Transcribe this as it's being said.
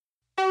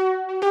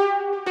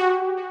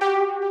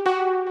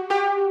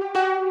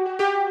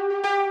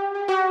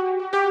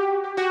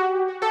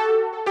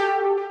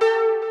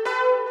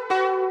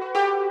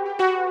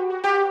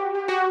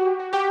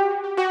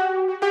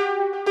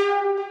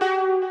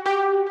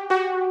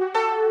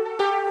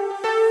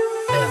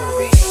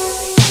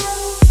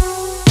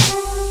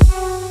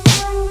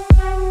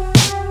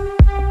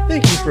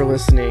for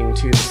listening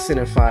to the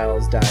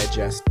Cinephiles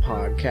Digest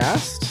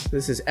podcast.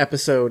 This is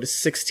episode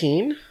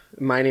 16.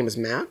 My name is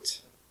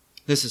Matt.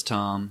 This is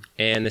Tom.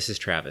 And this is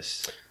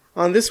Travis.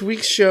 On this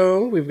week's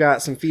show, we've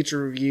got some feature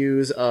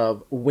reviews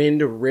of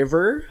Wind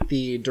River,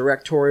 the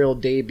directorial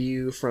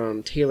debut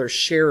from Taylor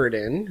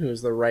Sheridan,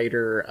 who's the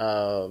writer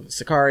of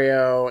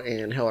Sicario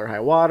and Hell or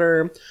High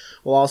Water.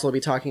 We'll also be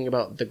talking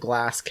about The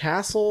Glass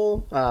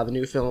Castle, the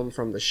new film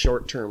from the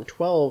Short Term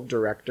 12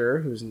 director,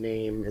 whose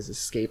name is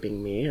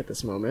escaping me at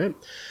this moment.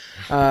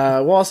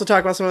 We'll also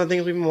talk about some of the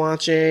things we've been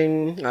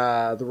watching,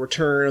 the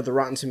return of the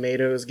Rotten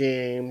Tomatoes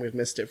game. We've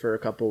missed it for a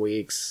couple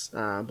weeks.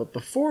 But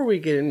before we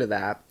get into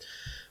that,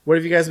 what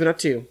have you guys been up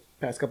to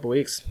past couple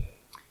weeks?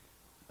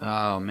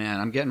 Oh, man,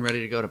 I'm getting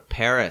ready to go to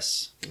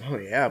Paris. Oh,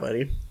 yeah,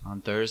 buddy.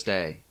 On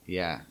Thursday.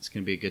 Yeah, it's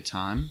going to be a good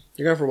time.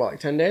 You're going for what, like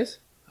 10 days?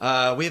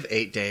 We have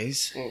 8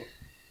 days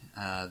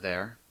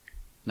there,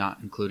 not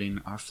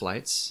including our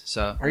flights.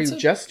 So are you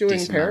just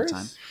doing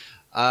Paris?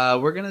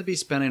 We're going to be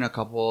spending a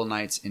couple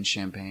nights in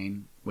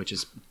Champagne, which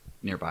is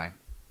nearby.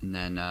 And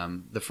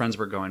then the friends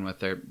we're going with,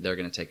 they're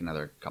going to take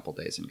another couple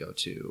days and go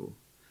to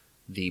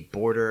the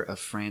border of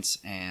France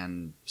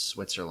and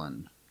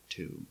Switzerland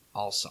to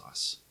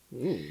Alsace.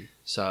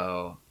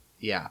 So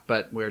yeah,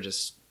 but we're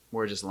just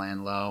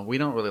laying low. We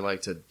don't really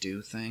like to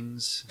do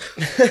things,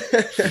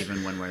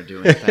 even when we're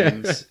doing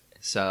things.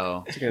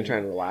 So you're gonna try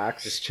and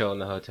relax, just chill in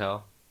the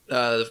hotel.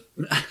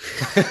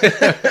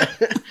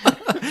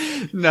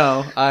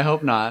 No, I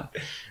hope not.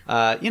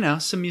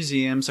 Some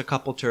museums, a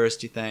couple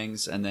touristy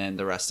things, and then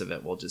the rest of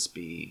it will just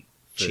be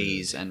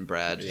cheese and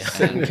bread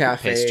and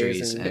cafes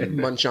pastries and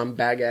munch on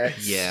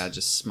baguettes. Yeah,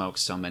 just smoke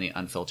so many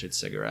unfiltered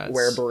cigarettes.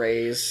 Wear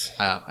berets.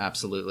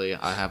 Absolutely.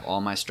 I have all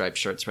my striped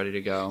shirts ready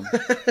to go.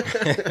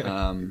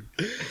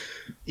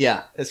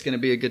 Yeah, it's going to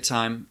be a good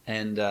time.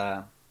 And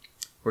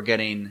we're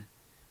getting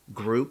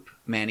group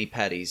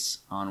mani-pedis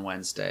on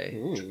Wednesday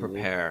to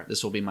prepare.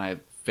 This will be my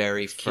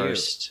very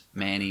first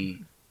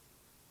mani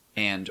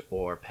and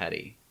or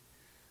pedi.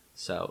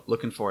 So,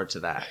 looking forward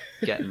to that.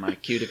 Getting my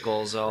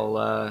cuticles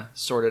all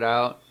sorted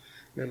out.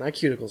 Man, my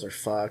cuticles are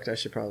fucked. I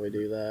should probably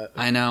do that.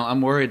 I know.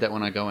 I'm worried that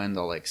when I go in,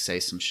 they'll, say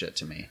some shit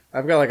to me.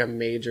 I've got, a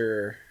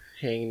major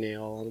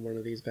hangnail on one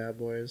of these bad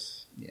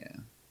boys. Yeah.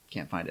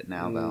 Can't find it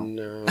now, though.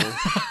 No.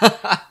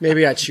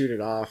 Maybe I chewed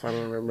it off. I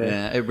don't remember.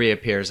 Yeah, it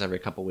reappears every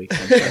couple weeks.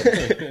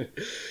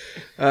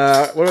 What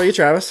about you,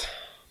 Travis?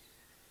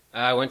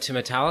 I went to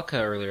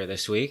Metallica earlier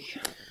this week.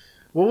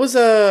 What was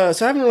so I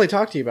haven't really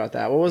talked to you about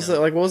that. What was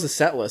what was the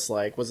set list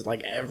like? Was it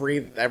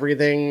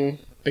everything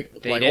They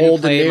like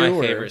old didn't play and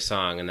new? my favorite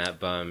song, and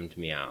that bummed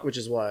me out. Which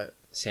is what?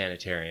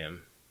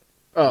 Sanitarium.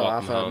 Oh, Welcome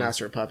off of Home.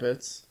 Master of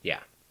Puppets. Yeah.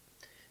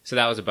 So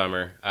that was a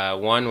bummer.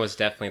 One was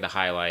definitely the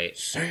highlight.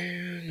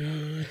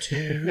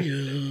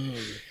 Sanitarium,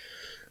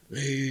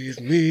 leave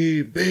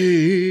me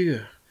be.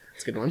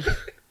 That's a good one.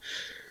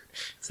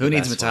 Who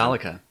needs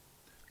Metallica?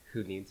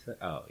 Who needs it?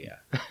 Oh, yeah.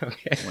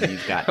 Okay. When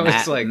you've got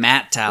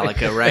Matt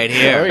Metallica right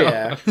here. Oh,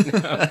 yeah.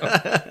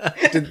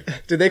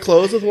 Did they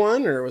close with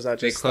one, or was that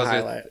They just the closed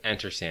highlight? with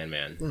Enter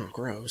Sandman. Oh,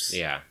 gross.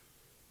 Yeah.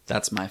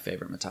 That's my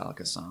favorite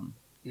Metallica song.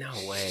 No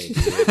way,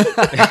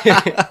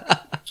 dude.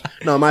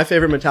 No, my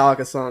favorite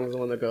Metallica song is the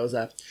one that goes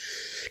up.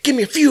 Give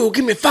me fuel,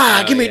 give me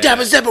fire, Oh, give me yeah.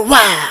 Dabba Zabba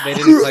Wow. They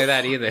didn't play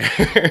that either.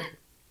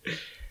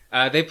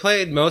 They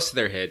played most of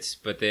their hits,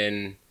 but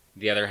then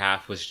the other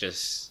half was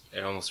just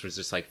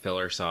like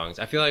filler songs.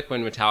 I feel like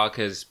when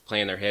Metallica's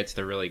playing their hits,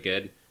 they're really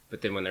good,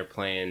 but then when they're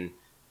playing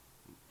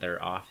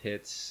their off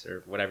hits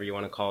or whatever you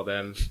want to call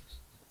them,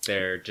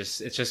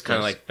 it's just kind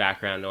of like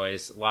background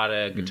noise. A lot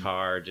of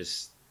guitar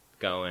just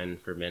going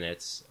for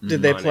minutes.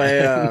 Did they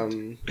play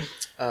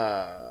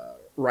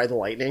Ride the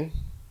Lightning?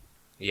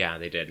 Yeah,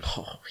 they did.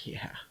 Oh,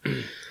 yeah.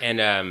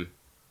 And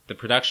the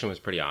production was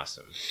pretty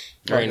awesome.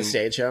 Like the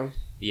stage show?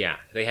 Yeah,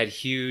 they had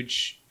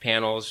huge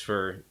panels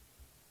for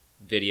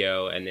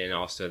video, and then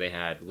also they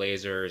had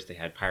lasers, they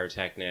had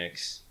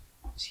pyrotechnics.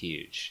 It was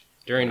huge.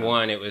 During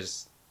one, it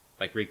was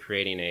like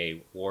recreating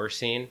a war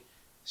scene,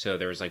 so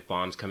there was like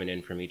bombs coming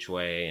in from each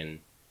way, and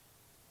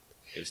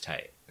it was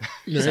tight.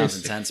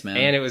 Sounds intense, man.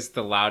 And it was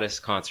the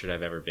loudest concert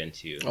I've ever been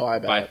to. Oh, I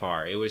bet. By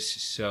far. It was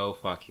so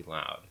fucking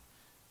loud.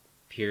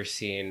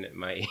 Piercing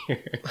my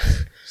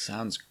ears.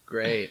 Sounds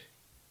great.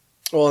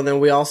 Well, and then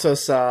we also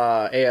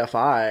saw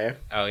AFI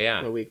Oh,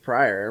 yeah. a week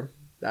prior.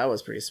 That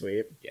was pretty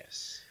sweet.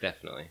 Yes,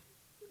 definitely.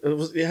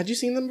 Had you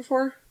seen them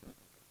before?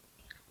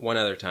 One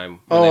other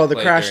time. when Oh, they the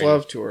played Crash during-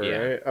 Love tour, yeah,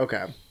 right?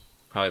 Okay.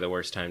 Probably the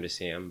worst time to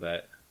see them,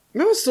 but...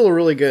 That was still a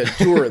really good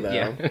tour, though.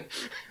 Yeah.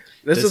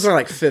 This is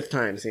our fifth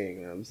time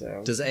seeing them,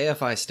 so. Does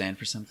AFI stand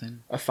for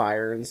something? A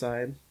Fire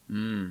Inside?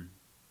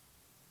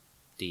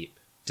 Deep.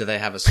 Do they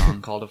have a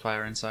song called A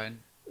Fire Inside?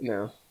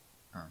 No.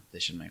 Oh, they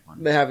should make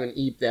one. They have an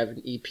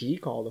EP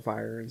called A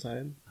Fire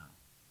Inside. Oh.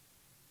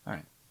 All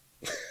right.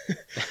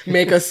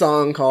 Make a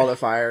song called A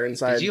Fire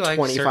Inside Did you like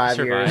 25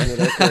 Cirque years Survive?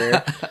 into their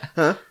career.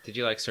 Huh? Did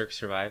you like Cirque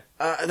Survive?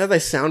 I thought they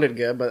sounded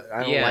good, but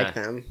I don't like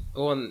them.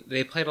 Well, and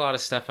they played a lot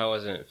of stuff I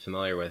wasn't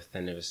familiar with,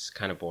 and it was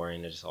kind of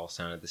boring. It just all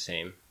sounded the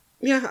same.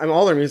 Yeah, I mean,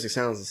 all their music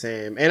sounds the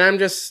same. And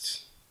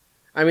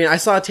I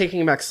saw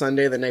Taking Back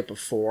Sunday the night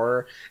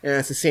before, and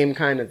it's the same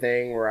kind of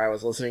thing where I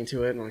was listening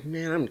to it and I'm like,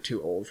 man, I'm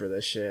too old for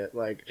this shit.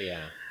 Like,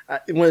 Yeah.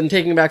 When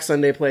Taking Back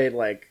Sunday played,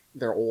 like,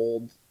 their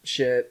old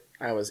shit,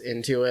 I was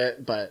into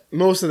it, but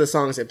most of the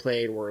songs they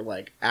played were,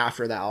 like,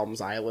 after the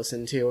albums I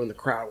listened to, and the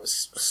crowd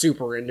was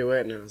super into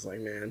it, and I was like,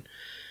 man,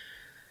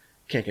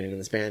 can't get into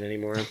this band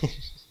anymore.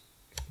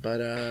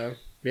 But,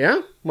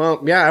 yeah.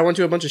 Well, yeah, I went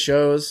to a bunch of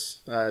shows.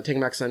 Taking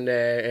Back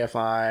Sunday,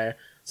 AFI,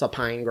 saw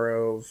Pine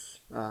Grove.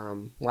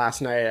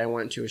 Last night I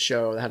went to a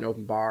show that had an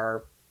open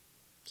bar.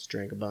 Just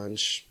drank a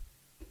bunch.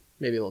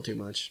 Maybe a little too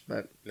much,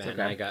 but it's Man,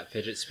 okay. I got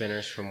fidget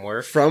spinners from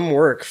work. From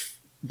work.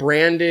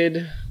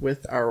 Branded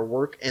with our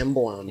work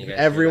emblem. You guys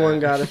Everyone do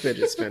that. got a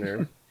fidget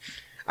spinner.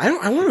 I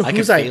wonder I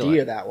whose can feel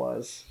idea it. that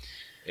was.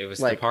 It was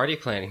Like- the party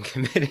planning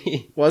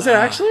committee. Was it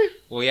actually?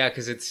 Well, yeah,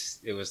 because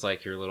it was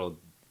like your little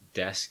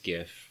desk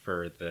gift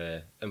for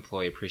the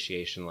employee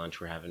appreciation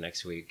lunch we're having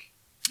next week.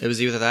 It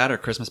was either that or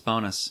Christmas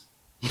bonus.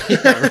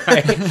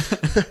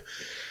 Right.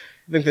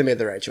 I think they made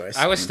the right choice.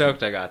 I was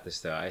stoked I got this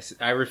though.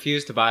 I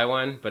refused to buy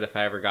one, but if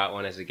I ever got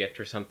one as a gift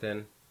or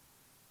something,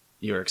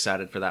 You were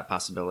excited for that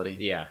possibility.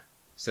 yeah.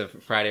 So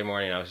Friday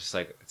morning, I was just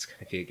like, it's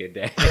gonna be a good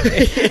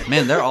day.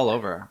 Man, they're all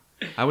over.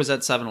 I was at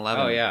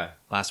 7-Eleven Oh yeah.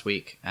 last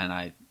week, and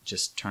I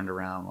just turned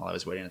around while I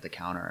was waiting at the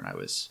counter, and I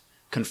was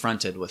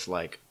confronted with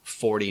like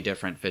 40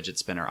 different fidget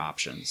spinner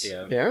options.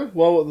 Yeah. Yeah,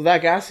 well,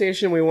 that gas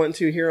station we went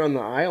to here on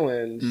the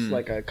island Mm.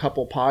 like a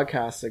couple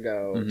podcasts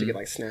ago to Mhm. get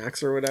like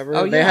snacks or whatever.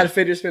 Oh, They yeah. had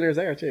fidget spinners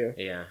there too.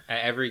 Yeah.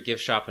 At every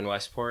gift shop in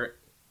Westport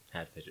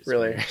had fidget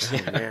Really?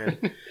 spinners. Oh, man.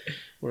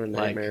 What a Like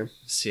nightmare.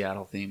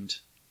 Seattle themed.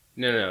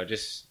 No,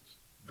 just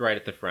right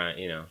at the front.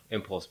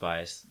 Impulse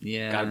buys.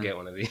 Yeah. Gotta get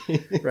one of these.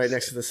 Right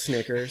next to the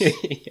Snickers.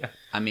 Yeah.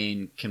 I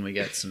mean, can we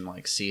get some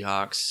like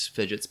Seahawks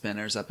fidget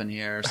spinners up in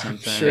here or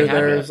something? sure They had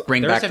there's- it.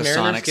 Bring There back was the a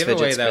Mariners Sonics giveaway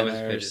fidget that was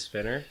fidget spinners.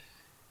 spinner.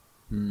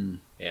 Hmm.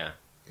 Yeah.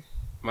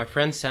 My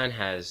friend's son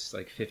has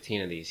like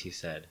 15 of these, he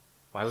said.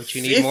 Why would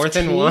you need more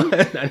than 15? one?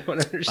 I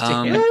don't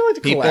understand. Yeah, I like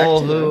to People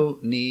collect, who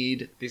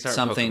need These aren't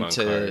something Pokemon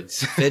to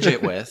cards.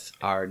 fidget with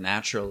are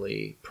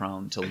naturally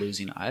prone to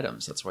losing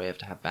items. That's why you have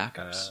to have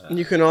backups.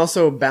 You can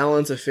also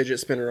balance a fidget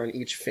spinner on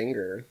each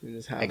finger and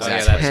just have Exactly.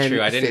 like Oh, yeah, that's 10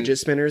 true. I didn't- fidget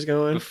spinners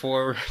going.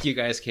 Before you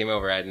guys came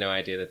over, I had no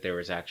idea that there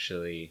was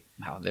actually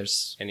Wow,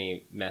 there's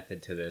any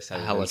method to this.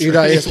 other Hell, than- it's You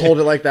thought you just hold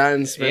it like that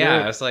and spin Yeah,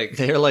 I it? was like,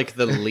 they're like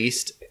the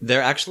least.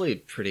 They're actually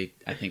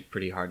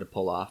pretty hard to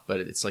pull off, but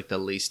it's like the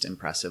least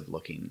impressive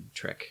looking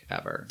trick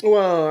ever.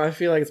 Well, I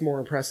feel like it's more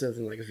impressive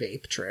than like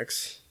vape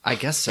tricks. I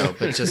guess so,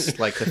 but just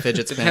like the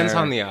fidget spinner depends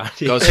on the audience.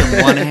 goes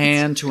from one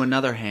hand to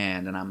another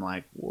hand, and I'm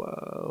like,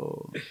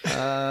 whoa.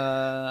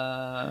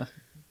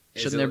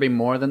 Is Shouldn't it- there be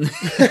more than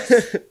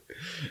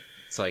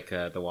It's like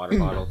the water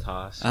bottle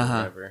toss or Uh-huh.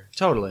 whatever.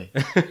 Totally.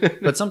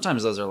 But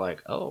sometimes those are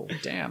like, oh,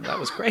 damn, that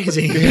was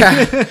crazy.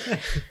 Yeah.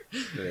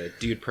 The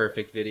Dude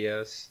Perfect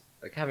videos.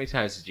 Like, how many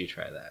times did you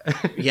try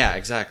that? Yeah,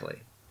 exactly.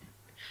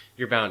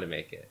 You're bound to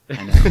make it.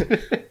 I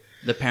know.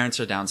 The parents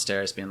are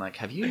downstairs being like,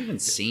 have you even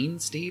seen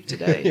Steve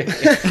today?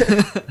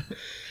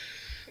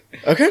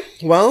 Okay,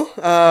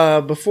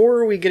 well,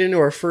 before we get into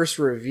our first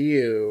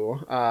review,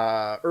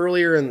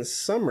 earlier in the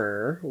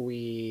summer,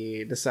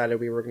 we decided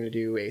we were going to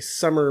do a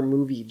summer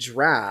movie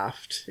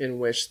draft in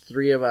which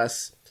three of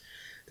us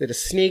did a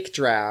sneak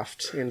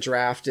draft and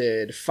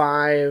drafted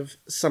 5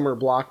 summer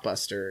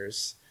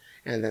blockbusters.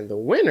 And then the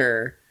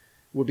winner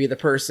would be the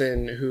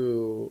person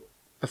who,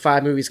 the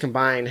 5 movies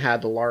combined,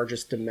 had the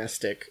largest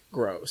domestic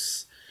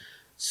gross.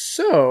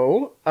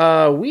 So,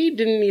 we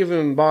didn't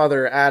even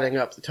bother adding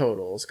up the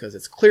totals because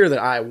it's clear that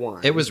I won.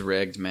 It was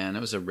rigged, man.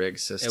 It was a rigged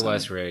system. It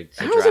was rigged.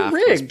 The How was it draft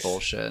was rigged?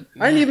 bullshit.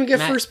 I didn't even get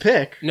Matt- first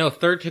pick. No,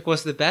 third pick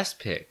was the best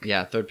pick.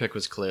 Yeah, third pick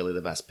was clearly the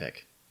best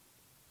pick.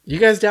 You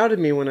guys doubted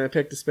me when I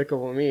picked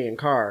Despicable Me and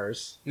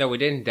Cars. No, we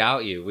didn't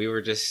doubt you. We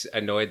were just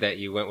annoyed that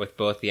you went with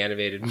both the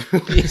animated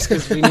movies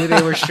because we knew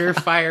they were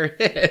surefire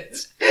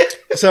hits.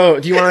 So,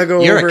 do you want to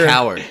go You're over... a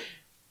coward.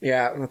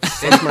 Yeah,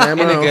 that's my In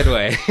MO. a good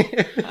way.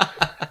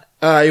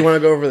 You want to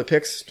go over the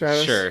picks,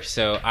 Travis? Sure.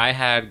 So I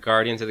had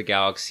Guardians of the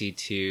Galaxy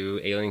 2,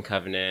 Alien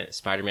Covenant,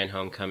 Spider-Man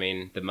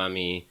Homecoming, The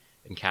Mummy,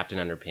 and Captain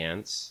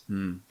Underpants.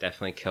 Hmm.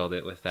 Definitely killed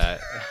it with that.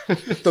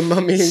 The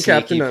Mummy and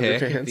Captain sneaky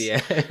pick at Underpants. the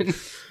end.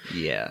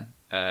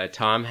 Yeah.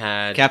 Tom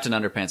had Captain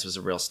Underpants was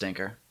a real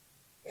stinker.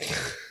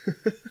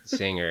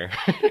 Singer.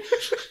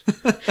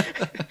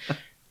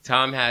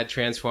 Tom had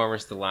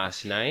Transformers: The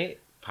Last Night,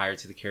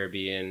 Pirates of the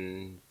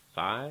Caribbean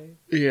 5,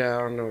 Yeah, I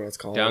don't know what it's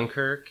called.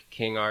 Dunkirk,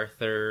 King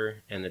Arthur,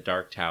 and The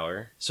Dark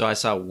Tower. So I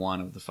saw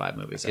one of the 5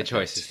 movies. Good I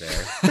choices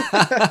picked.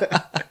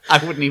 there. I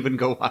wouldn't even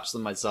go watch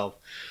them myself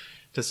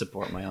to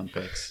support my own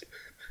picks.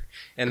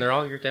 And they're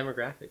all your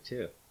demographic,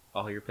 too.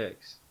 All your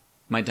picks.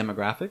 My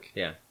demographic?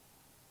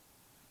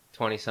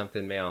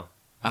 20-something male.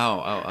 Oh.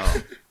 Yeah, I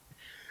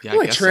feel I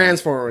like guess so.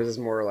 Transformers is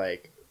more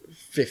like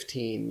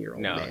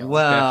 15-year-old No. male.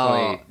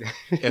 Well,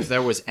 Definitely. if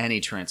there was any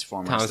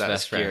Transformers Tom's that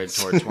was best geared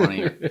friends.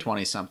 toward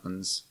 20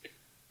 somethings,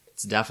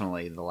 it's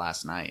definitely The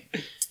Last Night.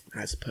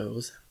 I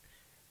suppose.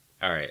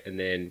 All right, and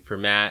then for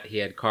Matt, he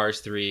had Cars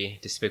 3,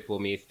 Despicable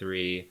Me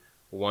 3,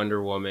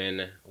 Wonder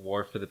Woman,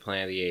 War for the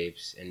Planet of the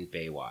Apes, and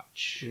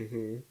Baywatch.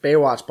 Mm-hmm.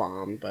 Baywatch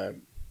bombed, but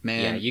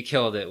Man, Yeah, you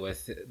killed it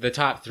with the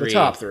top three. The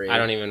top three. I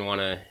don't even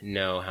want to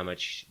know how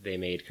much they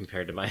made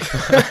compared to my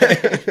five.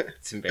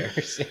 It's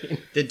embarrassing.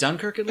 did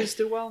Dunkirk at least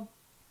do well?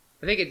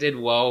 I think it did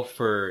well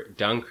for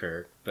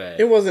Dunkirk, but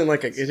it wasn't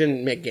like it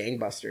didn't make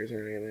gangbusters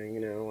or anything.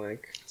 You know,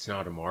 like it's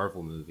not a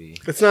Marvel movie.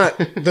 it's not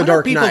The Why Dark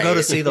don't people Knight. go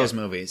to see those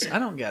movies? I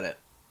don't get it.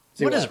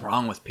 See What is what?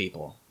 wrong with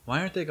people? Why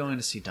aren't they going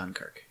to see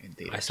Dunkirk in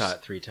theaters? I saw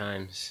it 3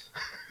 times.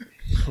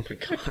 Oh my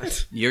god!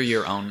 You're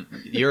your own.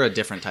 You're a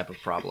different type of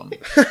problem.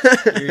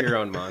 You're your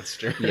own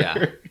monster.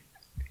 Yeah.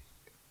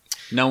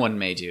 No one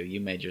made you.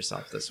 You made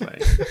yourself this way.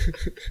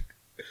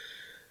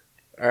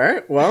 All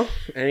right. Well,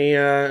 any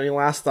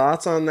last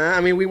thoughts on that?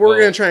 I mean, we were Well-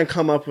 gonna try and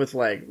come up with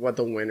like what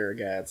the winner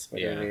gets, but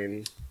Yeah. I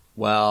mean,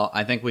 Well,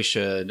 I think we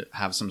should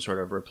have some sort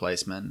of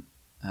replacement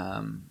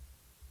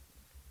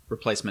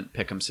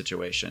pick'em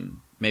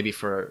situation. Maybe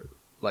for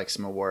like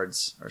some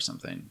awards or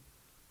something.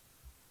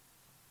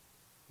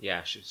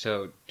 Yeah.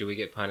 So, do we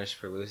get punished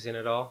for losing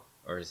at all,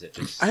 or is it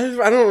just I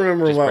don't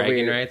remember just what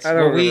bragging we. rights? I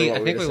don't Well, remember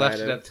what I think we left it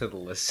decided. up to the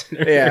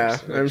listener. Yeah,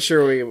 I'm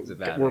sure we a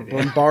bad were idea.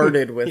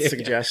 bombarded with Yeah.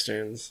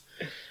 suggestions.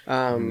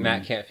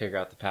 Matt can't figure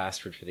out the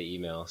password for the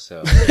email,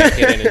 so can't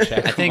get in and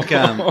check. I think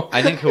them all.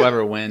 I think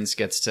whoever wins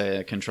gets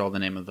to control the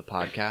name of the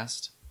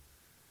podcast.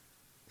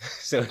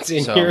 So it's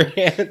in So- your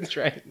hands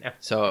right now.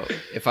 So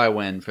if I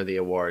win for the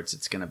awards,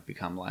 it's gonna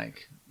become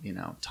like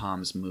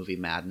Tom's Movie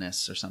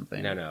Madness or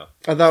something. No.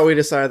 I thought we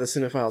decided the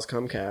Cinephiles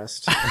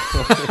Comcast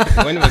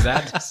When was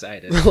that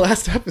decided? the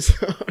last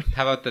episode.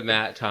 How about the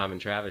Matt, Tom,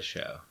 and Travis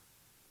show?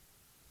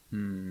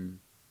 Hmm.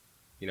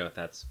 You know what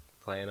that's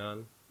playing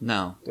on?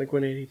 No. Like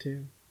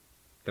 182.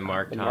 The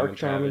Mark, The Tom, Mark, and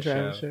Tom, and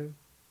Travis, Travis show. show.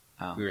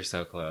 Oh. We were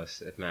so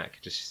close. If Matt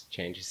could just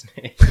change his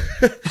name.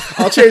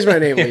 I'll change my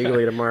name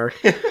legally to Mark.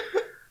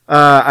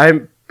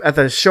 I'm at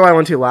the show I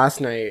went to last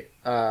night.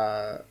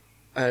 I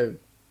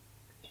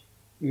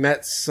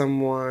met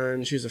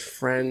someone. She was a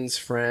friend's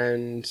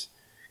friend,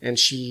 and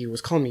she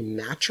was calling me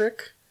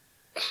Matrick,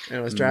 and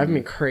it was driving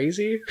me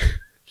crazy.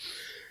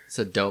 It's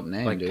a dope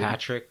name, Like dude.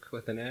 Patrick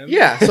with an M?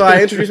 Yeah, so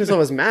I introduced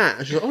myself as Matt.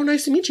 And she was like, "Oh,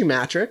 nice to meet you,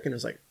 Matrick." And I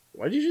was like,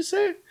 "What did you just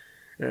say?"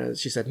 And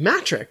she said,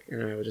 "Matrick,"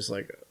 and I was just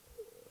like,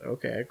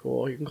 "Okay,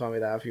 cool. You can call me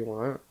that if you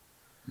want."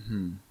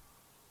 Hmm.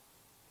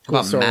 Cool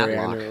How about story, I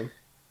Matlock? know.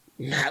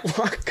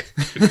 Matlock.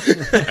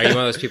 Are you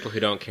one of those people who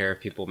don't care if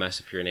people mess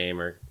up your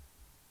name or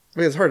I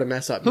mean, it's hard to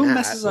mess up. Who Matt.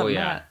 messes up Well,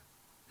 yeah.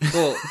 Matt?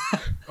 well,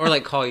 or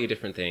like call you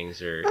different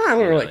things or I don't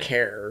you know, really like-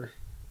 care.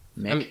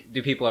 Mick?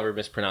 Do people ever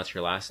mispronounce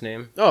your last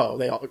name? Oh,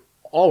 they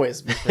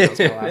always mispronounce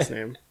my last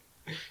name.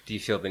 Do you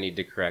feel the need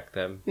to correct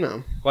them?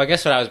 No, Well, I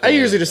guess what I was. I bringing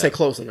usually is just say that-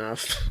 close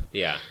enough.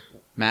 Yeah.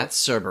 Matt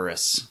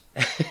Cerberus.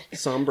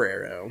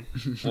 Sombrero.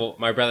 Well,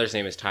 my brother's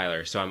name is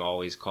Tyler, so I'm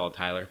always called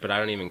Tyler. But I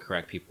don't even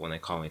correct people when they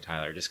call me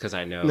Tyler, just because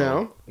I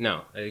know.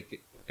 No?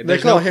 Like, They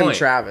there's call no him point.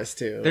 Travis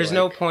too. There's like-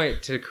 no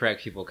point to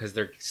correct people because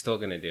they're still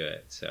gonna do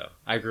it. So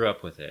I grew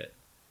up with it,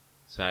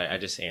 so I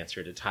just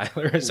answered to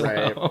Tyler as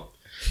Right. well.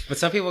 But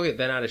some people get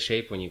bent out of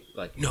shape when you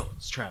like, no,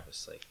 it's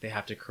Travis. Like they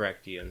have to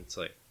correct you, and it's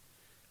like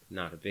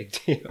not a big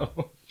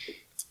deal.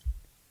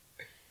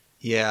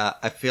 Yeah,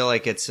 I feel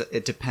like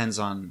it depends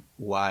on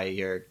why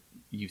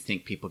you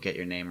think people get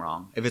your name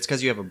wrong. If it's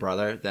because you have a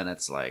brother, then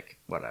it's like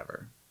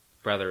whatever.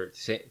 Brother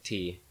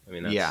T. I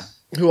mean, that's, Yeah.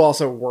 Who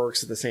also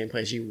works at the same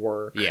place you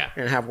work. Yeah.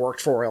 And have worked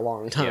for a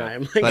long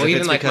time. But Well, if even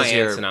it's like my because aunts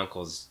you're- and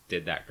uncles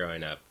did that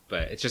growing up,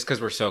 but it's just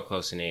because we're so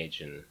close in age,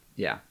 and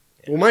Yeah.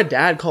 Well, my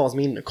dad calls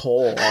me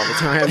Nicole all the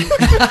time.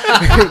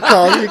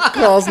 he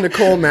calls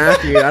Nicole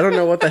Matthew. I don't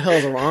know what the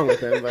hell's wrong with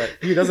him, but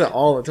he does it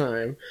all the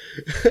time.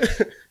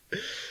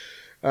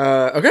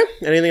 Okay.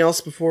 Anything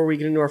else before we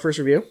get into our first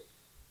review?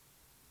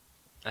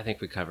 I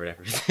think we covered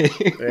everything.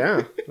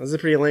 Yeah. That was a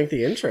pretty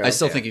lengthy intro. I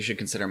still think you should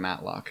consider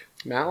Matlock.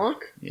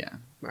 Matlock? Yeah.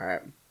 All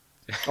right.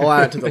 I'll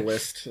add it to the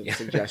list of Yeah.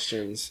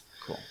 suggestions.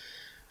 Cool.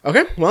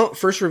 Okay. Well,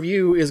 first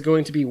review is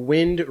going to be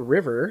Wind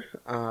River.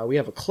 We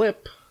have a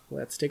clip.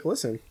 Let's take a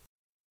listen.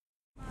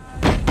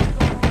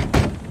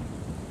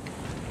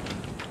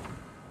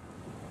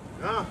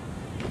 Yeah.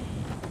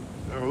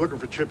 We're looking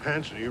for Chip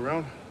Hansen. Are you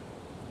around?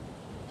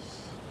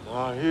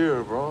 Not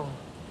here, bro.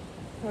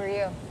 Who are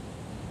you?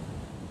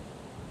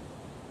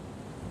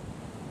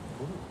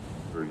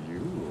 Who are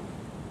you?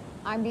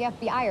 I'm the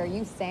FBI. Are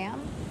you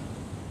Sam?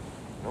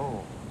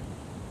 No.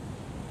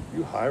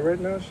 You high right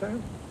now,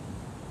 Sam?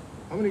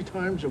 How many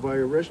times have I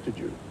arrested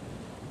you?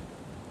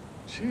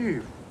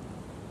 Chief.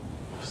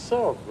 What's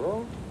up,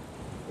 bro?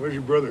 Where's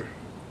your brother?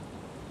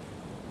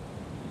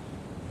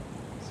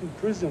 He's in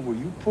prison. Will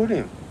you put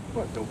him?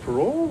 What, no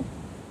parole?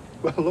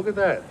 Well, look at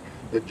that.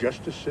 The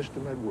justice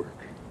system at work.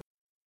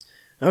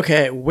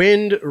 Okay,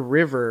 Wind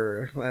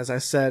River, as I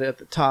said at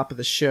the top of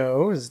the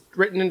show, is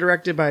written and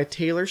directed by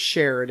Taylor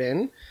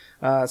Sheridan.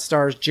 It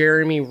stars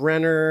Jeremy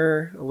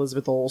Renner,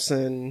 Elizabeth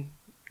Olsen,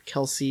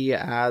 Kelsey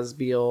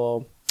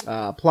Asbiel,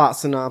 Plot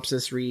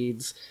synopsis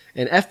reads: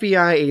 an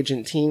FBI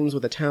agent teams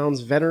with the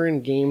town's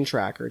veteran game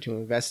tracker to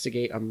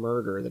investigate a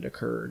murder that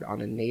occurred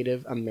on a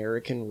Native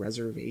American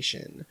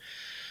reservation.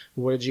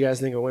 What did you guys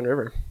think of Wind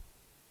River?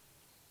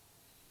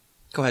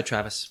 Go ahead,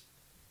 Travis.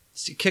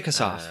 Kick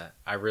us off.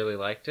 I really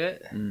liked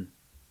it.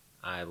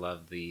 I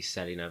loved the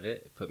setting of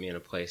it. It put me in a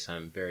place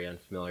I'm very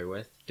unfamiliar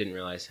with. Didn't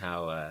realize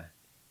how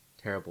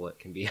terrible it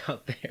can be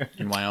out there.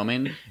 In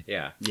Wyoming?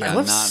 Yeah. I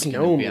love not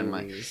snow gonna be on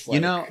my- movies. You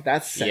know,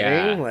 that setting,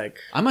 yeah. like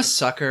I'm a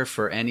sucker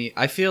for any...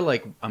 I feel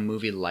like a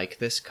movie like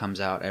this comes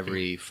out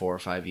every 4 or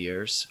 5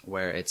 years,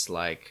 where it's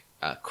like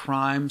a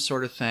crime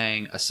sort of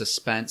thing, a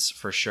suspense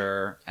for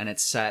sure, and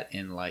it's set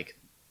in like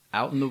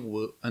out in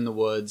the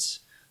woods,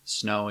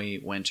 snowy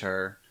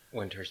winter.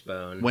 Winter's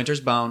Bone.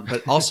 Winter's Bone.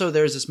 But also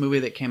there's this movie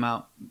that came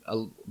out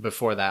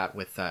before that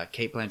with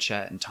Cate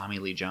Blanchett and Tommy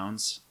Lee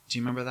Jones. Do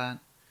you remember that?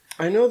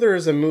 I know there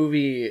is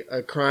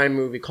a crime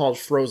movie called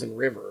Frozen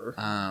River.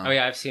 Oh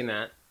yeah, I've seen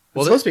that.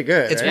 It's supposed to be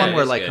good. It's right? one Yeah,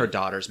 where it's like good. her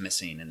daughter's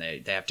missing and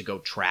they have to go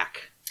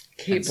track.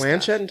 Cate and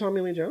Blanchett stuff. and Tommy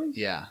Lee Jones.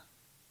 Yeah.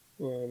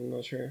 Well, I'm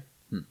not sure.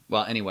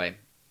 Well, anyway,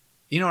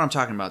 you know what I'm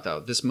talking about,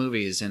 though. This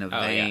movie is in a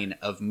vein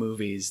of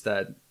movies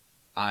that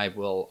I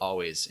will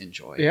always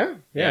enjoy. Yeah,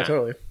 Yeah.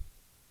 totally.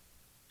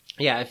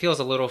 Yeah, it feels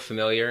a little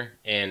familiar,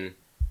 and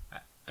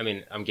I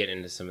mean, I'm getting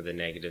into some of the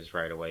negatives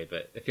right away,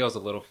 but it feels a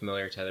little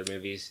familiar to other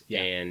movies,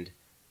 Yeah. and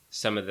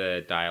some of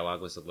the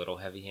dialogue was a little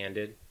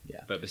heavy-handed.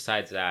 Yeah. But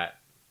besides that,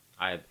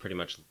 I pretty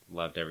much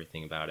loved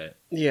everything about it.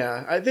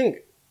 Yeah, I think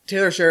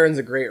Taylor Sheridan's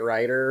a great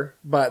writer,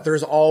 but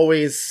there's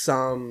always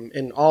some,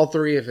 in all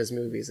 3 of his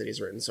movies that he's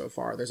written so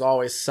far, there's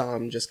always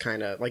some just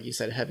kind of, like you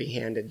said,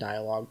 heavy-handed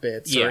dialogue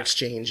bits or Yeah.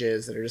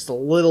 exchanges that are just a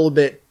little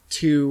bit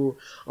too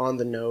on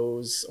the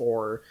nose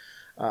or,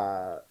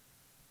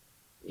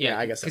 yeah,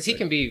 I guess because that's he it.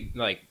 can be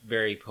like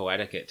very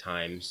poetic at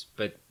times,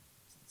 but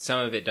some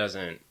of it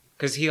doesn't.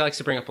 Because he likes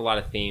to bring up a lot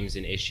of themes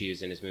and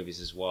issues in his movies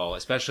as well,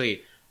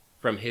 especially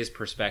from his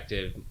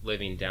perspective,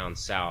 living down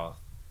south.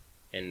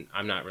 And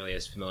I'm not really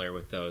as familiar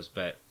with those,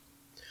 but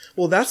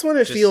Well, that's when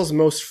it Just- feels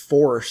most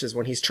forced, is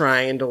when he's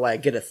trying to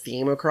like get a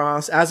theme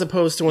across, as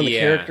opposed to when the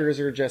Yeah. characters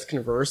are just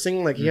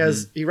conversing. Like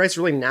he writes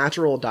really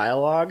natural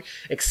dialogue,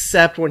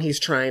 except when he's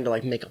trying to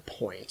like make a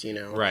point. You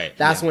know, Right,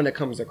 That's when it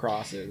comes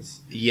across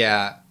as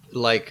Yeah,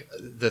 like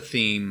the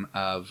theme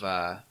of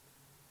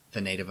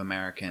the Native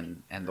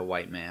American and the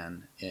white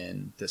man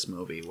in this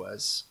movie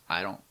was,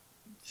 I don't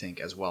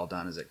think, as well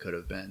done as it could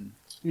have been.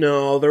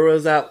 no. There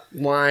was that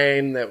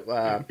line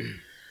that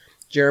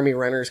Jeremy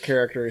Renner's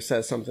character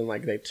says something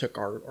like they took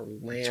our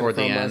land Toward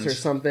the from us end. or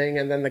something,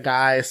 and then the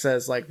guy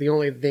says like the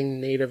only thing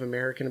Native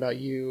American about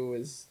you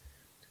is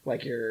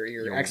like your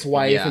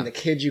ex-wife yeah. and the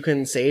kid you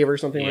couldn't save or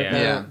something like Yeah. that.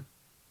 Yeah.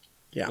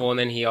 Yeah. well, and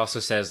then he also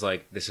says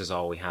like, "This is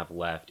all we have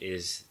left."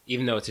 Is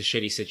even though it's a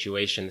shitty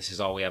situation, this is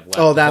all we have left.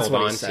 Oh, to that's hold what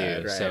he on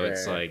said, to. right, So right,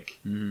 it's right.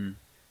 like,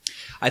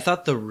 I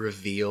thought the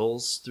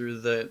reveals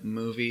through the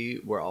movie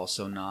were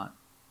also not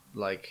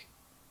like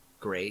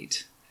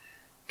great,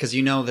 because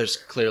you know there's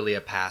clearly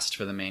a past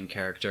for the main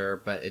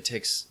character, but it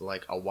takes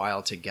like a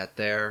while to get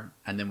there,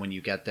 and then when you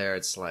get there,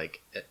 it's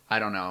like I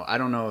don't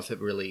know if it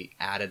really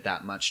added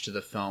that much to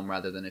the film,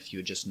 rather than if you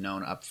had just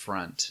known up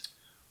front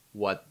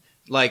what,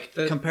 like,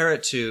 compare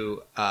it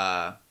to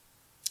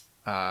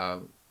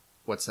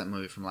what's that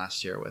movie from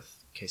last year with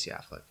Casey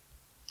Affleck?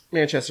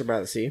 Manchester by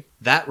the Sea.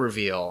 That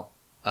reveal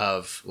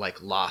of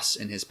like loss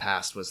in his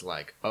past was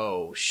like,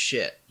 oh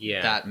shit,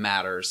 Yeah. that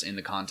matters in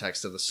the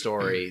context of the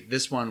story.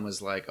 This one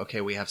was like, okay,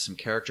 we have some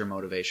character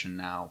motivation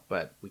now,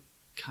 but we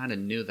kind of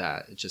knew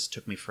that. It just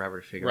took me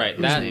forever to figure right? out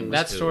whose name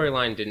That was who.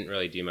 storyline didn't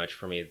really do much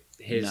for me.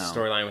 His No.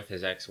 storyline with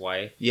his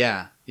ex-wife.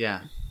 Yeah,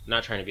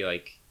 Not trying to be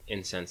like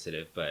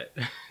insensitive, but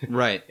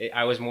right.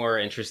 I was more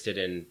interested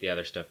in the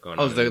other stuff going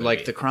Oh, on. in the movie.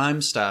 like the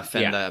crime stuff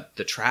and Yeah.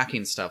 the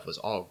tracking stuff was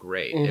all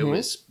great. It Mhm.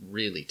 was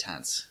really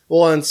tense.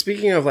 Well, and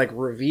speaking of like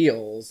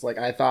reveals, like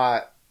I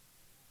thought,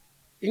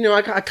 you know,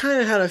 I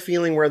kind of had a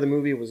feeling where the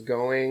movie was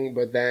going,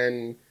 but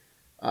then,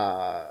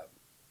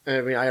 I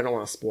mean, I don't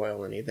want to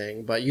spoil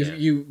anything, but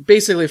you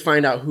basically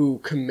find out who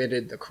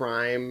committed the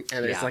crime,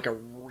 and it's Yeah. like a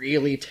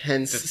really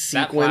tense that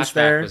sequence flashback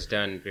there. was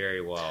done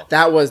very well.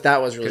 That was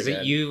really Because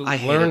good. you I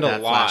hated learned a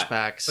that lot,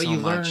 flashback but so you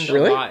much. learned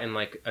Really? a lot in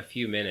like a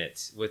few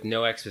minutes with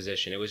no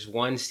exposition. It was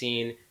one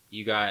scene.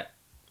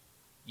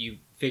 You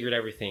figured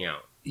everything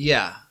out.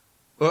 Yeah.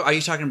 Well, are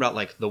you talking about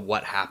like the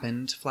what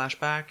happened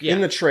flashback? Yeah.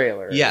 In the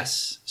trailer.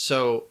 Yes.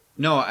 So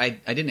no, I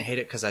didn't hate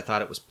it because I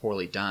thought it was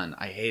poorly done.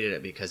 I hated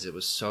it because it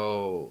was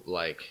so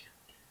like,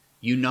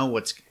 you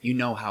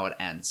know how it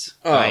ends.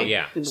 Oh, right?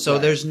 yeah. So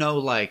Right. there's no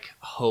like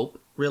hope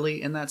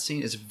really in that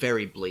scene. It's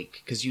very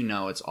bleak because you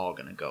know it's all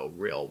gonna go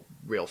real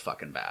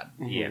fucking bad.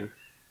 Yeah.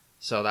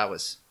 So that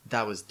was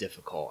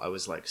difficult. I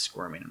was like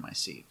squirming in my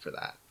seat for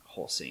that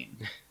whole scene.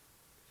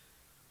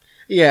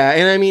 Yeah,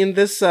 and I mean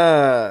this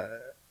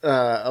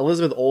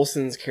Elizabeth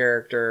Olsen's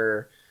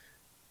character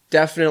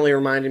definitely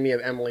reminded me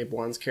of Emily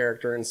Blunt's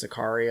character in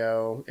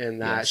Sicario, in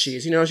that Yes.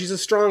 she's a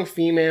strong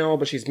female,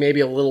 but she's maybe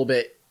a little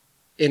bit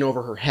in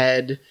over her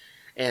head,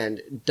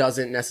 and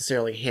doesn't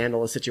necessarily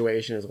handle a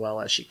situation as well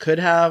as she could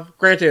have.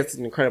 Granted, it's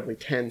an incredibly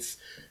tense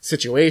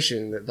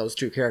situation that those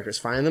two characters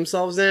find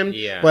themselves in.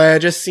 Yeah. But it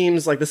just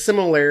seems like the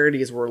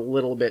similarities were a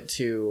little bit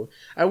too...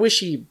 I wish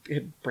he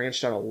had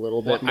branched out a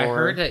little bit more. I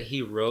heard that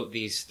he wrote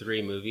these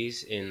 3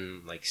 movies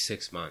in like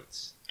 6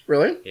 months.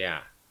 Really? Yeah,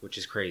 which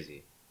is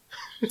crazy.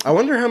 I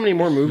wonder how many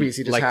more movies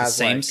he just Like has. the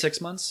same like,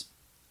 6 months?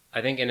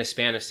 I think in a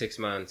span of 6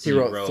 months, he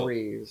wrote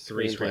 3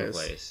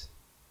 screenplays,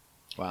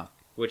 Wow.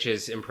 which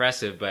is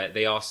impressive. But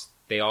they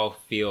all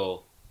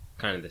feel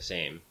kind of the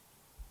same,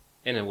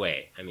 in a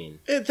way. I mean,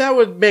 That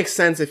would make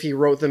sense if he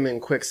wrote them in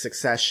quick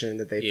succession.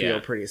 That they feel Yeah.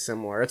 pretty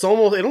similar. It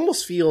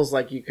almost feels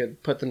like you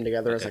could put them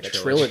together as Like like a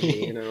a trilogy.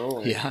 trilogy. You know?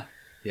 Like, Yeah.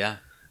 Yeah.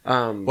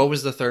 Um, What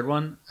was the third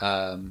one?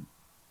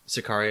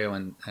 Sicario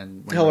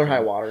and Hell or High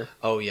Water.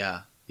 Oh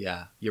yeah,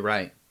 yeah. You're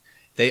right.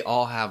 They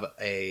all have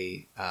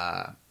a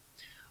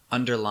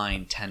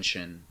underlying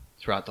tension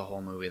throughout the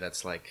whole movie.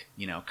 That's like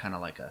kind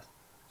of like a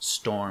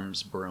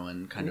storms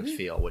brewing kind of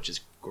feel, which is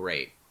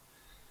great.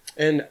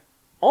 And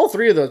all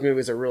 3 of those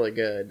movies are really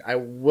good. I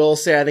will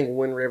say I think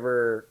Wind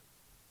River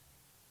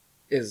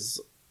is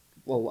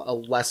a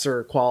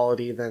lesser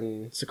quality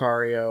than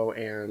Sicario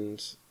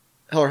and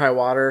Hell or High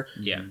Water.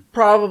 yeah.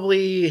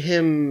 Probably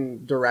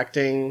him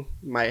directing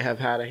might have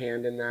had a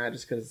hand in that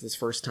just because it's his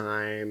first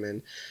time.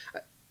 And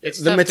It's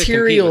the tough to compete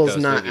material with is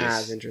those not movies.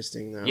 as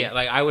interesting, though. Yeah,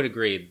 like I would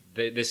agree.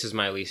 This is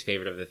my least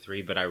favorite of the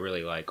 3, but I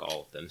really like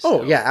all of them. Oh,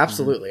 still. yeah,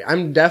 absolutely.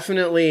 I'm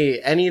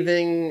definitely...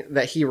 Anything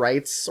that he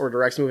writes or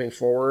directs moving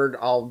forward,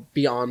 I'll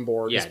be on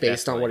board Yeah, just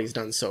based on definitely. what he's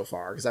done so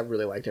far, because I've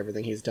really liked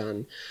everything he's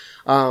done.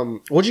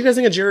 What do you guys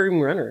think of Jeremy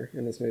Renner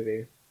in this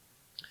movie?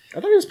 I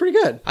thought he was pretty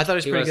good. I thought it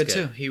was He pretty was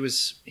good good.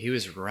 too. He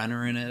was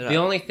running it up. The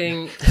only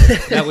thing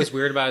that was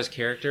weird about his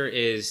character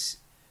is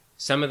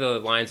some of the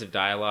lines of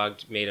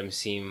dialogue made him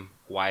seem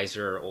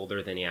wiser or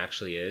older than he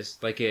actually is.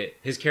 Like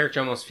his character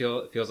almost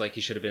feels like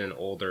he should have been an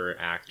older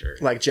actor.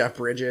 Like Jeff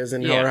Bridges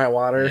in Yeah. Hell or High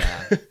Water.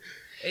 Yeah.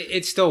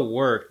 It still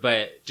worked,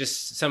 but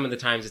just some of the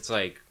times it's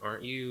like,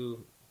 aren't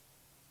you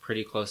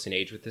pretty close in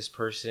age with this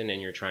person,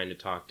 and you're trying to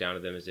talk down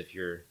to them as if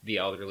you're the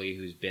elderly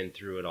who's been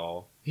through it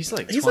all? He's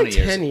like He's 20 like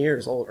years. 10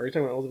 years old. Are you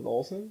talking about Elizabeth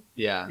Olsen?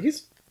 Yeah.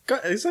 He's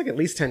like at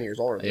least 10 years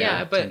older than Yeah,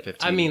 Yeah, 10, but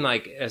 15. I mean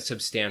like a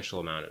substantial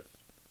amount of...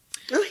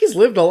 Well, he's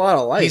lived a lot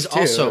of life, He's too.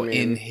 also I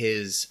mean, in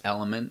his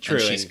element, True,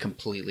 and she's and-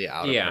 completely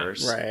out Yeah. of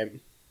hers. Right.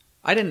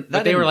 I didn't. But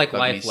That they were didn't like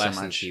bug me life so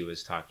lessons much. he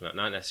was talking about,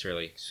 not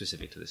necessarily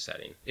specific to the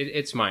setting.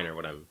 It's minor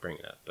what I'm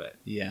bringing up, but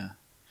Yeah,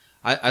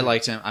 I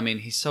liked him. I mean,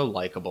 he's so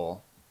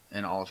likable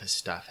in all of his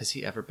stuff. Has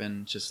he ever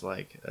been just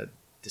like a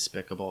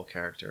despicable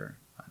character?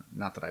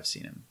 Not that I've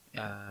seen him,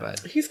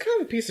 but He's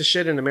kind of a piece of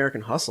shit in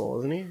American Hustle,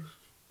 isn't he?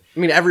 I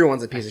mean,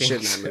 everyone's a piece of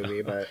think shit in that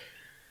movie, but...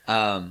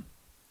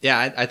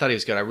 yeah, I thought he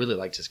was good. I really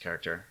liked his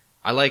character.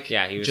 I like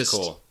yeah, he was just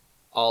cool.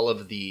 all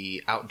of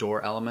the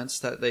outdoor elements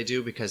that they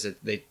do because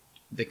they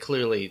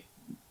clearly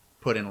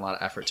put in a lot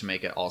of effort to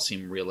make it all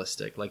seem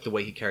realistic. Like the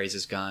way he carries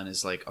his gun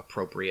is like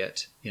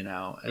appropriate, and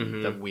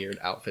Mhm. the weird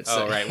outfits.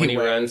 Oh, that right, when he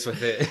wears. runs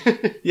with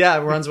it. Yeah,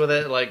 runs with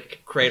it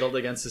like cradled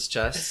against his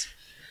chest.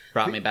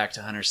 Brought me back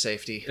to Hunter's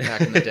safety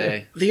back in the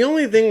day. The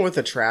only thing with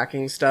the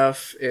tracking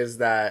stuff is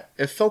that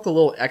it felt a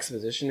little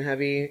exposition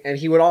heavy, and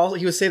he would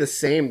say the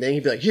same thing.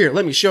 He'd be like, "Here,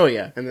 let me show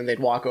you," and then they'd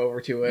walk over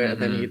to it,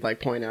 and then he'd like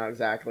point out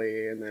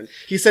exactly, and then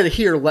he said,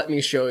 "Here, let me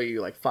show you,"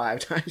 like 5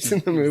 times in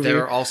the movie.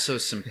 There are also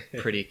some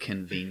pretty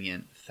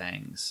convenient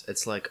things.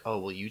 It's like, oh,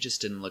 well, you just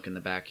didn't look in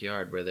the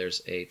backyard where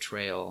there's a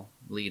trail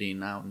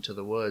leading out into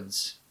the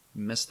woods.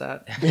 You missed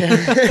that?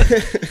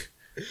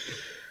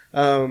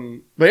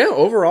 But yeah,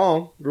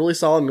 overall, really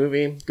solid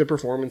movie. Good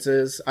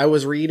performances. I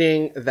was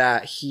reading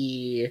that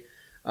he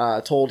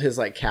told his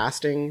like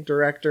casting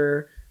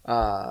director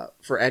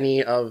for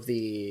any of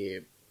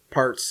the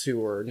parts who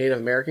were Native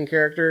American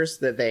characters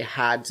that they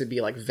had to be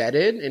like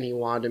vetted, and he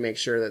wanted to make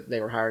sure that they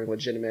were hiring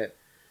legitimate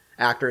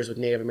actors with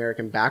Native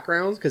American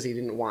backgrounds because he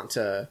didn't want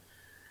to.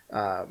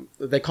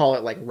 They call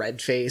it like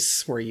red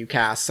face, where you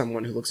cast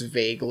someone who looks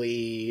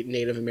vaguely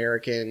Native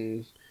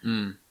American.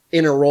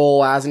 In a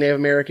role as a Native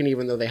American,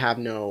 even though they have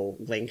no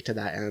link to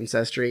that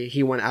ancestry.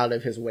 He went out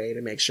of his way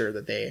to make sure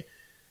that they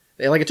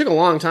like, it took a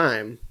long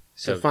time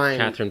So to find.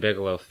 Catherine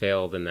Bigelow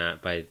failed in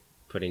that by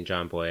putting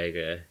John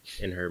Boyega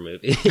in her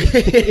movie.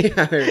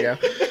 Yeah, there you go.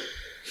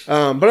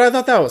 But I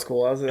thought that was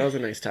cool. That was a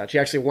nice touch. He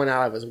actually went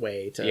out of his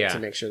way to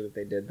make sure that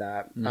they did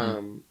that.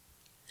 And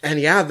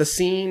yeah, the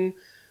scene.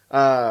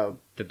 The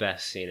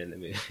best scene in the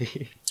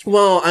movie.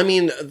 Well, I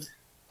mean,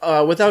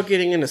 without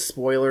getting into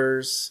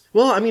spoilers,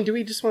 well, I mean, do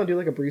we just want to do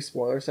like a brief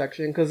spoiler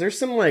section? Because there's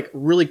some like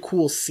really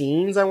cool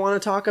scenes I want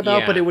to talk about,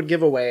 Yeah. but it would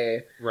give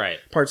away Right.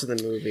 parts of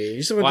the movie. You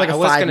just want Well, like a I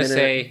was 5 going to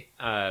minute.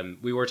 say,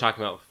 we were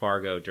talking about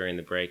Fargo during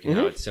the break and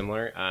how it's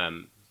similar.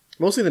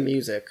 Mostly the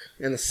music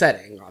and the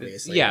setting,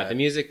 obviously. Yeah, but- the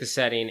music, the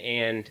setting,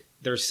 and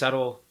there's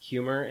subtle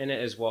humor in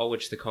it as well,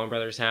 which the Coen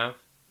brothers have.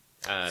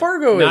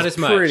 Fargo not is as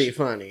much. pretty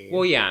funny.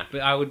 Well, yeah,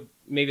 but I would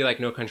maybe like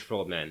No Country for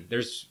Old Men.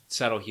 There's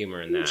subtle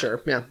humor in that.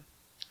 Sure, yeah.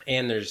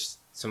 And there's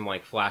some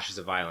like flashes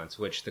of violence,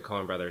 which the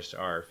Coen brothers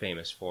are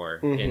famous for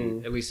Mm-hmm.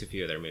 in at least a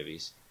few of their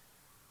movies.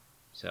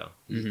 So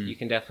you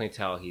can definitely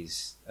tell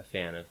he's a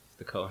fan of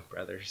the Coen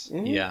brothers.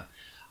 Mm-hmm. Yeah.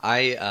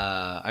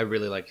 I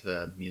really liked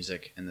the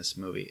music in this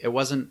movie. It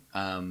wasn't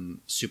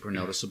super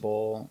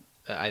noticeable,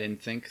 I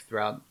didn't think,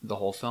 throughout the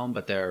whole film,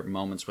 but there are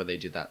moments where they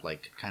do that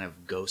like kind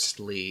of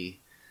ghostly,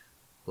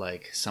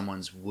 like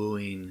someone's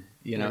wooing,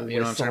 you know what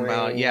I'm talking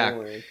about? Yeah.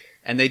 Like,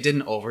 And they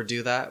didn't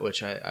overdo that,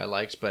 which I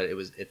liked, but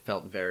it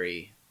felt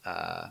very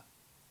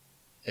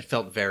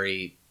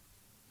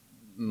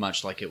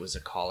much like it was a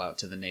call out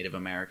to the Native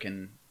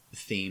American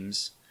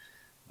themes,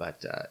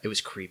 but it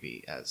was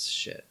creepy as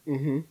shit.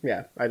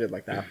 yeah, I did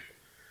like that.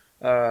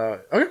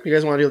 Okay, you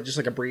guys want to do just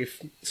like a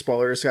brief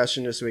spoiler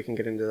discussion just so we can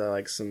get into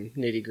like some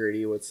nitty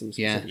gritty with some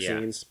specific Yeah.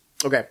 scenes?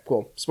 Okay,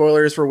 cool.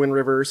 Spoilers for Wind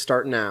River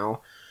start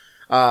now.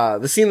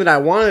 The scene that I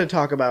wanted to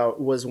talk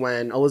about was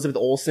when Elizabeth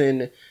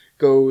Olsen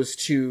goes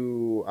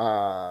to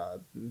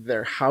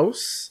their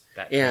house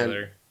That and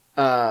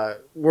trailer.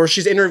 where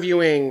she's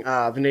interviewing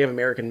the Native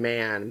American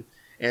man,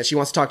 and she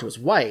wants to talk to his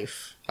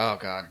wife, Oh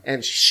god.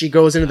 and she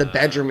goes into the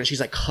bedroom and she's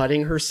like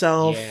cutting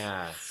herself.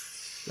 Yeah.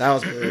 That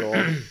was brutal.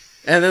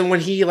 And then when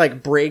he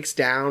like breaks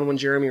down when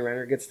Jeremy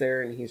Renner gets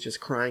there and he's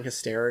just crying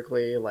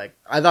hysterically, like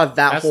I thought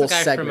that That's whole the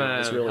guy segment from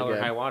was really Hell or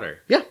good. High Water.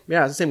 Yeah,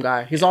 it's the same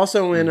guy. He's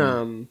also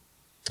in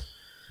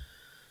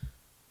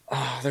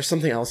there's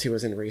something else he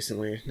was in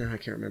recently. No, I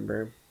can't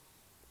remember.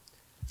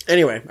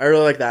 Anyway, I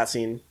really like that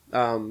scene.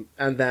 And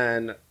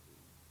then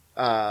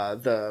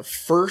the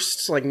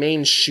first like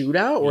main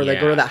shootout where they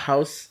go to Yeah. that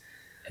house,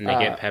 And they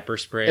get pepper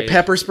sprayed.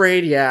 pepper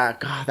sprayed. Yeah,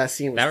 God, that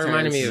scene was That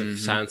reminded me tense.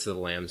 of Silence of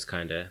the Lambs,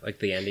 kind of like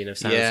the ending of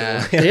Silence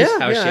Yeah. of the Lambs. Yeah,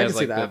 How yeah, she I has can see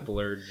like that. the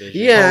blurred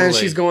vision. Yeah, and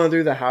Totally. she's going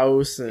through the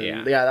house, and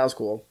Yeah. yeah, that was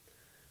cool.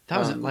 That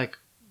was like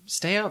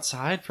stay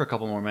outside for a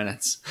couple more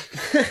minutes.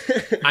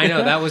 I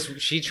know that was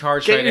she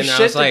charged Get right your in. And I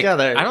shit was like,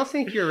 together. I don't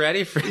think you're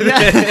ready for this.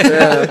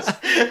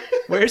 Yeah.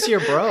 Where's your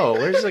bro?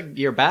 Where's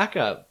your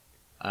backup?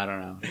 I don't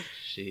know.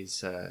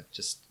 She's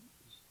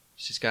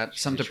she's got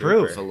something a to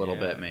prove trooper, a little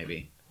yeah. bit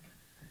maybe.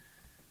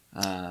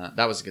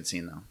 That was a good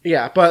scene though.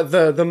 Yeah, but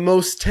the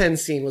most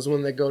tense scene was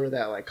when they go to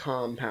that like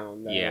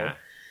compound, though. Yeah.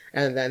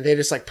 And then they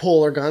just like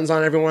pull their guns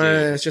on everyone, Dude.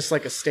 and it's just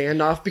like a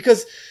standoff.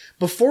 Because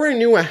before I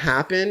knew what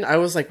happened, I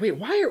was like, wait,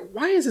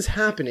 why is this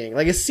happening?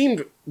 Like, it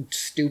seemed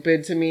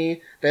stupid to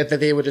me that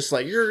they would just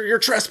like, you're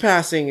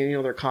trespassing,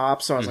 and they're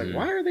cops. So I was like,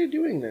 why are they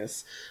doing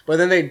this? But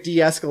then they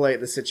de-escalate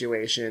the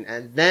situation,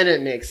 and then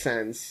it makes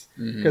sense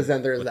because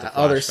then there's With the that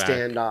other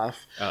flashback. standoff.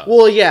 Oh.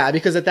 Well, yeah,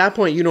 because at that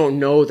point you don't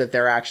know that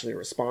they're actually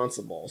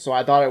responsible. So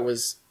I thought it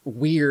was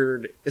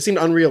weird. It seemed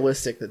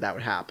unrealistic that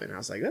would happen. I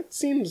was like, that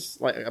seems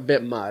like a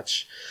bit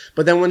much.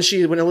 But then when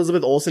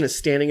Elizabeth Olsen is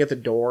standing at the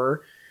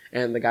door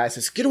and the guy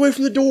says, get away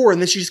from the door,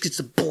 and then she just gets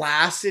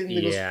blasted and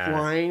then goes Yeah.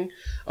 flying.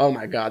 Oh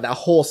my god, that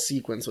whole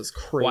sequence was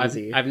Well,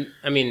 crazy.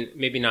 I mean,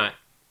 maybe not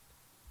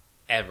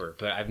ever,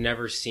 but I've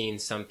never seen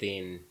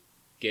something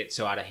get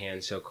so out of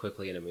hand so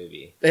quickly in a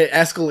movie. It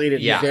escalated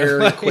Yeah.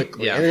 very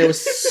quickly, Yeah. and it was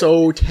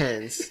so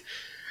tense.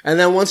 And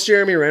then once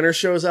Jeremy Renner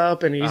shows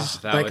up, and he's Oh,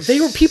 that like,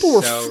 was people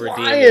were so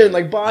flying, redeeming.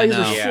 like bodies I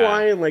were know. Yeah.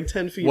 flying like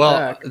 10 feet Well,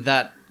 back.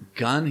 that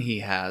gun he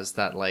has,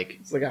 that like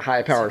It's like a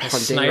high-powered A hunting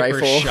sniper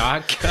rifle.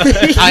 shotgun.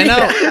 I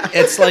know.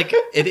 It's like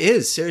it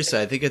is, seriously.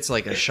 I think it's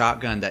like a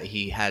shotgun that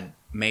he had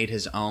made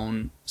his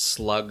own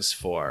slugs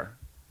for.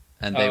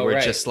 And they Oh, were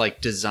right. just like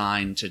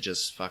designed to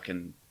just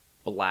fucking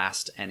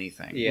blast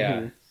anything. Yeah.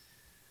 Mhm.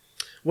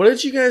 What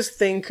did you guys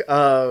think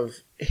of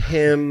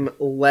him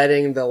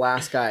letting the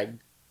last guy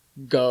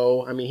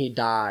go? I mean, he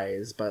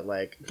dies, but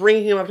like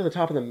bringing him up to the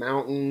top of the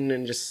mountain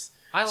and just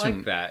I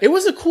like that. it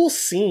was a cool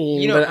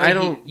scene. You know, but I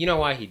don't. You know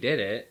why he did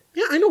it?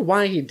 Yeah, I know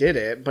why he did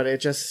it, but it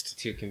just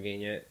Too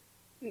convenient.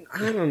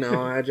 I don't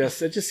know. It just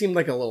seemed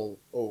like a little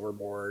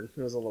overboard.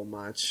 It was a little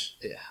much.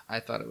 Yeah, I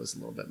thought it was a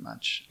little bit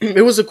much.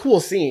 It was a cool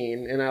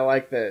scene, and I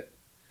like that.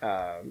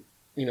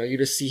 You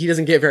just see he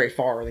doesn't get very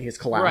far when he's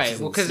collapsed. Right.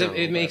 Well, because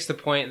it makes the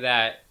point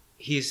that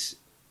he's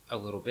a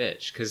little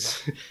bitch.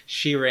 Because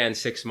she ran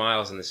 6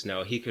 miles in the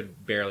snow. He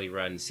could barely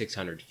run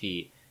 600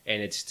 feet.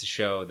 And it's to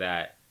show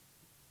that,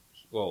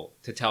 well,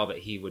 to tell that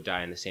he would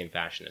die in the same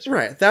fashion as her.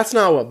 Right. That's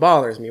not what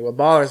bothers me. What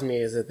bothers me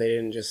is that they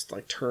didn't just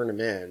like turn him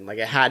in. Like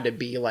it had to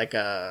be like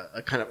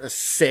a kind of a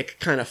sick,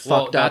 kind of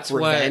Well, fucked up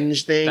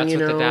revenge thing. That's you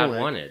what know, the dad like,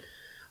 wanted.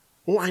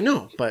 Well, I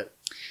know, but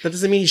that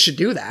doesn't mean he should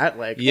do that.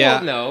 Like, Yeah.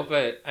 Well, no,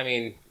 but I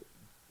mean,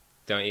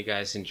 don't you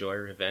guys enjoy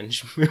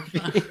revenge movies?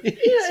 yeah,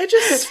 it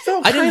just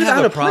felt. I didn't kind of have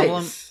out a of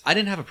problem. place. I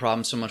didn't have a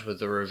problem so much with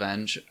the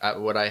revenge.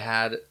 What I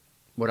had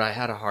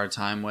a hard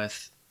time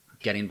with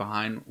getting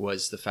behind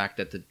was the fact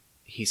that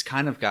he's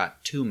kind of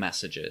got two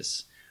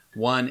messages.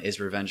 One is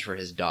revenge for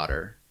his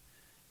daughter,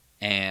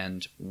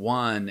 and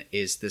one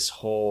is this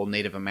whole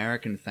Native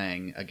American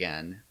thing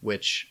again,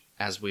 which,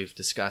 as we've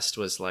discussed,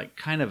 was like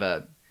kind of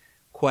a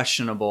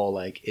questionable.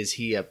 Like, is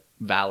he a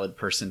valid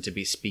person to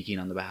be speaking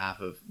on the behalf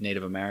of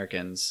Native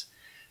Americans?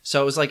 So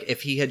it was like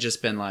if he had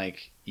just been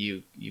like,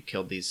 you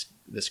killed this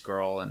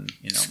girl, and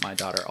my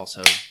daughter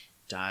also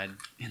died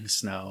in the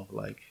snow.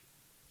 Like,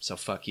 so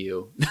fuck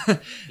you.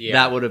 Yeah.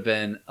 That would have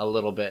been a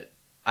little bit,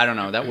 I don't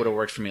know, that would have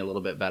worked for me a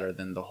little bit better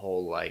than the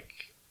whole,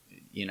 like,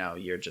 you know,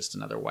 you're just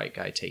another white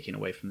guy taking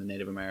away from the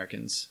Native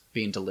Americans,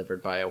 being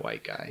delivered by a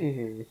white guy.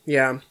 Mm-hmm.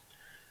 Yeah.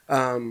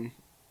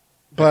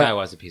 That guy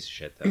was a piece of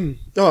shit, though.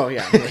 Oh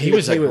yeah, He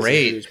was a huge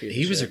great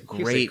piece of shit.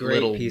 great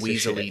little piece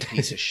of weaselly shit.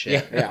 piece of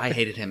shit. Yeah. I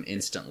hated him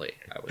instantly.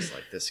 I was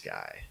like, this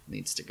guy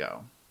needs to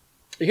go.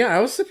 Yeah, I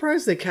was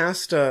surprised they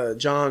cast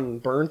John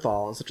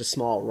Bernthal in such a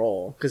small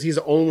role because he's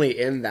only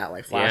in that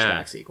like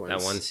flashback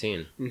sequence. That one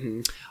scene.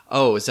 Mm-hmm.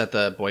 Oh, is that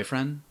the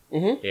boyfriend?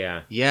 Mm-hmm.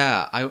 Yeah.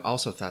 Yeah, I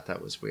also thought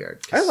that was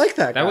weird. 'cause I like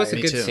that. That guy. was a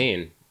Me good too.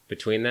 scene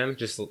between them,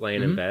 just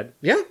laying in bed.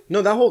 Yeah,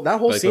 no, that whole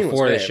Like scene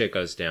before was the great. shit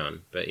goes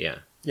down. But yeah.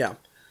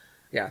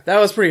 Yeah, that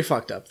was pretty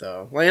fucked up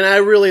though. Like, and I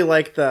really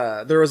like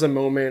there was a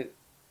moment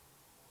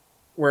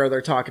where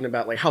they're talking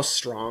about like how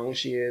strong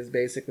she is.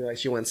 Basically, like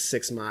she went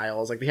 6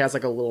 miles. Like he has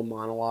like a little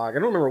monologue. I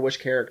don't remember which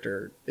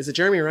character. Is it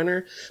Jeremy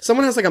Renner?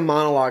 Someone has like a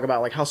monologue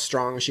about like how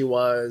strong she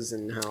was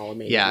and how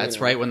amazing. Yeah, it's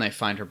right when they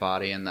find her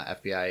body and the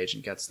FBI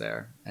agent gets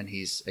there and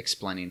he's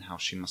explaining how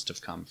she must have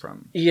come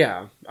from.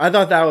 Yeah, I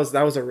thought that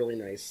was a really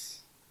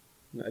nice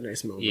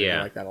moment.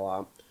 Yeah. I like that a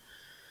lot.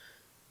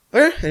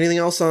 Okay, anything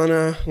else on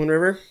Wind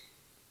River?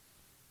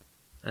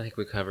 I think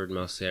we covered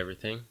mostly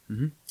everything.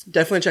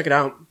 Definitely check it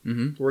out.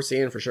 Mm-hmm. Worth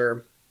seeing for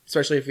sure.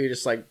 Especially if you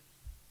just like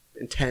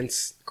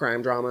intense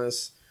crime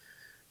dramas.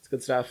 It's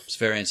good stuff. It's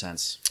very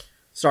intense.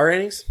 Star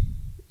ratings?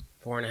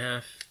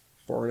 4.5.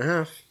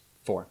 4.5.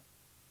 4.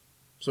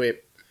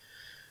 Sweet.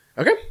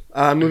 Okay,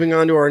 moving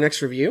on to our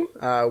next review.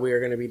 We are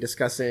going to be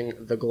discussing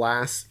The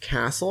Glass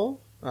Castle.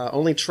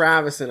 Only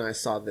Travis and I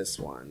saw this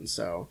one,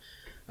 so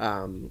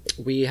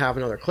we have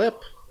another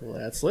clip.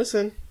 Let's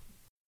listen.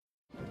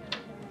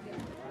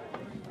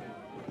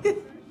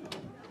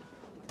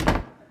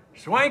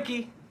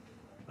 Swanky,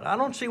 but I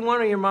don't see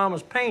one of your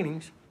mama's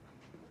paintings.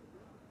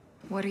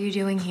 What are you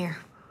doing here?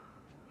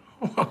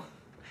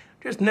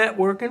 Just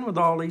networking with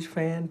all these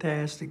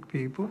fantastic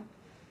people.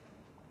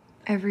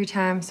 Every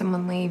time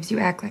someone leaves, you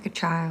act like a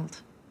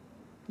child.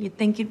 You'd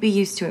think you'd be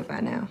used to it by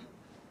now.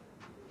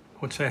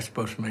 What's that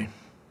supposed to mean?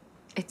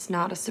 It's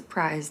not a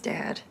surprise,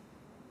 Dad.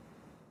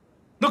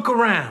 Look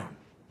around.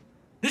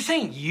 This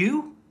ain't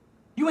you.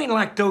 You ain't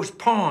like those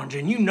pawns,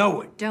 and you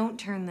know it. Don't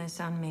turn this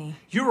on me.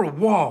 You're a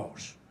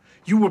Walls.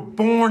 You were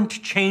born to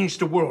change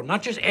the world,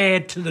 not just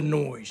add to the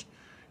noise.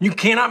 You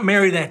cannot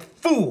marry that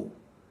fool.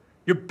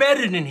 You're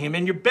better than him,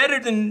 and you're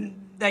better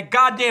than that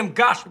goddamn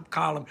gossip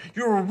column.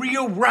 You're a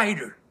real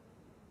writer.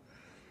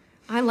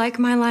 I like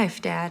my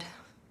life, Dad.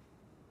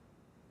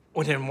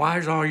 Well, then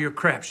why's all your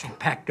crap still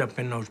packed up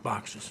in those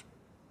boxes?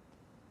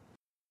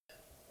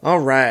 All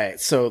right,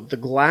 so The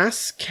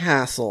Glass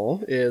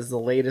Castle is the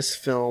latest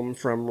film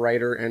from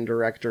writer and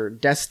director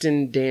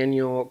Destin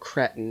Daniel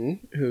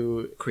Cretton,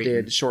 who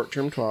did Short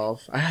Term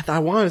 12. I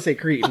want to say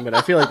Cretin, but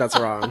I feel like that's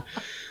wrong.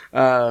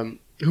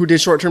 Who did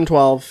Short Term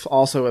 12,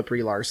 also with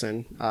Brie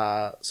Larson.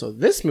 So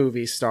this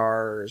movie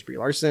stars Brie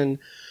Larson,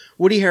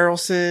 Woody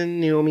Harrelson,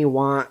 Naomi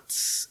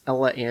Watts,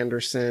 Ella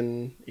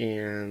Anderson,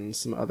 and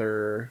some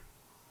other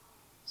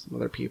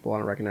people. I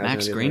don't recognize Max any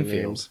of their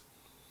Greenfield. names.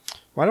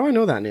 Why do I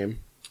know that name?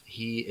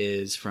 He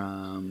is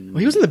from... Well,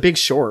 he was in The Big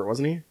Short,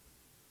 wasn't he?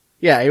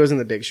 Yeah, he was in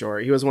The Big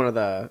Short. He was one of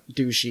the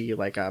douchey,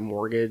 like,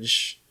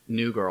 mortgage...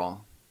 New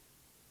Girl.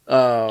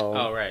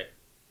 Oh, right.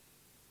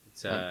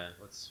 It's,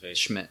 what's his face?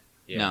 Schmidt.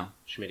 Yeah. No.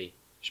 Schmitty.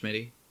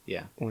 Schmitty?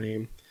 Yeah.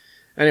 Lame.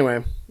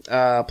 Anyway,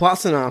 plot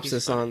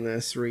synopsis on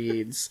this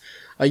reads: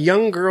 a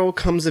young girl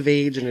comes of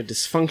age in a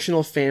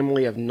dysfunctional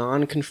family of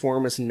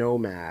nonconformist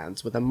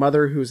nomads, with a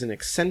mother who's an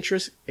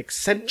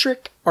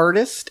eccentric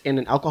artist and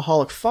an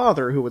alcoholic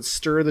father who would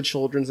stir the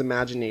children's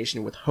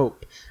imagination with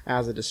hope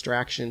as a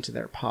distraction to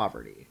their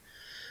poverty.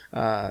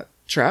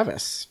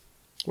 Travis,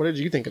 what did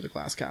you think of The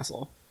Glass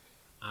Castle?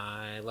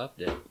 I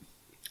loved it.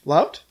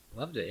 Loved?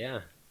 Loved it,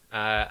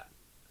 yeah.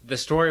 The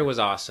story was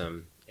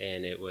awesome,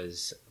 and it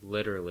was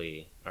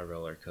literally a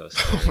roller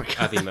coaster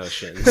of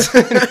emotions.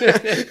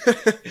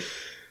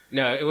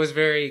 No, it was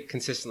very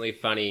consistently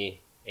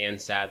funny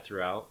and sad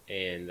throughout,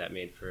 and that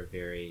made for a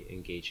very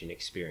engaging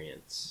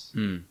experience.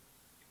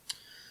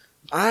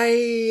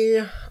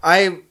 I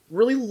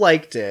really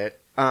liked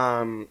it.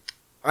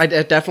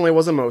 It definitely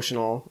was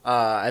emotional.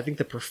 I think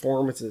the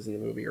performances in the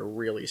movie are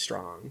really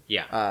strong.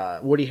 Yeah.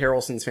 Woody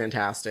Harrelson's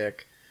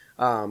fantastic.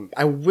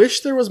 I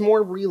wish there was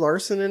more Brie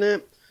Larson in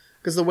it,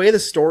 because the way the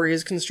story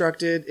is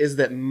constructed is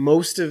that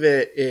most of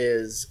it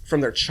is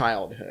from their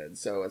childhood.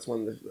 So it's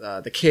when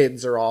the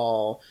kids are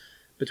all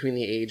between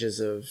the ages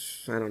of,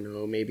 I don't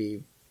know,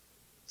 maybe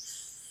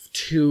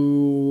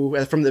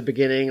 2 from the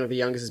beginning, or the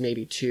youngest is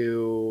maybe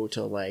 2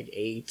 to like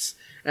 8,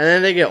 and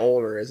then they get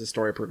older as the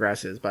story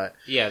progresses. But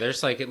Yeah,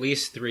 there's like at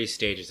least 3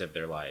 stages of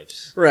their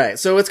lives. right,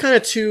 so it's kind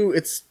of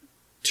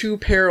two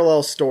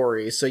parallel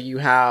stories. So you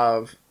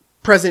have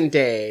present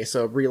day,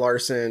 so Brie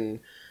Larson,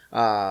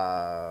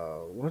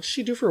 what does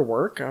she do for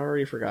work? I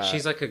already forgot.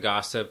 She's like a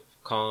gossip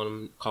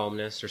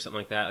columnist or something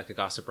like that, like a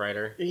gossip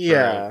writer for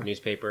Yeah. a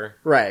newspaper.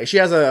 right, she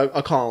has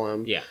a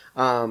column. Yeah.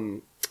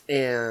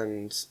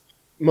 And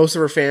most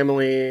of her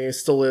family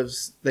still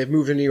lives. They've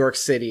moved to New York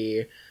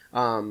City.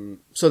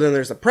 So then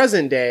there's the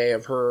present day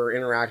of her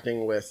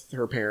interacting with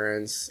her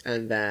parents,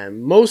 and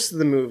then most of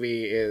the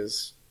movie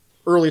is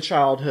early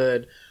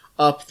childhood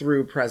up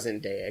through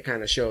present day. It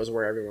kind of shows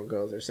where everyone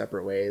goes their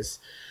separate ways.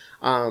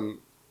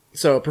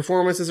 So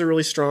performances are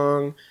really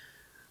strong.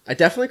 I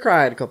definitely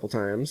cried a couple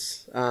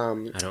times.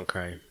 I don't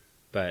cry,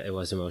 but it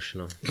was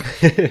emotional.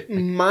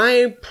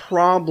 My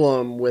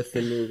problem with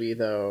the movie,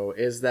 though,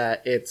 is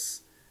that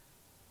it's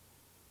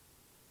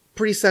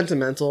pretty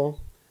sentimental.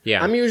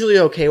 Yeah. I'm usually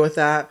okay with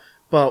that,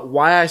 but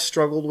why I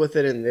struggled with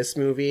it in this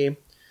movie,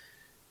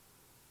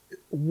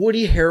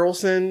 Woody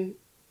Harrelson,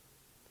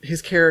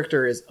 his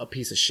character is a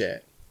piece of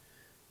shit.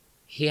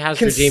 He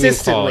has redeeming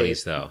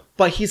qualities, though.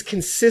 But he's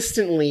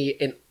consistently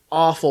an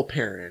awful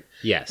parent.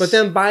 Yes. But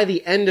then by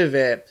the end of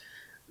it,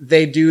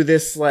 they do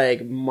this like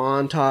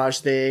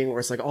montage thing where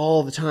it's like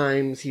all the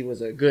times he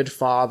was a good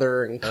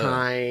father and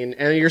kind,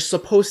 and you're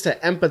supposed to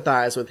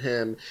empathize with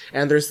him.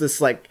 And there's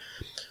this like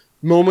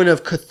moment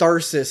of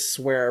catharsis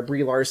where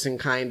Brie Larson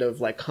kind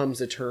of like comes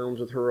to terms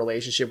with her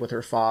relationship with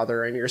her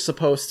father, and you're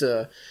supposed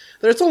to.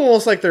 It's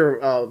almost like they're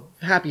a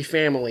happy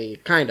family,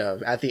 kind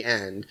of, at the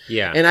end.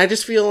 Yeah. And I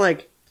just feel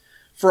like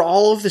for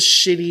all of the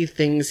shitty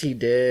things he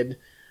did,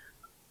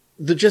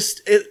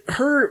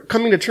 her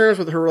coming to terms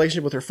with her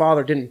relationship with her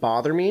father didn't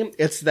bother me.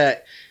 It's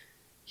that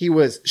he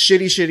was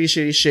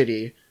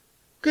shitty,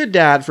 good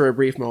dad for a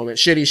brief moment,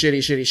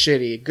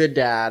 shitty, good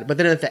dad. But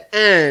then at the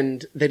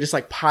end, they just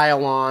like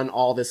pile on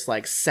all this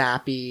like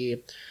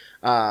sappy,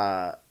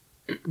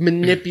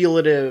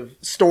 manipulative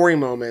story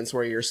moments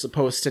where you're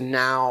supposed to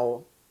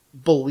now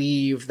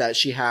believe that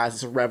she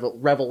has this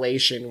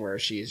revelation where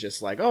she's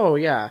just like, oh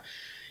yeah,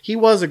 he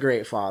was a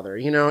great father.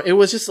 You know, it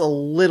was just a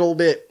little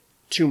bit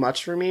too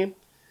much for me.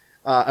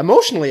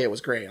 Emotionally, it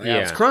was great. Like,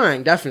 I was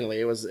crying, definitely.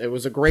 It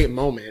was a great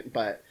moment,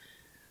 but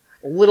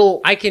a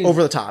little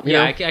over the top. You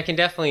know? I can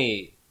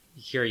definitely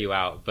hear you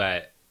out,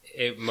 but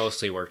it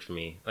mostly worked for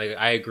me. Like,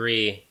 I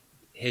agree,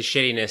 his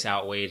shittiness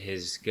outweighed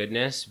his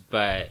goodness,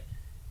 but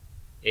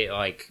it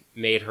like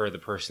made her the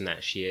person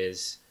that she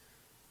is,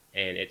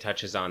 and it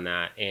touches on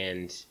that.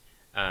 And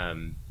I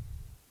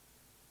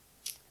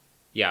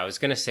was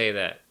gonna say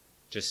that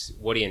just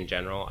Woody in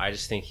general, I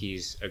just think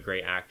he's a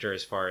great actor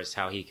as far as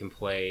how he can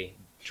play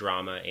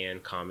drama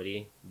and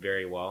comedy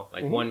very well.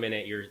 Like one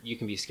minute you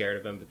can be scared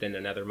of him, but then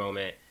another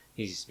moment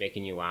he's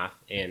making you laugh.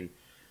 And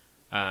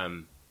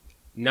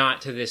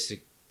not to this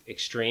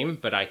extreme,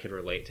 but I could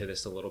relate to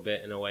this a little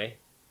bit in a way.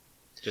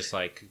 Just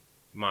like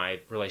my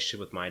relationship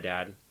with my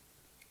dad.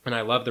 And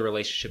I love the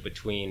relationship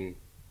between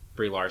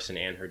Brie Larson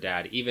and her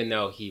dad, even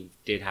though he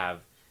did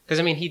have,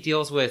 because I mean he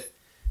deals with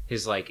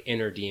his like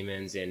inner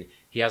demons, and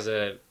he's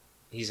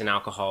an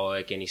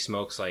alcoholic, and he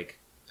smokes like,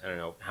 I don't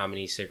know how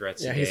many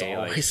cigarettes a day. He's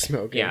always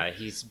smoking. Yeah,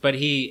 but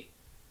he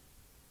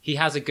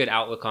has a good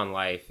outlook on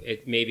life.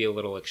 It may be a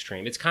little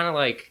extreme. It's kind of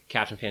like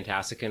Captain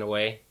Fantastic in a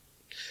way.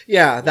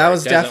 Yeah, that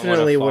was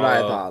definitely what I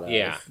thought of.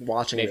 Yeah,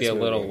 watching maybe this a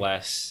movie. little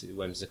less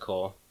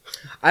whimsical.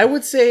 I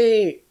would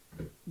say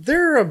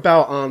they're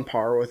about on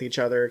par with each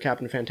other,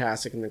 Captain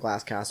Fantastic and the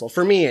Glass Castle,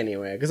 for me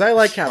anyway, because I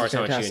like Captain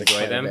Fantastic. How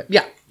much you enjoy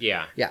them?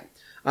 Yeah.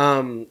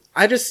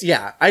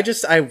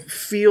 I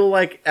feel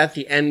like at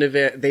the end of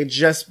it, they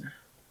just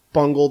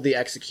bungled the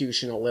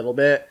execution a little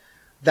bit.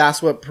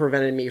 That's what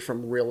prevented me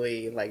from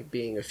really like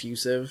being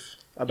effusive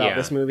about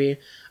this movie.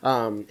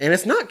 And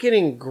it's not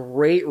getting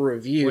great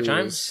reviews, which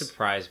I'm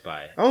surprised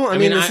by. Oh, I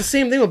mean, it's the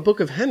same thing with Book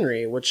of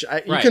Henry, which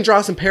you can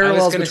draw some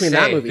parallels between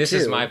that movie this too.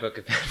 This is my Book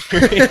of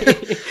Henry.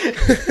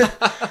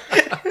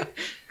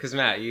 Because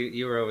Matt,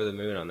 you were over the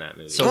moon on that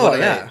movie. So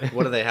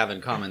what do they have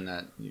in common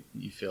that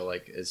you feel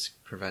like is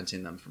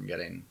preventing them from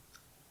getting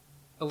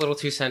a little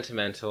too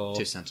sentimental?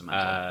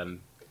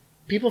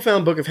 People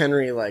found Book of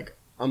Henry like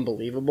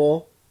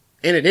unbelievable,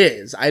 and it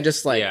is. I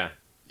just like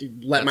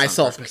let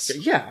myself.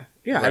 Yeah.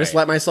 Right. I just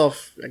let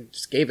myself. I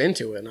just gave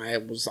into it, and I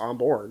was on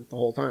board the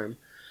whole time.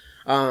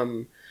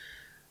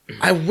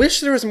 I wish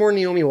there was more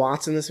Naomi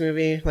Watts in this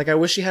movie. Like, I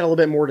wish she had a little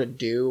bit more to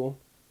do.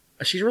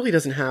 She really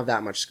doesn't have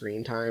that much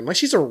screen time. Like,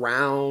 she's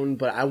around,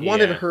 but I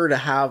wanted her to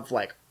have,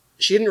 like,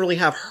 she didn't really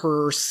have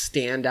her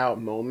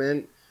standout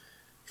moment.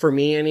 For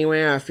me,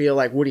 anyway, I feel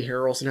like Woody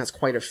Harrelson has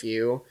quite a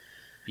few.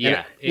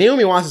 Yeah.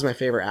 Naomi Watts is my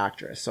favorite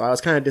actress, so I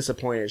was kind of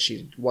disappointed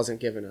she wasn't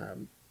given a...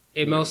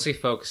 It mostly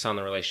focused on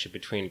the relationship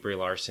between Brie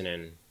Larson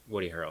and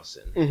Woody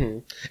Harrelson. Mm-hmm.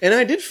 And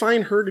I did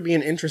find her to be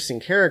an interesting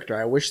character.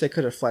 I wish they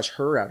could have fleshed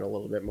her out a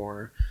little bit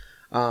more.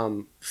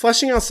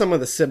 Fleshing out some of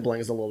the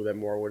siblings a little bit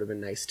more would have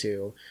been nice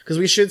too. Because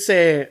we should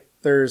say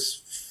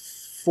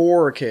there's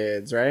 4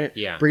 kids, right?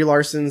 Yeah. Brie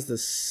Larson's the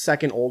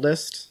second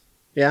oldest.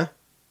 Yeah?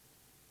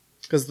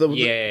 Because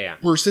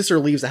her sister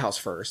leaves the house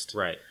first.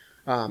 Right.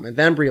 And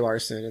then Brie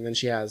Larson, and then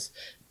she has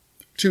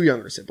 2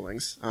 younger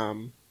siblings.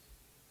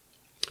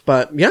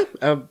 But yeah,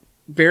 a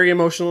very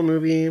emotional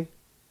movie.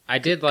 I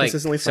did like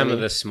some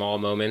of the small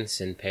moments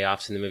and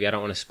payoffs in the movie. I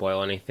don't want to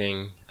spoil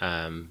anything,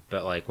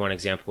 but like one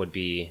example would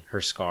be her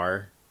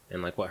scar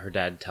and like what her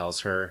dad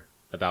tells her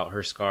about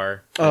her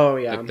scar. Oh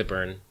yeah, the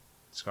burn.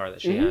 scar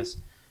that she has.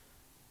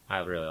 I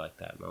really like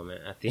that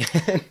moment at the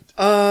end.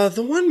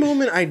 The one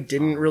moment I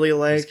didn't really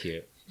It's like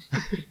cute.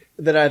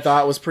 that I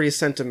thought was pretty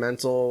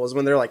sentimental was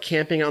when they're like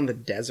camping on the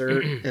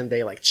desert and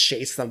they like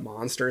chase the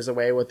monsters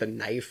away with a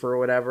knife or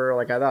whatever.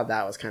 Like I thought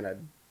that was kind of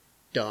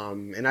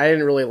dumb, and I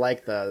didn't really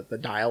like the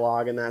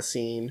dialogue in that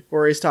scene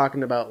where he's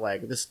talking about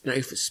like this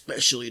knife is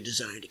specially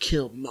designed to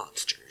kill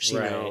monsters, you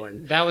know.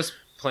 And that was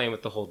playing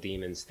with the whole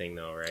demons thing,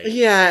 though, right?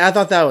 yeah, I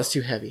thought that was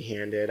too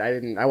heavy-handed.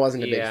 I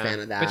wasn't a big fan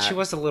of that. But she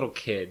was a little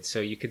kid,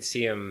 so you could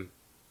see him,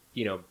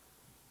 you know,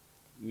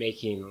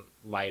 making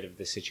light of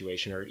the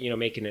situation, or, you know,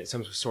 making it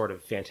some sort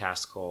of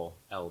fantastical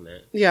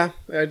element. Yeah,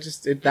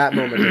 that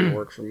moment didn't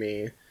work for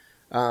me.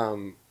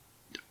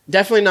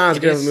 Definitely not as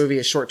good of a movie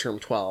as Short Term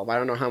 12. I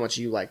don't know how much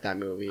you like that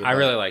movie. I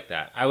really like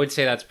that. I would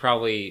say that's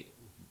probably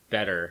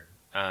better.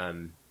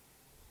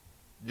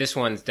 This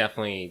one's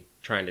definitely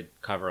trying to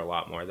cover a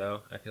lot more,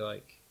 though, I feel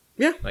like.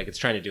 Yeah. Like, it's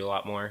trying to do a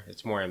lot more.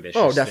 It's more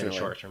ambitious definitely. than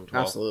Short Term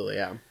 12. Absolutely,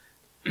 yeah.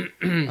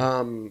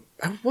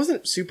 I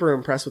wasn't super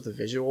impressed with the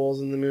visuals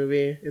in the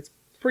movie. It's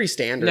pretty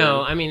standard.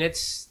 No, I mean,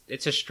 it's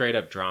a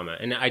straight-up drama.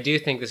 And I do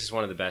think this is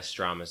one of the best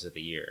dramas of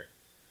the year.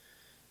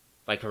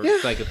 Like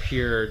a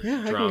pure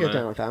yeah, drama. I can get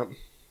down with that.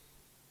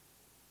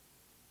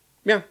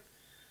 Yeah.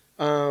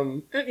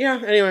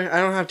 Anyway, I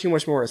don't have too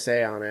much more to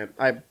say on it.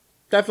 I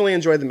definitely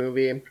enjoyed the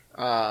movie.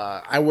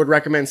 I would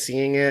recommend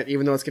seeing it,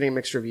 even though it's getting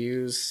mixed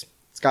reviews.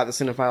 It's got the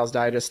Cinephiles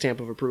Digest stamp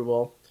of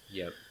approval.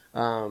 Yep.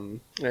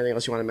 Anything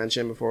else you want to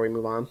mention before we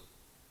move on?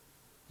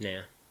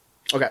 Nah.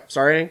 Okay,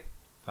 sorry rating?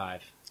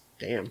 5.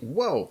 Damn.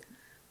 Whoa.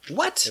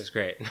 What? It was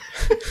great.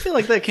 I feel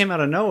like that came out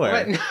of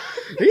nowhere.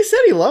 He said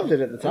he loved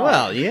it at the time.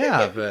 Well,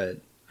 yeah,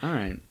 but all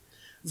right.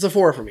 It's a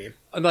 4 for me.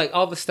 Like,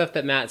 all the stuff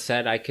that Matt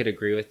said, I could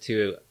agree with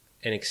to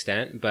an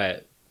extent,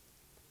 but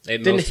it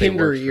Didn't mostly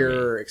hinder worked for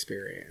your me.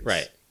 experience.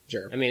 Right.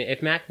 Give I mean,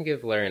 if Matt can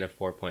give Valerian a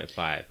 4.5,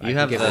 I You can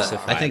have give this a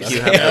 5. I think you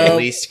Okay. have the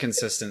least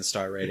consistent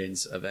star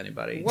ratings of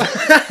anybody.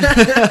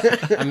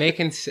 I'm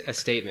making a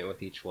statement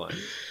with each one.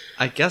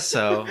 I guess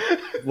so.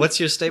 What's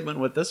your statement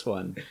with this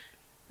one?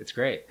 It's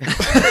great.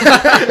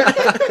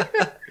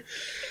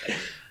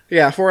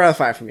 Yeah, 4 out of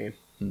 5 for me.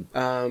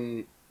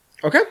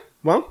 Okay,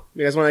 well,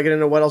 you guys want to get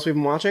into what else we've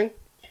been watching?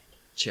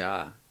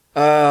 Cha.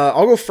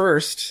 I'll go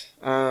first.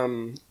 A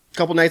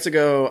couple nights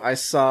ago, I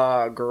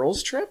saw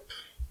Girls Trip.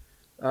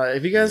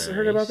 Have you guys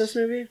heard about this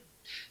movie?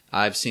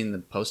 I've seen the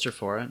poster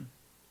for it.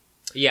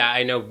 Yeah,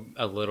 I know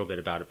a little bit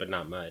about it, but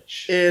not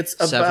much. It's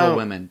about Several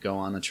women go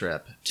on a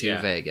trip to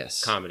Yeah.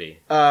 Vegas, Comedy.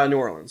 New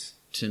Orleans.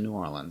 to New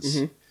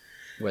Orleans,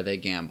 where they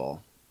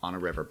gamble on a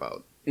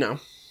riverboat. No.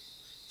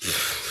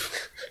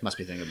 Must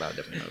be thinking about a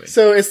different movie.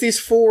 So it's these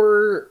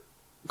 4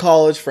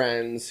 college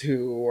friends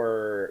who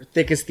were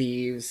thick as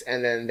thieves,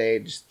 and then they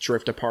just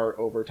drift apart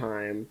over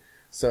time.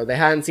 So they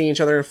hadn't seen each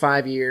other in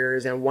 5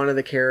 years, and one of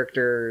the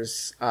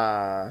characters,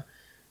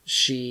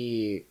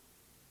 she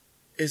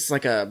is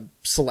like a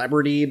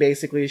celebrity,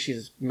 basically.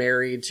 She's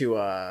married to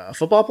a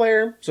football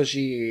player, so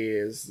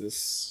she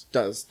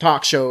does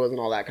talk shows and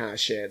all that kind of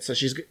shit. So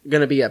she's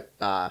going to be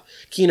a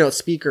keynote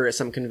speaker at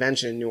some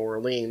convention in New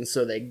Orleans.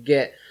 So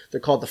they're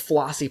called the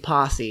Flossie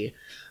Posse,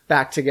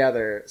 back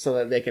together so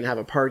that they can have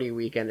a party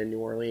weekend in New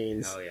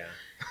Orleans. Oh, yeah.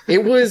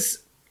 It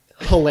was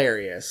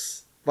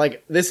hilarious.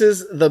 Like, this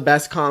is the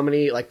best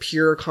comedy, like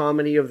pure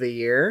comedy of the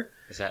year.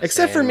 Is that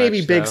Except for saying maybe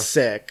much, Big though?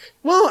 Sick.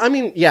 Well, I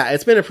mean, yeah,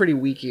 it's been a pretty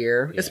weak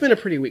year. It's Yeah. been a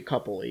pretty weak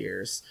couple of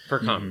years. For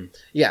comedy.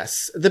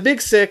 Yes, The Big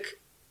Sick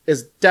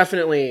is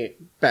definitely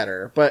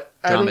better, but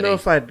I don't know Dramedy.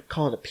 if I'd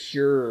call it a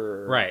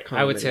pure Right.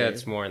 I would say comedy.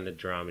 that's more in the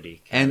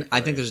dramedy. And I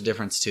category. think there's a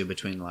difference too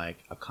between like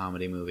a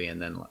comedy movie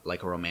and then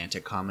like a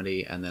romantic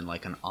comedy and then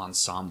like an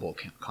ensemble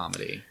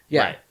comedy.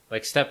 Yeah. Right.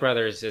 Like Step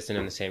Brothers isn't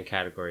in the same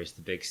category as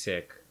The Big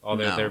Sick,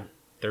 although No.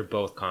 they're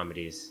both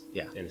comedies.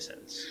 Yeah. In a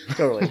sense.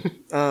 Totally.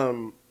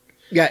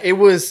 Yeah, it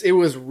was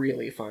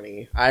really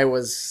funny.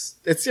 It's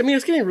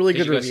getting really Did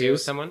good you go see it with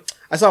reviews. someone?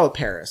 I saw it with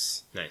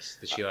Paris. Nice.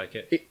 Did she like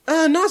it?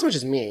 Not as much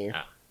as me.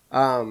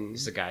 Oh.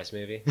 It's a guy's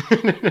movie.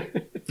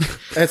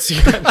 That's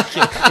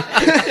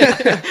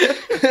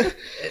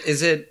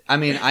Is it? I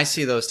mean, I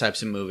see those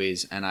types of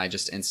movies and I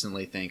just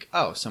instantly think,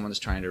 oh, someone's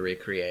trying to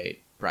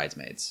recreate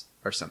Bridesmaids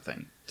or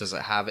something. Does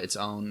it have its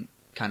own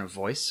kind of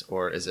voice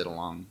or is it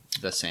along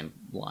the same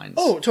lines?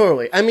 Oh,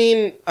 totally. I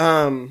mean,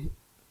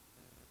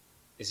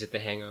 Is it The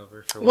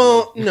Hangover for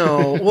well, women?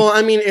 no. Well,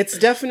 I mean, it's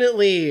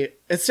definitely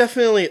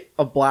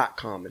a black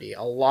comedy.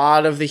 A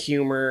lot of the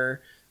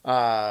humor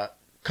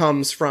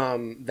comes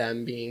from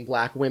them being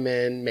black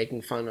women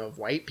making fun of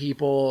white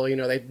people. You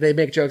know, they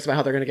make jokes about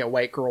how they're going to get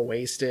white girl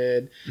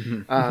wasted.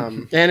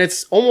 And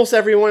it's almost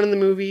everyone in the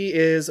movie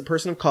is a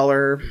person of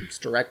color. It's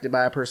directed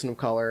by a person of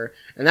color.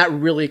 And that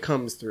really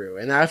comes through.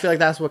 And I feel like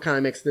that's what kind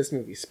of makes this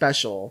movie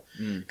special.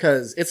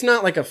 Because it's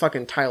not like a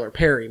fucking Tyler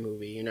Perry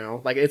movie, you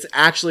know? Like, it's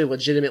actually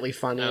legitimately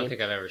funny. I don't think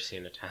I've ever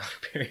seen a Tyler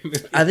Perry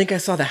movie. I think I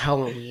saw the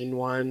Halloween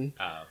one.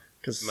 Oh.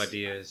 Because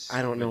Medea's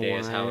I don't know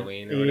Medea's why.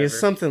 Halloween or Yeah, whatever.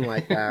 something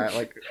like that.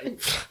 Like,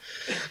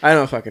 I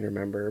don't fucking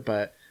remember,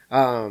 but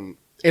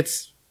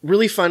it's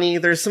really funny.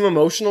 There's some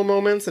emotional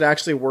moments that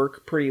actually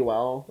work pretty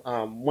well.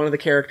 One of the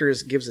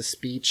characters gives a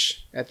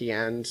speech at the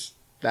end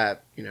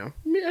that, I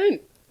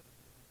didn't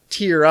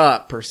tear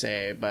up per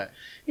se, but,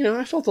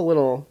 I felt I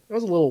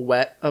was a little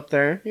wet up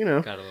there, Got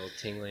a little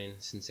tingling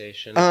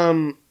sensation.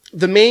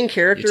 The main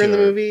character in the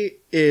movie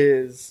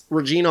is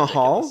Regina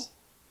Hall.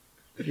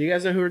 Do you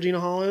guys know who Regina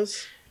Hall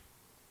is?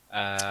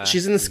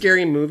 She's in the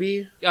Scary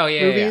Movie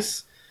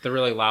movies. Yeah. The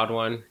really loud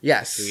one.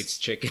 Yes. Who eats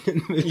chicken in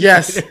the movie.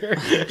 Yes.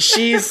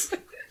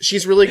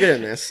 She's really good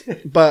in this.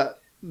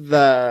 But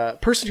the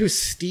person who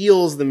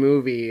steals the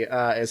movie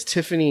is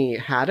Tiffany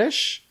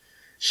Haddish.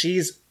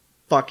 She's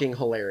fucking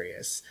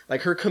hilarious.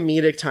 Like, her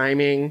comedic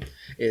timing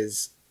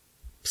is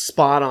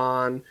spot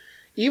on.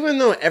 Even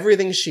though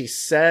everything she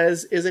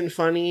says isn't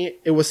funny,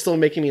 it was still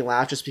making me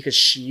laugh just because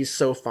she's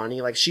so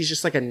funny. Like, she's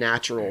just like a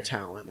natural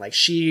talent. Like,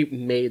 she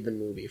made the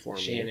movie for me.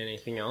 Is she in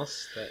anything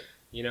else that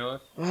you know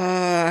of?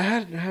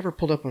 I have her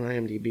pulled up on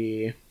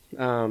IMDb.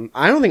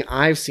 I don't think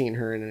I've seen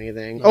her in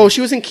anything. Oh,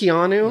 she was in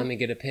Keanu. Let me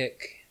get a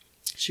pic.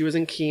 She was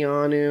in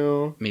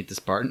Keanu. Meet the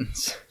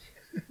Spartans.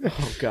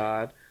 Oh,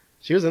 God.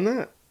 She was in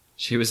that.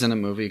 She was in a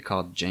movie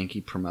called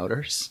Janky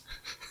Promoters.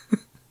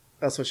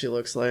 That's what she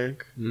looks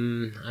like. I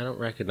don't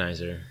recognize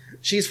her.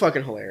 She's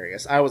fucking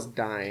hilarious. I was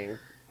dying.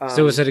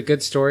 So was it a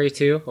good story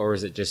too, or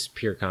was it just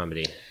pure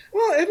comedy?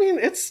 Well, I mean,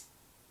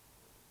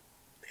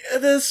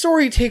 the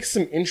story takes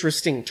some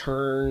interesting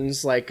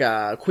turns. Like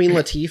Queen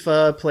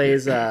Latifah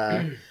plays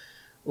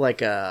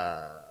like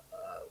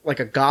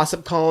a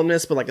gossip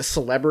columnist, but like a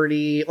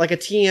celebrity, like a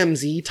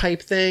TMZ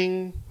type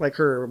thing. Like,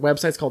 her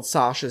website's called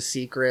Sasha's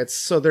Secrets.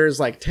 So there's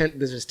like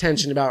there's just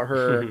tension about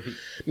her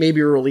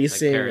maybe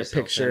releasing Like a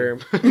picture.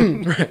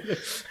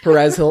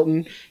 Perez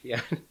Hilton. Yeah.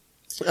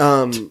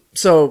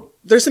 So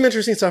there's some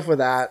interesting stuff with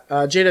that.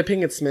 Jada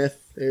Pinkett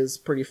Smith is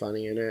pretty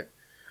funny in it.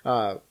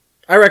 I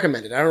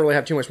recommend it. I don't really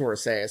have too much more to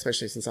say,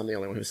 especially since I'm the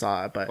only one who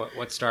saw it. But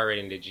What star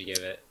rating did you give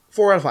it?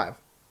 4 out of 5.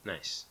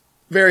 Nice.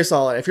 Very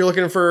solid. If you're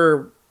looking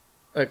for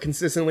a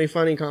consistently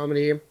funny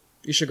comedy,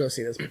 you should go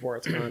see this before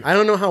it's gone. I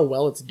don't know how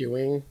well it's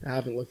doing. I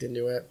haven't looked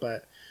into it,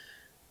 but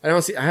I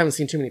haven't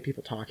seen too many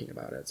people talking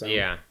about it. So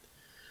Yeah.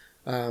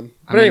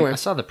 Anyway, I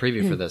saw the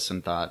preview for this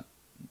and thought,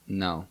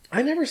 no.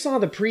 I never saw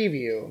the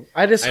preview.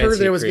 I just I didn't heard see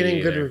that it was the getting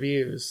preview good either.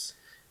 reviews,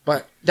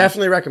 but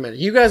definitely recommend it.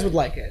 You guys would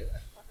like it.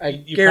 I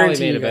You guarantee probably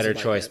made you a guys better would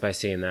like choice it. by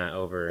seeing that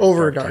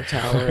over Dark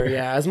Tower.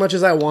 Yeah, as much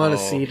as I want to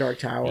see Dark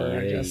Tower,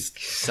 I just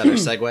Is that our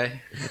segue?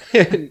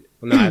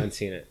 Well, no, I haven't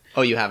seen it.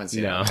 Oh, you haven't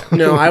seen No. it?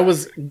 no. I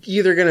was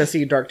either gonna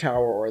see Dark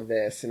Tower or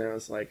this, and I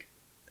was like,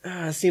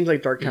 it seems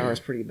like Dark Tower is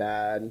pretty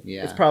bad.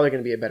 Yeah. It's probably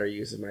gonna be a better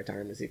use of my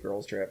time to see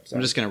Girls Trip. So.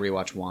 I'm just going to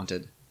rewatch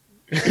Wanted.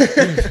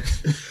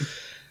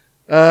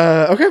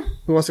 Okay,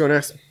 who wants to go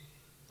next?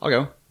 I'll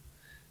go.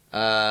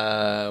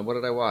 What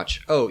did I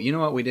watch? Oh, you know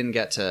what we didn't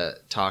get to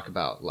talk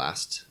about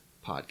last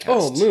podcast?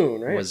 Oh,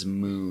 Moon, right? Was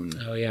Moon.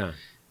 Oh yeah.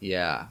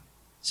 Yeah.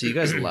 So you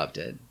guys loved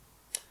it.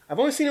 I've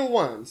only seen it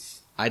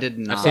once. I did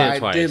seen not it I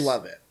twice. did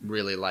love it.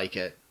 really like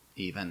it,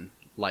 even.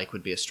 Like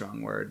would be a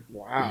strong word.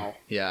 Wow.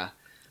 Yeah.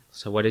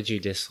 So what did you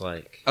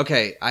dislike?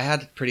 Okay, I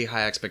had pretty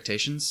high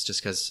expectations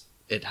just because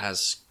it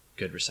has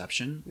good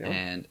reception Yeah.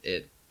 and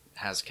it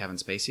has Kevin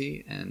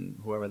Spacey and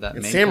whoever that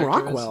And main Sam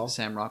character Rockwell. is.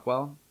 Sam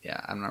Rockwell.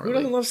 Yeah, I'm not Who really.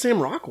 doesn't love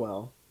Sam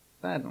Rockwell?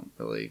 I don't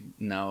really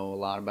know a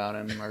lot about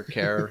him or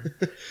care.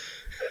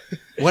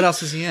 What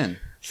else is he in?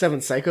 7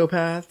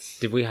 Psychopaths.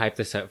 Did we hype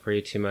this up for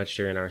you too much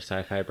during our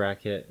sci-fi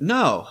bracket?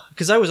 No,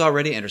 because I was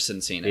already interested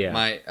in seeing it.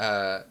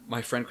 Yeah.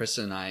 My friend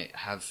Kristen and I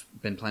have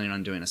been planning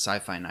on doing a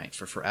sci-fi night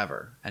for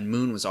forever, and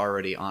Moon was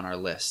already on our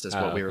list as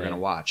what we were okay. going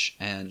to watch.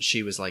 And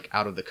she was like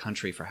out of the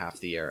country for half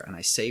the year, and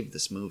I saved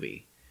this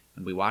movie,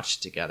 and we watched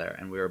it together,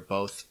 and we were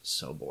both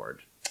so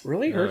bored.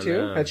 Really? Her Oh, too?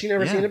 no. Had she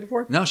never Yeah. seen it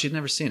before? No, she'd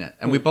never seen it,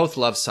 and we both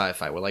love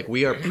sci-fi. We're like,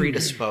 we are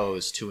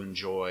predisposed to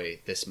enjoy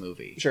this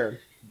movie, Sure.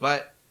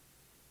 but.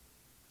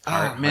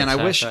 Hard Man, I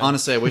wish sci-fi.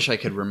 honestly, I wish I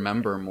could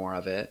remember more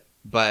of it,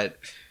 but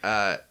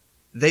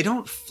they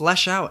don't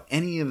flesh out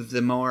any of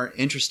the more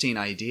interesting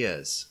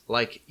ideas.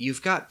 Like,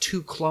 you've got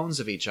two clones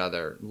of each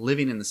other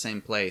living in the same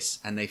place,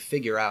 and they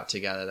figure out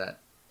together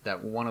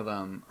that one of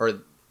them, or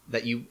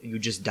that you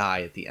just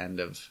die at the end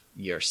of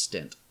your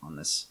stint on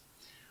this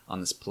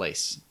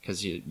place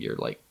because you're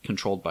like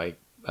controlled by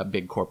a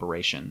big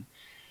corporation,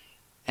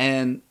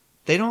 and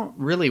they don't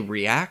really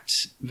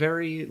react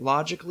very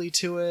logically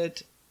to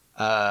it.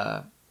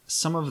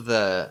 Some of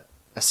the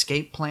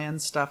escape plan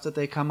stuff that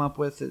they come up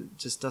with, it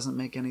just doesn't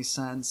make any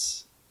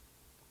sense.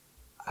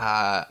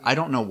 I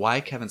don't know why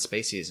Kevin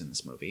Spacey is in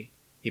this movie.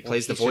 He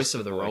plays the He's voice just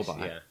of the robot.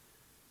 Yeah.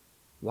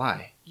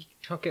 Why?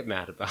 Don't get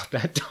mad about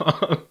that,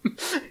 Tom.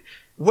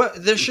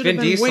 What? There should have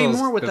Vin been way Diesel's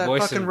more with the that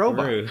voice fucking of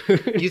robot. Gru.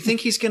 You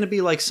think he's going to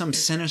be like some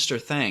sinister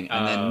thing,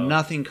 and Oh. then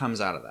nothing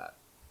comes out of that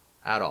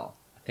at all.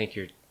 I think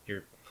you're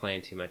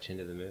playing too much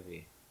into the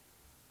movie.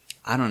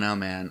 I don't know,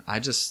 man. I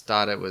just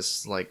thought it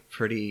was like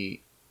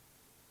pretty.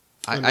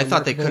 I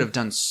thought they could have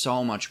done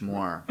so much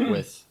more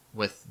with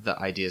the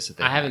ideas that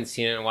they. I had. haven't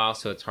seen it in a while,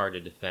 so it's hard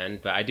to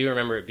defend. But I do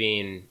remember it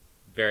being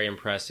very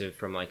impressive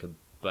from like a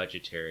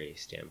budgetary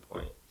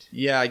standpoint.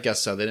 Yeah, I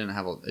guess so. They didn't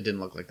have. It didn't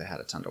look like they had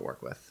a ton to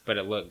work with. But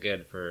it looked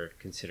good for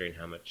considering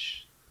how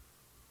much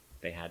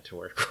they had to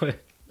work with.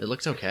 It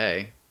looked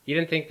okay. You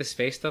didn't think the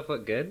space stuff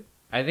looked good?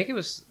 I think it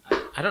was.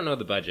 I don't know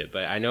the budget,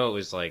 but I know it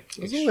was like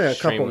It was only a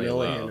couple extremely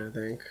million, low. I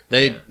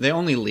think. They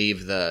only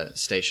leave the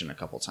station a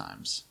couple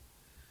times.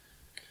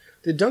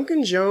 Did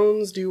Duncan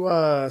Jones do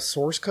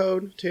Source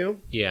Code too?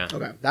 Yeah,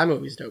 Okay, that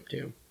movie's dope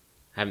too.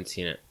 haven't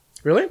seen it.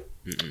 Really?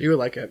 Mm-mm. You would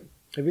like it.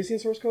 Have you seen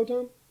Source Code,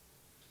 Tom?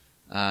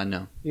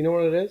 No. You know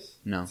what it is?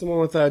 No. It's the one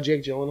with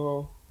Jake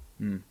Gyllenhaal.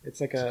 Mm.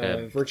 It's like It's like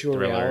a a virtual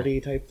thriller. reality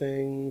type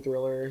thing,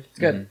 thriller. It's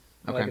good. Mhm.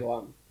 I like it a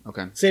lot.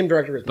 Okay. Same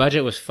director as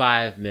Budget was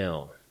 $5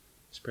 million.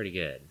 It's pretty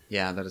good.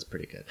 Yeah, that is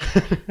pretty good.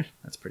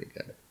 That's pretty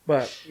good.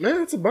 But,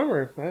 man, it's a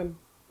bummer. I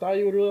thought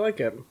you would really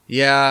like it.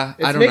 Yeah,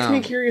 It I don't makes know.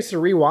 me curious to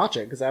rewatch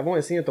it because I've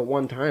only seen it the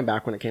one time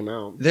back when it came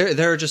out.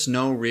 There are just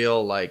no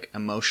real like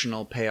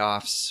emotional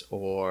payoffs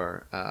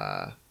or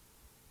I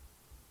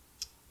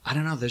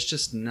don't know. There's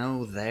just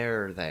no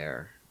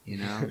there. You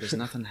know, there's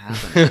nothing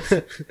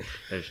happening.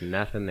 There's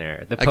nothing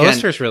there. The Again-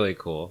 poster's really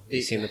cool.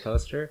 You seen the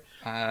poster?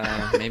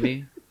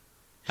 Maybe.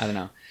 I don't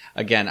know.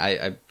 Again,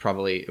 I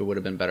probably it would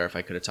have been better if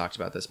I could have talked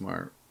about this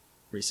more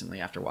recently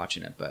after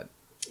watching it, but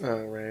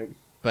Oh, right.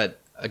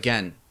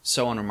 again,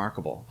 so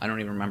unremarkable. I don't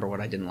even remember what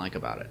I didn't like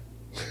about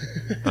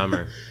it.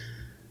 Bummer.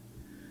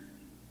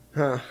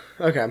 Huh.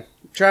 Okay.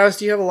 Travis,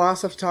 do you have a lot of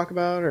stuff to talk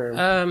about? Or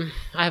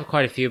I have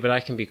quite a few, but I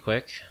can be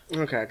quick.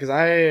 Okay, because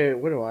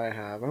what do I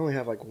have? I only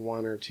have like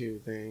one or two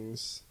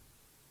things.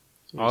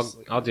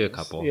 I'll do a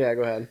couple. Yeah,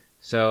 go ahead.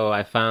 So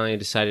I finally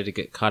decided to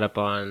get caught up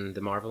on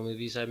the Marvel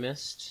movies I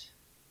missed.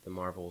 The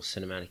Marvel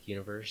Cinematic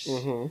Universe.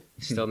 Mm-hmm.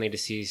 Still need to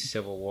see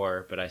Civil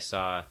War, but I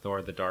saw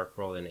Thor: The Dark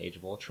World and Age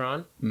of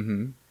Ultron.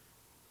 Mm-hmm.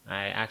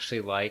 I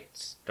actually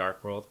liked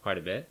Dark World quite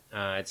a bit.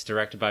 It's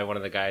directed by one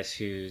of the guys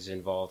who's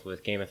involved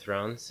with Game of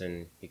Thrones,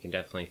 and you can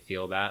definitely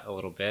feel that a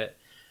little bit.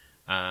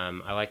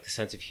 I like the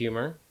sense of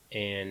humor,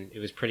 and it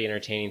was pretty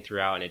entertaining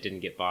throughout, and it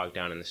didn't get bogged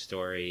down in the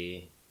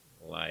story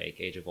like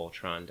Age of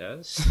Ultron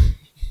does.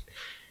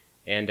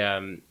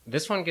 And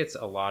this one gets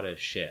a lot of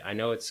shit. I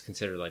know it's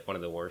considered like one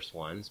of the worst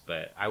ones,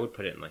 but I would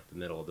put it in like the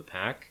middle of the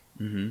pack.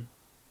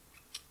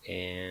 Mm-hmm.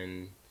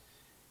 And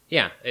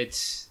yeah,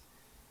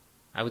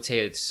 I would say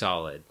it's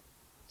solid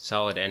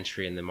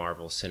entry in the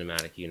Marvel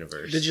Cinematic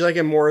Universe. Did you like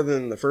it more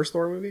than the first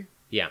Thor movie?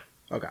 Yeah.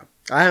 Okay.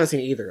 I haven't seen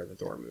either of the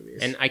Thor movies.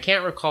 And I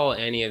can't recall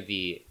any of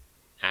the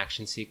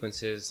action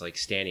sequences like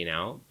standing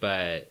out,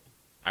 but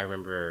I don't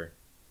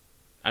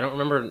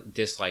remember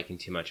disliking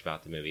too much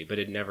about the movie, but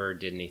it never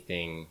did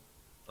anything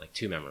like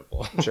too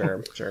memorable.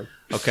 Sure.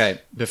 Okay,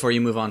 before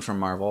you move on from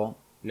Marvel,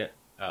 No,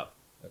 oh,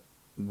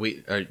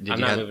 did I'm you not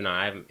have- moving on.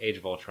 I have Age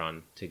of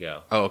Ultron to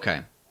go. Oh,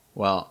 okay.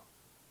 Well,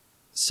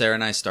 Sarah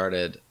and I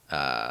started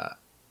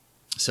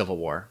Civil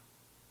War.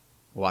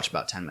 We watched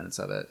about 10 minutes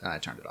of it, and I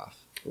turned it off.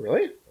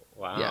 Really?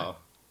 Wow. Yeah.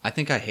 I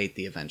think I hate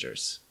the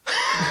Avengers.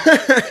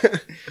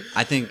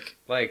 I think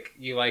Like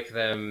you like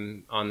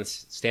them on the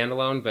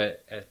standalone,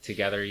 but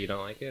together you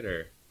don't like it,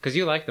 or because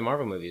you like the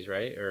Marvel movies,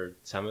 right? Or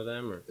some of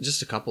them, or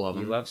just a couple of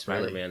you them. love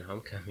really. Spider-Man: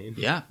 Homecoming,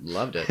 Yeah,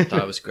 loved it.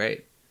 Thought it was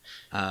great.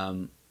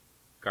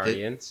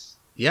 Guardians.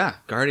 Yeah,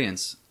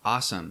 Guardians,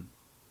 awesome.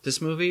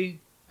 This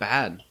movie,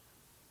 bad,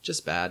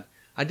 just bad.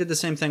 I did the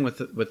same thing with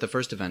the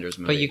first Avengers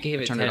movie. But you gave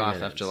I it turned 10 it off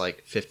minutes. after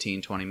like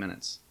 15, 20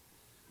 minutes.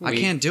 I We-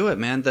 can't do it,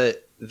 man. I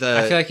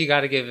feel like you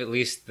got to give at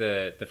least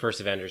the first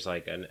Avengers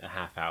like a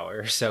half hour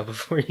or so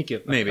before you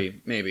give up.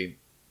 maybe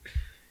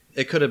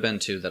it could have been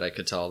too that I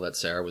could tell that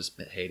Sarah was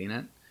hating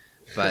it,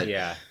 but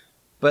yeah.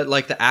 But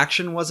like the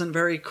action wasn't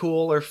very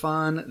cool or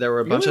fun. There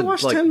were a You bunch only of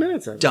watched like 10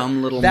 minutes of it.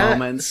 dumb little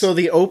moments. So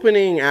the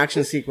opening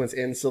action sequence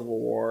in Civil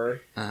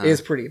War Uh-huh.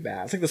 is pretty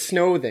bad. It's like the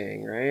snow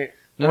thing, right?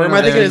 No, or no, am no,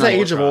 I thinking they're is that in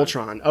Age of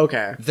Ultron?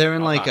 Okay. They're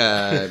in like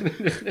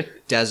a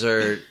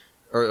desert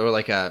or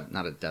like a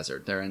not a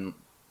desert. They're in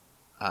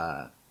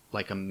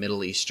like a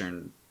Middle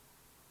Eastern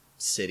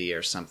city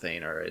or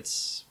something, or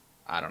it's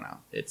I don't know.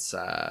 It's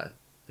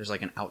there's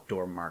like an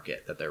outdoor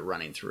market that they're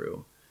running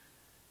through,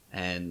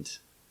 and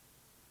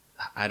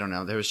I don't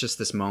know. There was just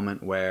this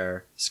moment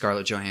where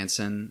Scarlett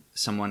Johansson,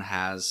 someone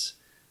has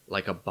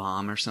like a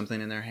bomb or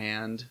something in their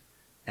hand,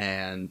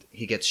 and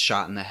he gets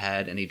shot in the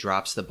head, and he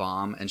drops the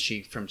bomb, and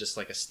she, from just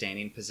like a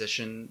standing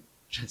position,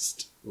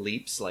 just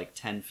leaps like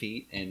 10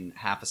 feet in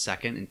half a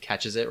second and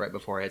catches it right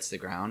before it hits the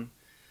ground.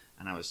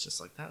 And I was just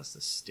like, that was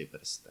the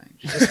stupidest thing.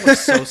 She just looks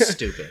so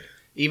stupid.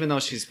 Even though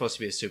she's supposed to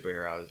be a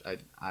superhero,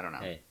 I don't know.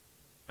 Hey,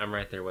 I'm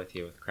right there with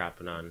you with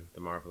crapping on the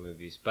Marvel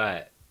movies,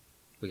 but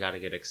we got to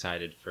get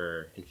excited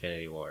for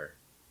Infinity War.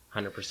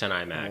 100%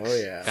 IMAX. Oh,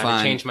 yeah. Gotta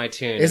Fine. change my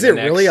tune. Is The it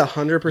next- really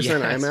 100%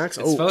 Yes, IMAX? It's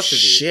Oh, supposed to be.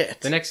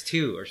 shit. The next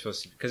two are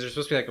supposed to, because they're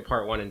supposed to be like a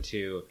part 1 and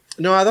 2.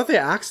 No, I thought they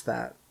axed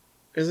that.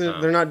 Isn't it?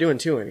 Oh. They're not doing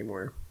 2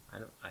 anymore.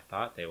 I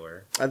thought they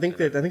were. I think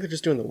they're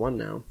just doing the 1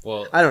 now.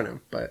 Well, I don't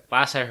know, but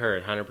last I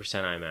heard, 100%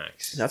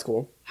 IMAX. that's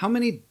cool. How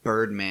many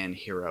Birdman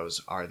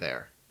heroes are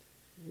there?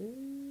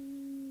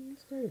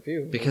 It's quite a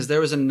few. Because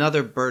there was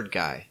another bird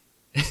guy.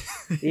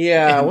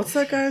 Yeah, what's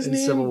that guy's in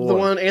name? Civil The War.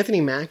 one,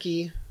 Anthony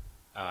Mackie,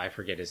 Oh, I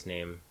forget his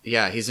name.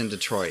 Yeah, he's in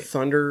Detroit.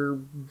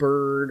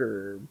 Thunderbird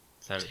or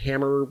Thun-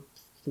 Hammer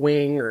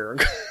Wing or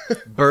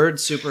Bird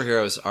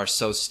superheroes are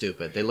so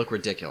stupid. They look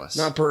ridiculous.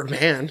 not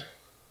Birdman.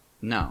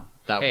 No,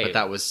 Hey, but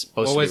that was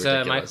supposed What to be was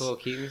ridiculous. Michael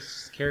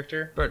Keaton's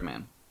character?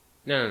 Birdman.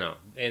 No.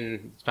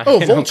 In Oh,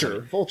 Spider-Man Vulture.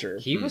 Homecoming. Vulture.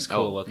 He was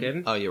cool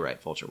looking. Oh, you're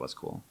right. Vulture was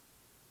cool.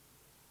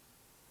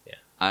 Yeah.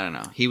 I don't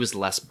know. He was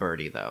less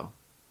birdy though.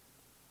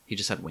 He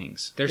just had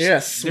wings. There's Yeah,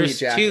 sweet there's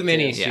jacket, too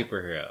many too. Yeah.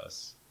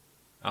 superheroes.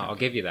 I'll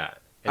give you that.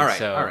 And All right.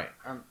 so- All right.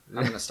 I'm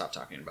gonna stop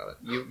talking about it.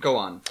 You go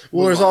on.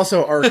 Well, Move there's on.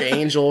 also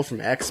Archangel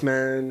from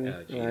X-Men.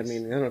 Oh, jeez. I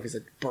mean, I don't know if he's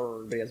a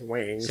bird, but he has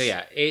wings. So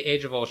yeah,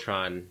 Age of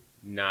Ultron,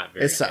 not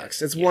very. It sucks.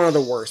 good. It's one of the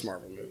Yes. worst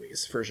Marvel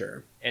movies, for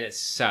sure. And it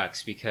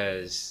sucks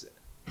because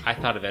I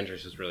thought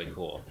Avengers was really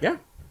cool. Yeah.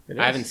 it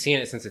I is. haven't seen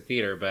it since the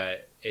theater,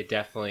 but it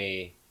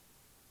definitely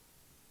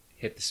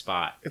hit the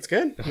spot It's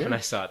good. when Yeah. I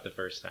saw it the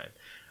first time.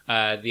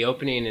 The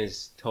opening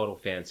is total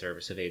fan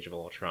service of Age of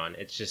Ultron.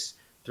 It just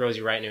throws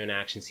you right into an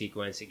action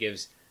sequence. It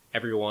gives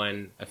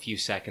everyone a few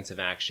seconds of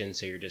action,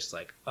 so you're just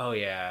like, oh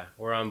yeah,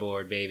 we're on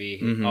board, baby.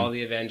 Mhm. All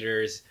the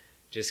Avengers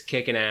just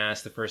kicking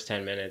ass the first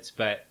 10 minutes.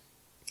 But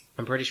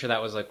I'm pretty sure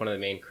that was like one of the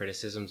main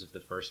criticisms of the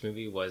first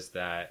movie was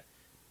that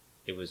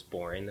it was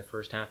boring the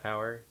first half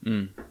hour.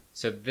 Mm.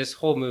 So this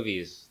whole movie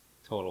is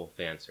total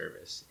fan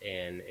service,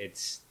 and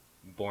it's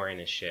boring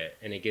as shit,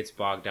 and it gets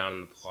bogged down in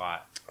the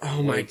plot.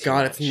 Oh my way too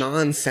god, much. it's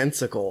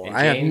nonsensical. And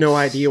I have no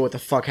James- idea what the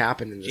fuck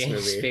happened in this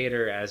James movie.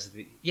 Spader as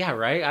the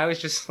right. I was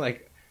just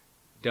like,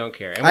 don't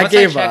care. And I once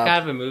gave I check up.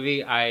 out of a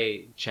movie,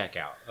 I check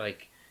out.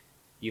 Like,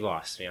 you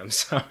lost me. I'm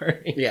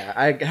sorry. Yeah,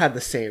 I had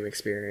the same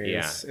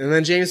experience. And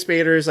then James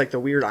Spader is like the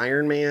weird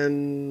Iron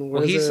Man. What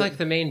Well, is he's it? like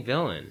the main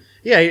villain.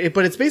 Yeah,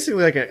 but it's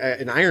basically like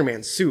an Iron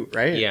Man suit,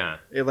 right? Yeah.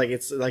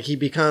 It's like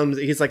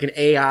he's like an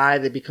AI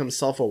that becomes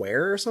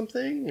self-aware or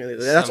something.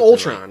 That's Something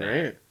Ultron, like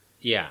that. right?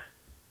 Yeah,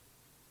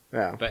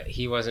 Yeah, but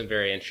he wasn't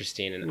very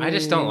interesting, and I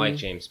just don't like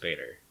James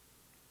Spader.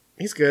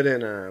 he's good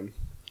in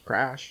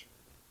Crash.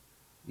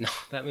 No,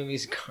 that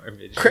movie's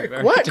garbage. Cra- We've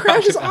already what? talked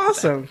Crash is about that.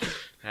 awesome.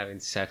 Having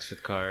sex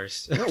with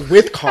cars.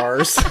 With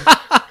cars.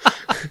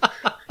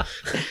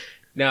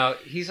 No,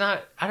 he's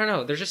not. I don't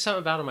know. There's just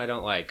something about him I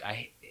don't like.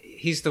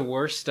 He's the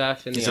worst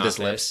stuff in Is the it office. his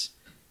lips?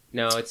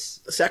 No,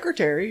 it's.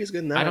 Secretary is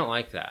good in that. I don't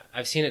like that.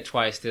 I've seen it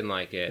twice, didn't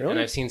like it, Really? and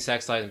I've seen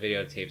Sex Lies and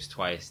Videotapes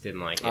twice,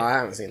 didn't like it. Oh, I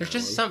haven't seen There's that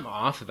just one. something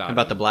off about How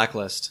about it. the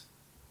Blacklist?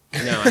 No,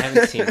 I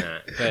haven't seen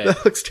that. But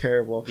That looks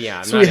terrible. yeah,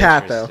 I'm Sweet not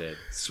hat though. interested.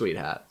 Sweet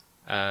hat.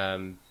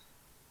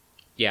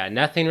 Yeah,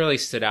 nothing really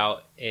stood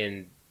out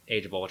in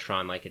Age of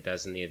Ultron like it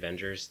does in the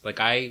Avengers. Like,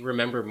 I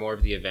remember more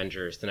of the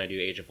Avengers than I do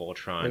Age of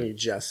Ultron. When you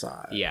just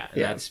saw it. Yeah,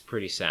 and that's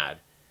pretty sad.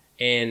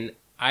 And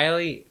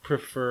I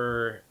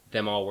prefer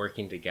them all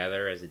working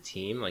together as a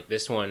team. Like,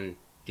 this one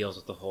deals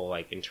with the whole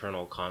like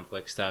internal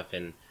conflict stuff,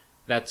 and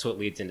that's what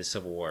leads into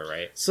Civil War,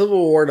 right? Civil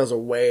War does a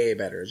way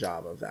better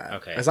job of that.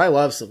 Okay. As I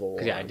love Civil War.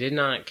 'Cause, yeah, I did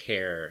not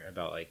care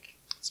about like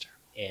It's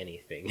terrible.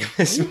 anything in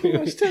this You movie.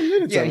 watched 10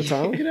 minutes Yeah, of it,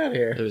 Tom. Get out of It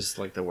here. was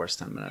like the worst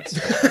 10 minutes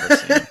I've ever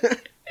seen.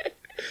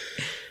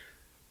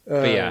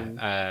 But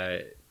yeah,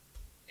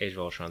 Age of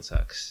Ultron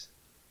sucks.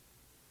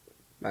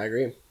 I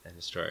agree. End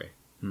of story.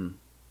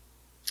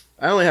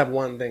 I only have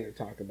one thing to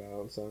talk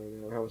about, so I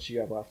don't know how much you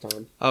have left,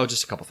 Tom. Oh,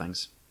 just a couple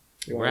things.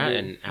 You We're wanna at do-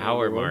 an you wanna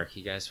hour do one? mark.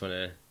 You guys want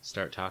to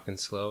start talking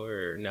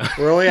slower or no?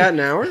 We're only at an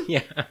hour?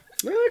 Yeah. Well,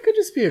 it could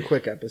just be a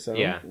quick episode.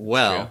 Yeah.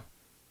 Well, true.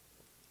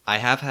 I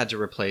have had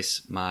to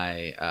replace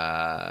my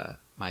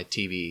my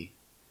TV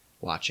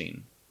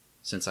watching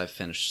since I've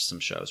finished some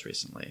shows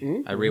recently.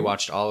 Mhm. I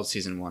rewatched all of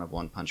season 1 of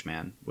One Punch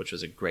Man, which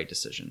was a great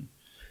decision.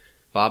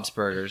 Bob's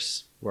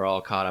Burgers, we're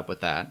all caught up with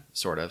that,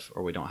 sort of,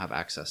 or we don't have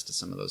access to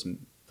some of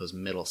those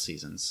middle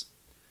seasons.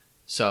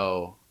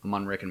 So I'm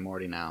on Rick and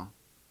Morty now.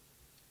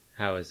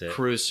 How is it?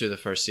 Cruise through the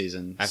first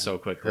season I've so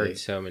quickly. heard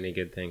so many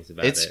good things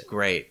about It's it.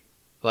 great.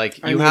 Like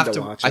I you need have to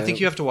to. watch I it. think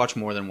you have to watch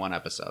more than one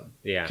episode.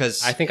 Yeah.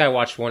 'Cause- I think I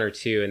watched one or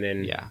two, and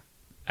then Yeah.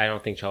 I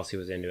don't think Chelsea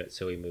was into it,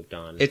 so we moved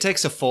on. It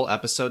takes a full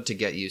episode to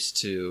get used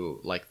to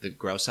like the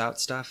gross out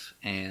stuff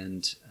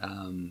and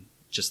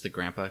just the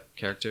grandpa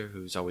character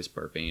who's always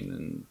burping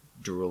and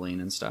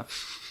drooling and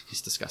stuff.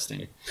 He's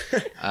disgusting.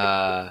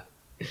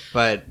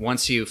 But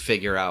once you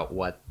figure out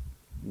what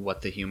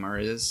the humor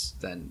is,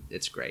 then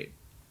it's great.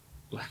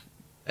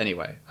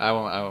 Anyway, I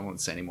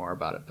won't say any more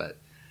about it,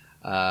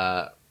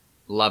 but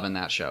loving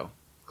that show.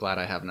 Glad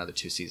I have another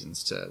 2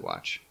 seasons to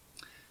watch.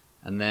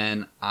 And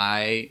then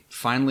I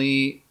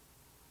finally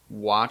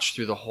watched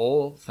through the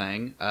whole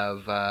thing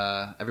of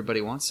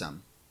Everybody Wants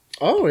Some.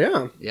 Oh,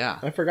 yeah. Yeah.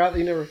 I forgot that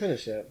you never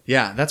finished it.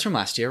 Yeah, that's from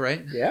last year,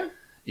 right? Yeah?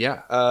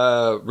 Yeah.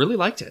 Really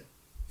liked it.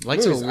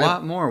 Liked it a Movies,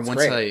 lot more it's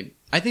once great.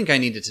 I think I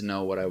needed to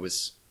know what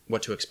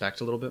to expect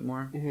a little bit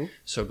more. Mhm.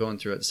 So going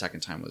through it the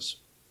second time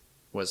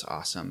was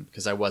awesome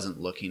because I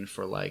wasn't looking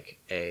for like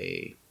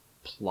a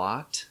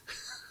plot.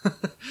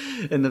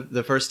 And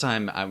the first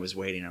time I was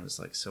waiting, I was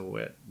like, so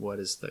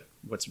what's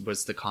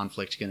the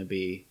conflict going to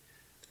be?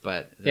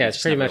 But then yeah, it it's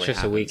just pretty never much really just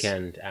a happens.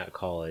 weekend at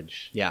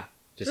college. Yeah,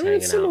 just I mean,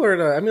 hanging it's out. similar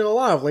to. I mean, a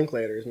lot of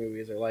Linklater's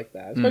movies are like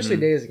that, especially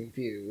Mhm. Days of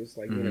Confused.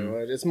 Like, you Mhm. know,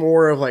 it's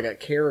more of like a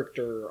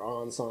character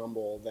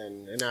ensemble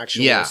than an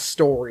actual Yeah.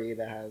 story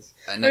that has.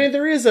 And I mean,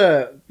 there is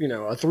a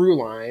through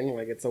line.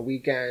 Like, it's a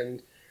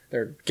weekend.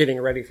 They're getting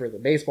ready for the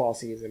baseball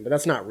season, but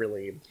that's not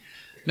really.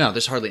 no,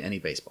 there's hardly any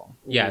baseball.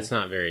 Yeah, it's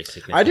not very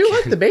significant. I do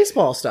like the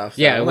baseball stuff.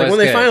 Though. Yeah, it like was when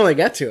they good. finally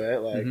get to it.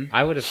 Like, Mhm.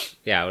 I would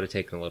have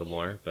taken a little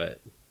more, but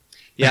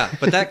Yeah,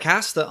 but that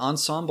cast, the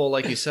ensemble,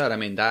 like you said, I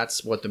mean,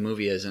 that's what the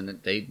movie is, and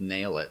they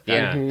nail it. That,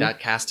 Yeah. Mhm. that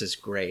cast is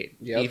great.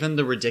 Yep. Even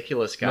the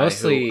ridiculous guy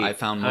mostly who I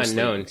found mostly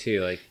unknown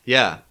too. Like,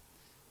 Yeah,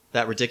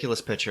 that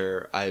ridiculous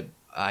pitcher.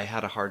 I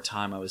had a hard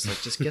time. I was like,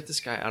 just get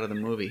this guy out of the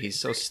movie. He's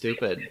so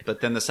stupid.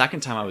 But then the second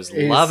time, I was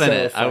He's loving so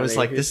it. I was funny.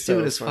 like, He's this dude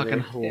so is funny.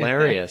 fucking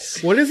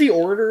hilarious. what does he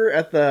order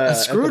at the A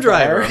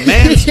screwdriver, At a the bar?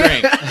 man's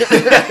drink.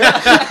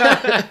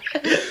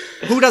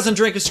 Who doesn't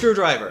drink a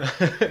screwdriver?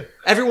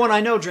 Everyone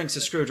I know drinks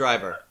a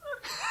screwdriver.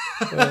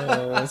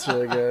 That's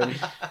really good.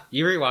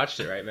 you rewatched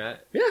it, right,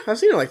 Matt? Yeah, I've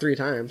seen it like 3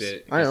 times.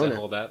 Did I does own it it.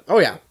 hold up? Oh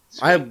yeah,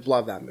 I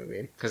love that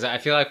movie. Because I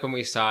feel like when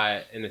we saw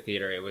it in the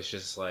theater, it was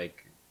just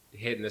like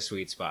hitting the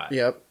sweet spot.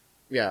 Yep.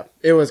 Yeah,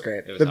 it was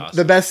great. It was the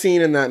awesome. best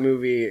scene in that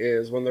movie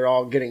is when they're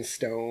all getting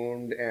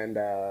stoned and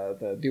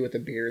the dude with the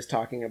beer is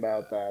talking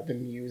about the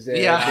music.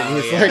 Yeah.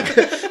 and he's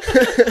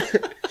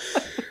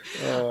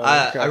Oh, like,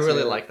 I cracks really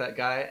me up. like that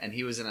guy, and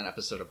he was in an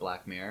episode of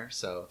Black Mirror.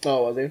 So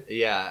Oh, was he?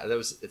 yeah,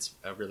 it's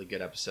a really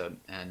good episode.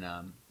 And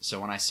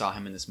so when I saw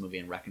him in this movie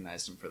and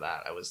recognized him for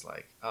that, I was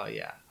like, oh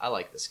yeah, I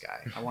like this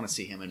guy. I want to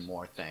see him in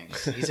more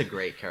things. He's a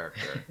great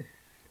character.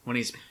 When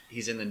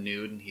he's in the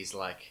nude and he's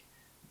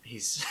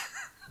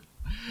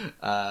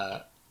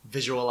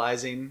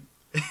visualizing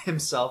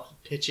himself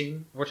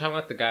pitching. We're talking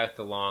about the guy with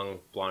the long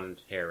blonde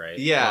hair, right?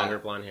 Yeah. Longer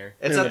blonde hair.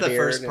 It's And at the the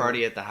first beard,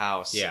 party at the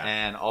house, Yeah.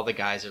 and all the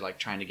guys are like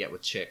trying to get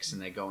with chicks,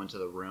 and they go into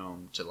the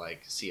room to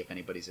like see if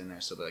anybody's in there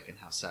so that they can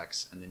have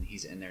sex, and then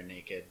he's in there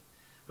naked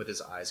with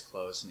his eyes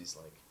closed, and he's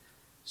like,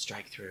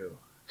 "Strike through."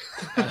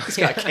 He's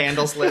got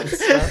candles lit and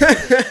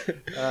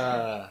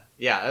stuff.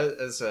 Yeah,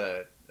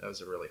 that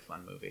was a really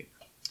fun movie.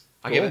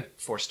 I give Cool. it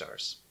 4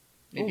 stars.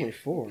 Maybe Only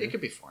 4. it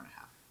could be 4.5.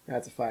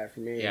 That's a 5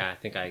 for me. Yeah, I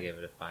think I gave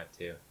it a 5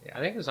 too. Yeah,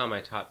 I think it was on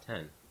my top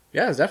 10.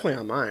 Yeah, it's definitely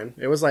on mine.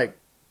 It was like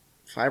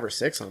 5 or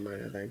 6 on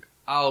mine, I think.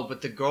 Oh,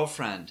 but the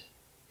girlfriend.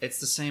 It's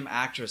the same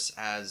actress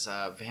as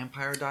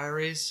Vampire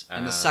Diaries.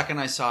 And the second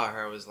I saw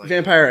her, I was like...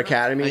 Vampire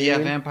Academy. yeah, you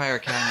mean? Vampire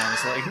Academy. I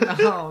was like,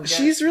 no. get-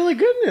 She's really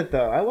good in it,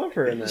 though. I love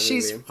her in that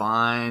She's movie.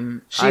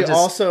 fine. She I just-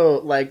 also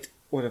liked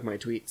one of my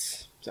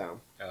tweets, so...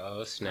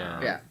 Oh,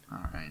 snap. Yeah. All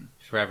right.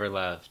 Forever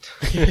Left.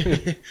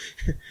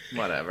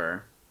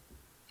 Whatever.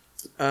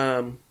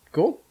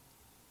 Cool.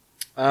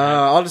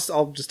 I'll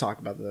just talk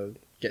about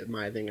get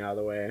my thing out of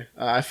the way.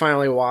 I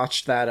finally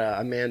watched that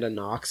Amanda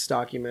Knox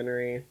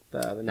documentary, the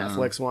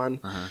Netflix one.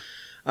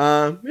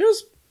 Uh-huh. It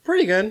was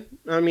pretty good.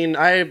 I mean,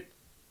 I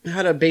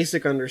had a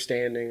basic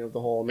understanding of the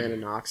whole Amanda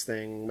Knox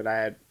thing, but I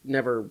had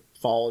never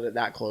followed it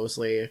that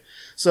closely.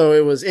 So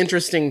it was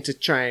interesting to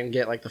try and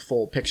get like the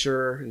full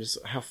picture and just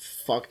how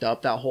fucked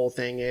up that whole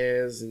thing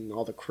is and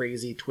all the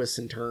crazy twists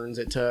and turns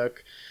it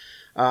took.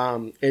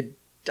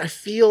 I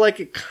feel like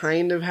it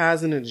kind of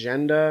has an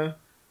agenda.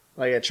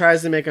 Like it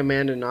tries to make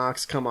Amanda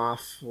Knox come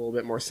off a little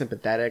bit more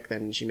sympathetic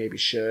than she maybe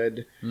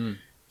should. Mm.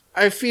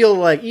 I feel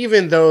like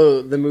even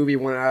though the movie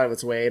went out of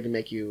its way to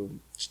make you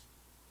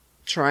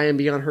try and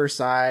be on her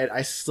side,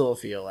 I still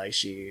feel like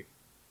she's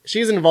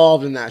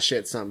involved in that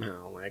shit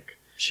somehow. Like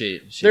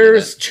She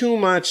there's did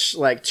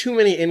too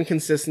many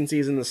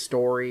inconsistencies in the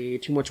story,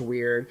 too much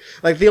weird.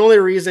 Like the only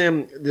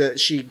reason that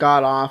she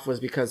got off was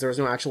because there was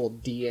no actual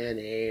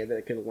DNA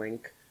that could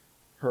link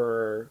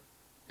her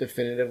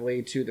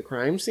definitively to the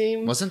crime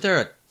scene. Wasn't there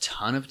a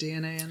ton of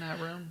DNA in that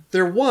room?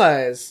 There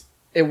was.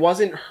 It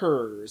wasn't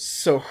hers.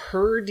 So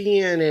her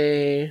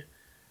DNA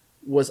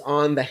was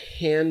on the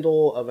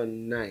handle of a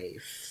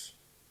knife,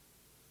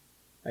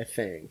 I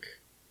think.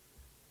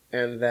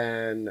 And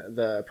then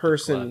the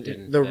glove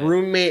didn't the fit.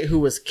 roommate who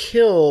was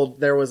killed,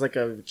 there was like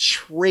a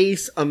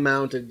trace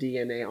amount of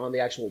DNA on the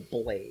actual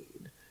blade.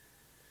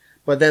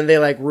 But then they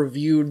like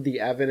reviewed the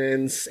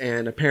evidence,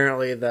 and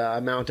apparently the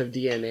amount of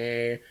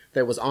DNA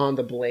that was on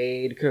the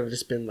blade could have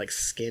just been like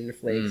skin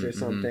flakes or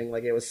something.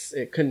 Like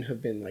it couldn't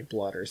have been like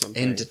blood or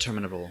something.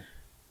 Indeterminable.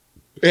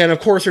 And of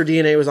course, her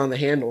DNA was on the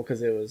handle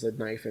because it was a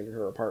knife in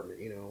her apartment.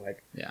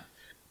 Like Yeah.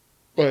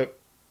 But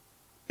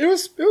it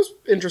was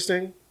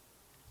interesting.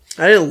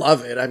 I didn't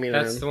love it. I mean,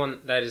 That's the one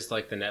that is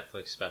like the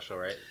Netflix special,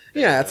 right?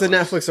 yeah, it's a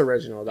That was- Netflix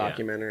original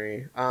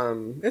documentary.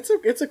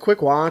 It's a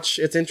quick watch.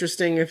 It's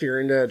interesting if you're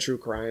into true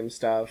crime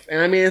stuff, and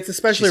I mean, it's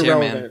especially She's here,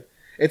 relevant. man.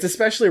 It's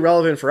especially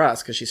relevant for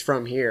us because she's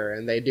from here,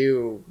 and they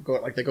do go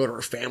to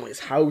her family's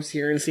house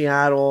here in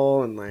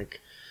Seattle, and like,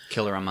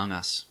 Killer Among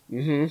Us.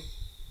 yeah,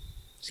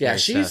 Scary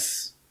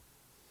she's,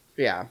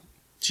 yeah,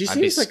 she I'd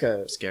be seems like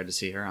a scared to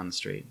see her on the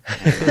street.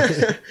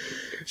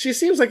 she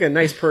seems like a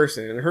nice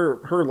person, and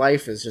her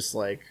life is just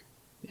like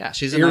Yeah,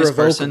 she's a nice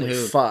person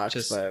irrevocably who fucked,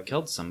 just but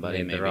killed somebody.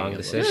 Made the maybe wrong a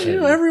little decision. bit. you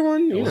know,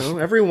 everyone, you know,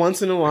 every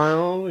once in a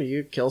while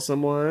you kill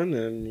someone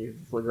and you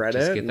regret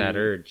Just it. get that and-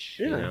 urge.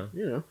 Yeah,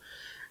 You know?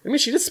 I mean,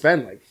 she did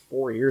spend like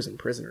 4 years in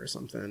prison or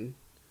something.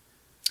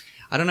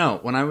 I don't know.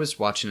 When I was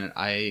watching it,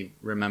 I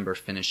remember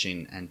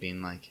finishing and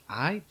being like,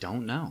 I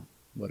don't know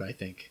what I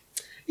think.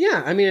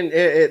 Yeah, I mean,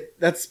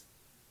 that's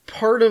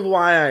part of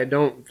why I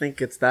don't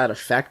think it's that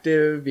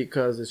effective,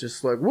 because it's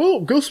just like,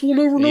 well, guess we'll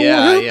never know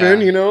Yeah, what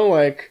happened, yeah. you know,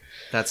 like,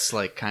 That's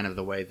like kind of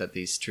the way that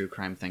these true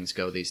crime things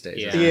go these days.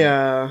 Yeah. isn't it?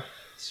 yeah.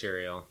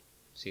 Serial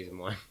season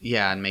 1.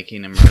 Yeah, and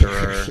making a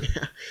murderer.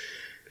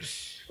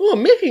 Well,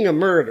 making a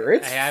murder,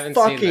 it's I haven't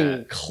seen fucking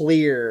that.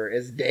 clear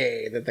as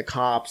day that the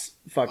cops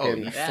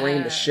fucking yeah.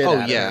 framed the shit Oh,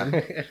 out yeah. of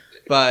him.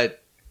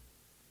 But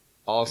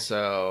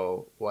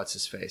also, what's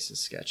his face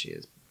is sketchy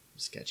as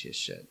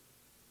shit.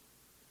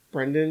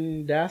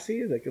 Brendan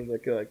Dassey, like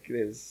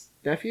his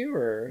nephew,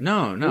 or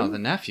No, Who? the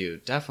nephew.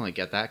 Definitely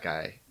get that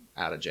guy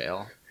out of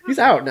jail. he's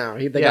out now.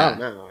 They Yeah. got him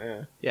now.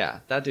 Yeah. Yeah,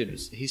 that dude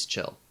he's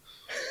chill.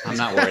 I'm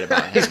not worried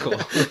about him. He's cool.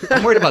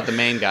 I'm worried about the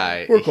main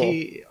guy. We're cool.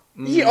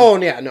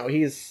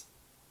 He's.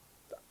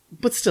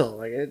 But still,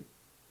 like it.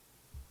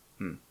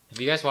 Have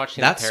you guys watched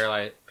That's-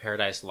 the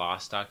Paradise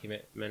Lost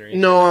documentary?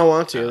 No, I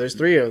want to. There's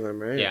 3 of them,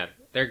 right? Yeah,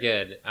 they're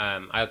good.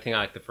 I think I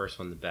like the first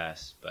one the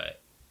best, but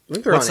I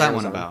think they're What's on that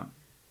one Amazon. about?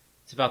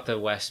 it's about the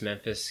West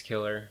Memphis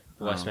killer,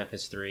 the West Oh.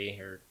 Memphis 3,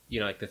 or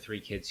like the 3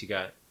 kids who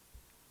got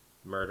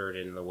murdered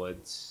in the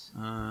woods.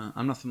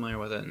 I'm not familiar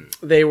with it.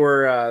 They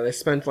were. They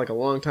spent like a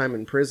long time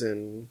in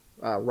prison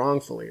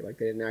wrongfully. Like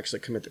they didn't actually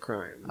commit the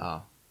crime.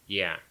 Oh,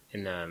 Yeah,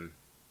 and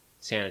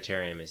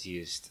sanitarium is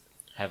used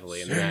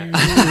heavily in that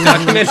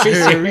documentary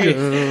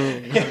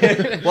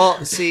series.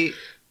 well, see,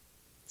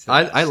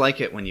 I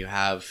like it when you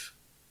have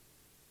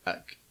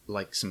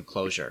like some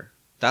closure.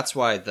 That's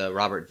why the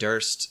Robert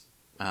Durst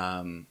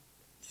thing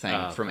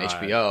Oh, from God.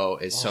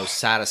 HBO is so I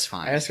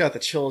satisfying. just got the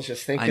chills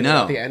just thinking I know.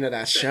 about the end of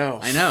that show.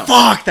 I know.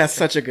 Fuck, that's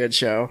such a good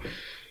show.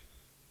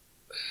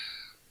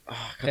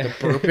 Oh, got the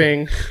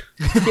burping.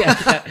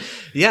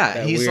 Yeah,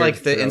 That he's weird like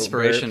the throat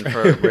inspiration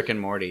burp. for Rick and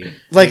Morty.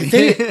 Like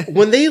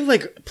when they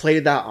like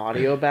played that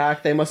audio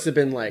back, they must have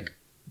been like,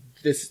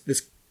 this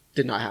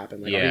did not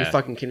happen. Like, are you Yeah.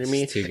 fucking kidding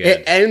me? It's too good.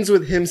 It ends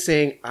with him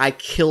saying, "I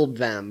killed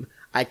them.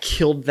 I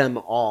killed them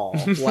all."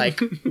 Like,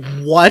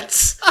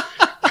 what?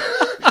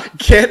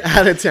 Get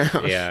out of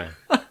town. Yeah.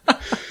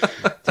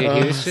 Dude,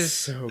 he was just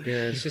so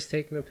good. he's just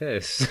taking a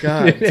piss.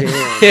 God damn.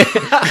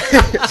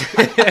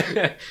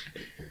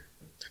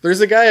 There's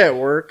a guy at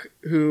work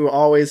who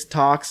always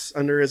talks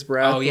under his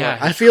breath. Oh, yeah,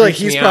 I he feel like creeps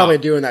he's me probably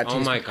out. doing that too. Oh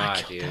He's my like, I God,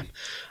 killed dude. them.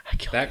 I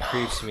killed That them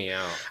creeps all. me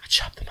out. I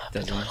chopped them up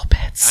into little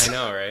bits. I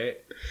know, right?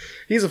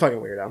 He's a fucking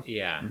weirdo.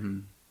 Yeah. Mm-hmm.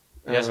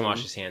 He doesn't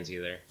wash his hands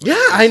either. Yeah,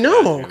 When he I goes to the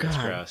know. bathroom, it's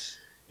God. gross.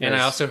 And I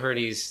Yes. also heard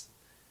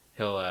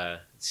he'll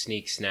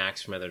sneak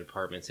snacks from other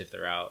departments if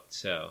they're out.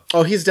 So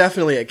Oh, he's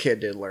definitely a kid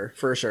diddler,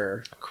 for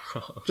sure.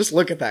 gross. Just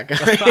look at that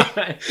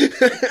guy.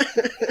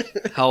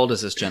 How old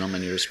is this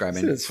gentleman you're He's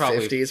describing? in his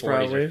Probably 50s, 40s or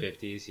probably.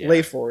 50s. Yeah.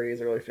 Late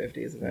 40s, early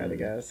 50s, if I had to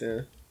guess,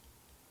 yeah.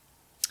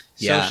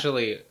 Yeah.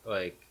 Socially,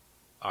 like,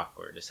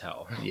 awkward as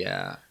hell.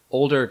 Yeah,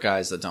 older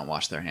guys that don't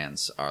wash their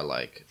hands are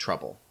like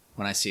trouble.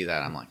 When I see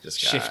that, I'm like,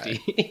 this guy.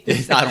 Shifty.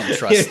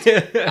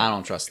 I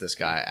don't trust this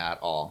guy at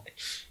all.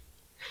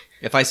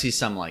 If I see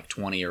some like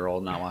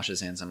 20-year-old not wash his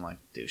hands, I'm like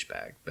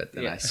douchebag. But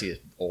then Yeah. I see an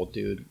old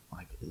dude, I'm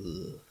like,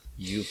 ugh,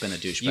 you've been a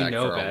douchebag You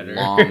know for better. a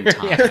long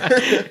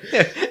time.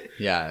 Yeah.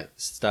 Yeah,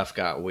 stuff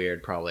got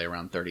weird probably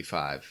around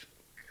 35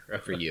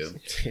 for you.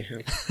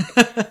 Damn.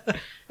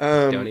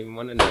 Don't even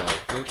want to know.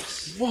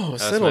 Oops. Whoa,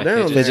 was settle my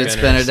down. fidget there. Fidget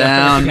spinner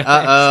down.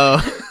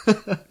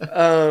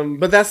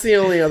 But that's the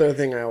only other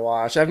thing I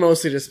watch. I've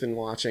mostly just been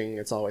watching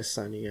It's Always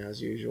Sunny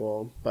as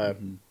usual. But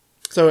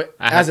so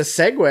I as a have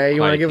segue, you quite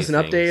want a to give us few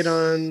an update things.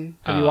 on?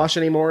 Have you watched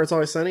any more It's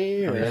Always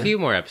Sunny? or- A few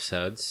more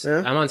episodes.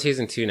 Yeah? I'm on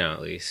season 2 now,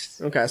 at least.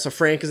 Okay, so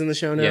Frank is in the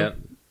show now. Yep.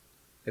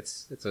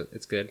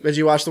 It's good. Did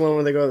you watch the one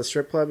where they go to the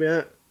strip club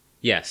yet?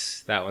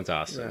 Yes, that one's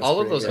awesome. That's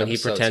All of pretty those good. When he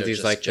episodes pretends are he's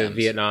just like the gems.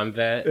 Vietnam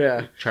vet.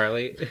 Yeah.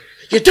 Charlie.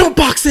 You don't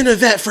box in a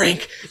vet,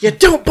 Frank. You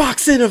don't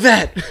box in a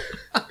vet.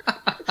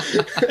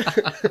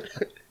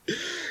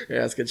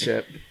 Yeah, that's good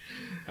shit.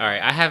 All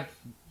right, I have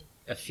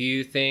a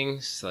few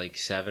things, like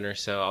 7 or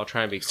so. I'll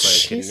try and be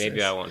quick, and maybe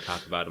Jesus. I won't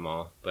talk about them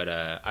all. But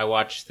I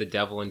watched The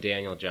Devil and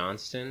Daniel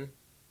Johnston.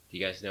 Do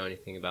you guys know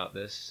anything about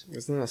this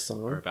Isn't that a or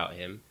song? about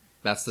him?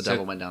 That's the So-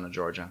 devil went down to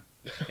Georgia.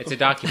 It's a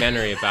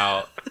documentary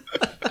about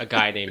a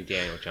guy named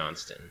Daniel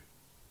Johnston,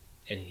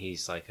 and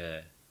he's like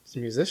a He's a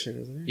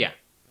musician, isn't he? Yeah.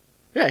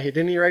 Yeah,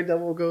 didn't he write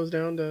Devil Goes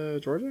Down to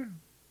Georgia?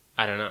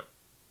 I don't know.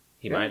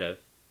 He Yeah. might have.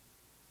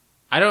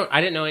 I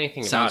didn't know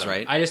anything Sounds about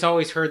him. right. I just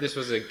always heard this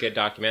was a good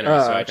documentary,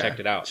 so I okay. checked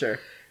it out. Sure.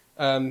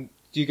 Do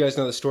you guys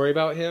know the story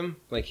about him?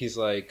 Like he's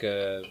like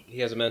he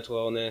has a mental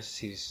illness.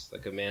 He's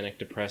like a manic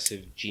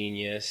depressive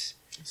genius.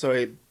 So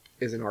he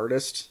is an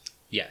artist.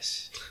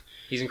 Yes,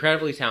 he's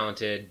incredibly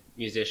talented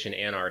musician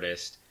and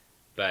artist,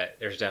 but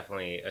there's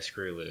definitely a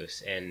screw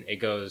loose, and it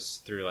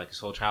goes through like his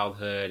whole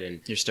childhood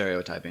and You're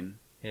stereotyping.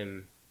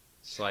 him.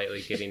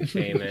 slightly getting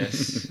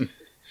famous,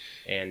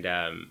 and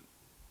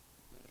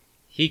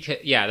he could,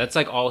 yeah, that's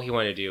like all he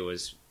wanted to do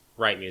was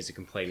write music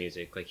and play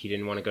music. Like he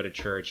didn't want to go to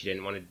church. He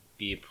didn't want to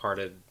be a part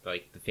of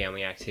like the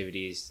family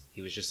activities.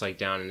 He was just like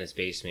down in his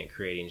basement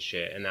creating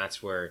shit, and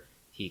that's where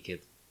he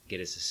could get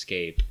his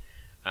escape.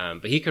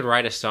 But he could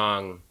write a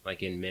song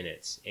like in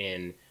minutes,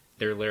 and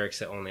they're lyrics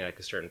that only like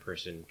a certain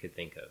person could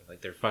think of. Like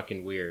they're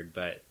fucking weird,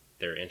 but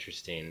they're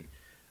interesting.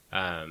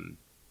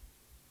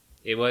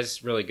 It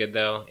was really good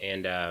though,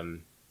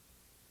 and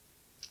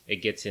it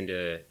gets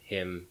into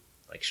him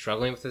like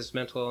struggling with his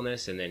mental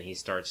illness, and then he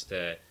starts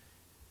to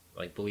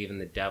like believe in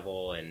the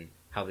devil and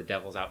how the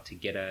devil's out to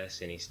get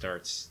us, and he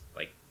starts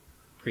like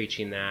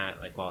preaching that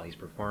like while he's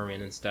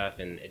performing and stuff,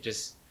 and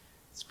it's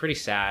pretty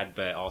sad,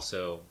 but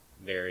also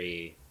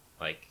very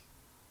like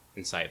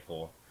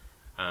insightful.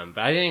 But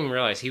I didn't even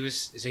realize he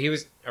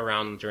was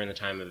around during the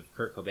time of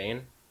Kurt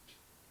Cobain.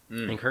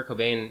 And Kurt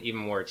Cobain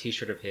even wore a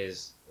t-shirt of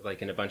his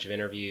like in a bunch of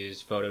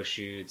interviews, photo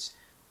shoots,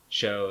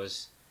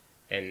 shows,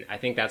 and I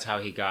think that's how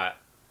he got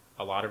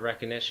a lot of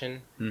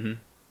recognition. Mm-hmm.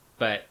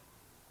 But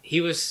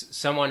he was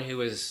someone who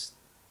was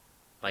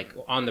like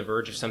on the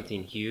verge of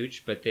something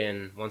huge, but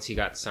then once he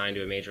got signed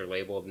to a major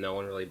label, no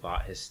one really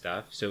bought his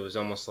stuff, so it was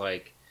almost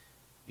like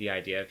the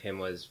idea of him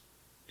was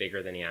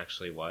bigger than he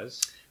actually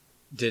was.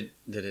 Did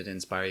it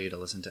inspire you to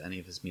listen to any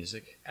of his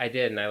music? I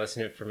did, and I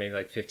listened to it for maybe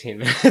like 15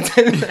 minutes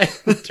and then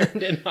I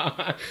turned it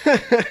off.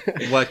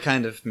 What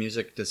kind of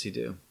music does he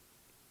do?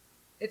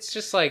 It's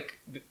just like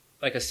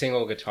a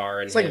single guitar,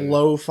 and It's like him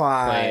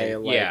lo-fi,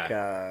 playing-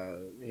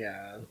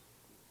 like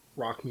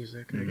rock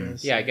music, I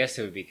guess. Yeah, I guess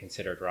it would be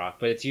considered rock,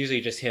 but it's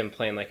usually just him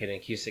playing like an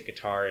acoustic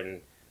guitar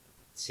and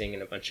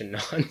singing a bunch of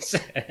nonsense.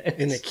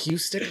 An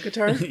acoustic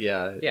guitar?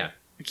 Yeah. Yeah.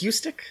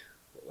 Acoustic?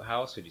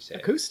 How else would you say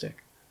it? Acoustic.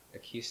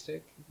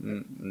 Acoustic?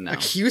 No.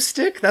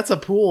 Acoustic? That's a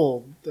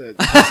pool. I'm saying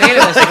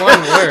it as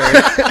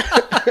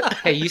one word.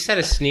 Hey, you said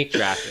a snake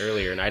draft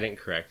earlier, and I didn't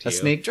correct you. A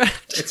snake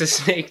draft? It's a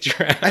snake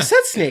draft. I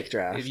said snake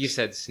draft. You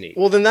said sneak.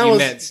 Well, then that You was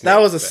meant snake, that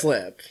was a but-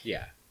 slip.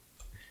 Yeah.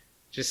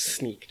 Just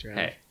Sneak draft.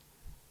 Hey,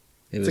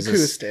 It It's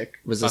acoustic.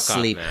 was fuck a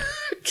sleep. off, Matt.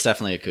 It's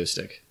definitely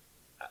acoustic.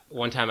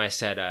 One time I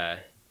said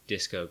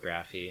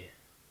discography.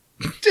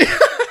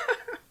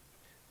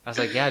 I was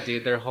like, yeah,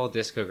 dude, their whole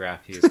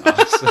discography is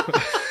awesome.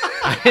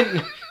 I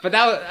didn't, but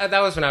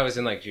that was when I was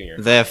in like junior.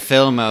 Their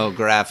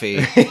filmography.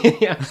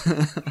 Yeah.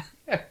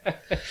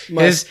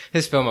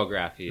 His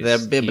filmography. Their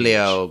Is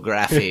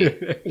bibliography.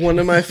 One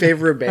of my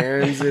favorite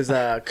bands is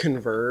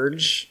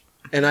Converge.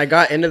 And I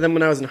got into them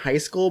when I was in high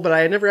school, but I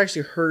had never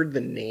actually heard the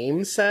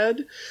name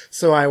said.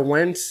 So I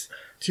went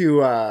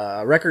to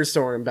a record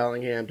store in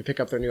Bellingham to pick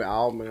up their new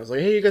album. And I was like,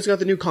 hey, you guys got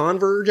the new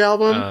Converge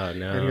album? Oh,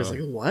 no. And he was like,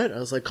 what? I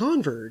was like,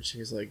 Converge. He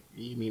was like,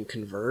 you mean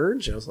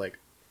Converge? I was like,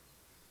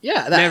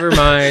 yeah. That. Never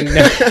mind.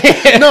 No.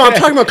 No, I'm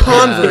talking about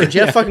Converge.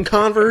 You have fucking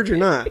Converge or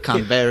not?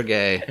 Converge.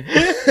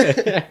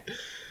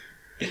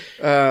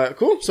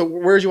 Cool. So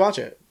where'd you watch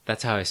it?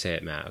 That's how I say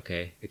it, Matt.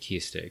 Okay,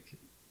 acoustic.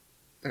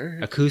 All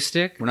right.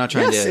 Acoustic. We're not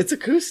trying Yes, to. it's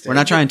acoustic. We're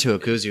not trying to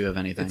accuse you of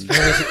anything.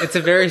 It's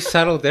a very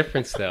subtle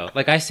difference, though.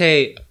 Like I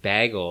say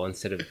bagel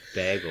instead of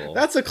bagel.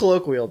 That's a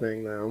colloquial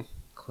thing, though.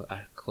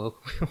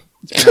 Colloquial.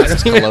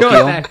 It's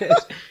colloquial.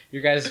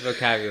 Your guys'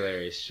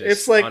 vocabulary is just.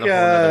 It's like on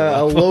a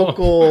whole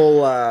nother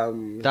a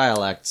level.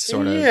 Dialect, local.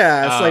 sort of.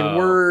 Yeah, it's Oh. like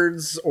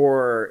words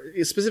or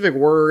specific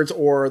words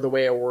or the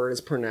way a word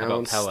is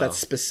pronounced. Pello? That's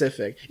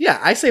specific. Yeah,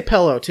 I say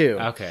Pello too.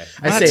 Okay,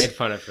 I I say- made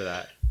fun of for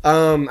that.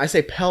 I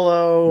say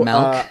Pello.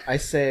 Milk? I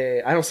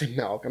don't say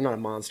milk. I'm not a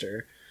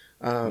monster.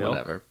 Milk?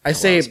 Whatever. I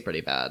say it's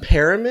pretty bad.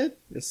 Pyramid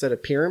instead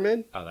of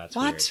pyramid. Oh, that's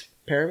What? weird.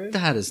 Pyramid.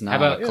 That is not How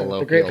about- a Yeah, the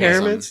colloquialism. Great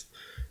Pyramids.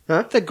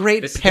 The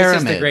Great This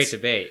Pyramids. is the great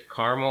debate: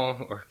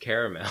 caramel or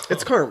caramel.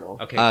 It's caramel.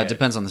 Okay, good.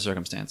 Depends on the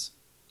circumstance.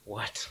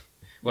 What?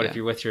 What Yeah. if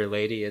you're with your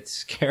lady?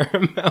 It's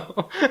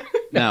caramel.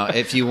 No,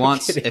 if you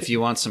want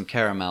kidding. some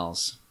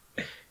caramels.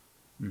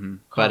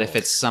 But if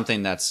it's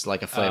something that's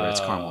like a flavor, it's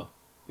caramel.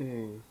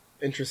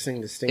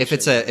 Interesting distinction.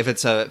 If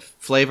it's a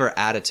flavor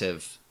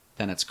additive,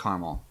 then it's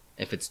caramel.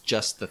 If it's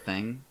just the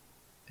thing,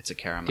 it's a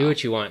caramel. Do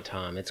what you want,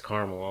 Tom. It's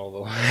caramel all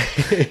the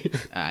way.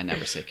 I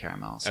never say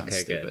caramel. Sounds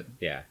Okay, stupid. good.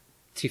 Yeah,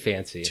 too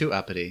fancy. Too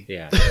uppity.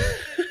 Yeah,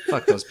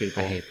 Fuck those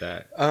people. I hate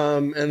that.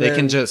 and They then,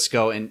 can just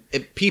go and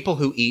people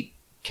who eat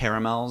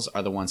caramels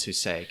are the ones who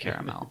say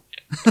caramel.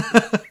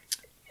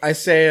 I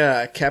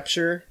say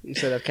capture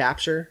instead of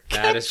capture.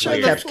 That is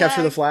Capture weird. the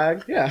Capture the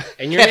flag. Yeah.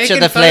 And you're Capture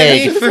making the fun of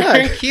me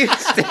flag. for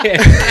Houston.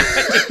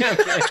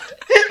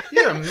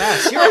 You're a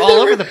mess. You're all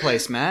over the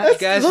place, Matt. You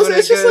guys Those- wanna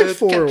it's just go like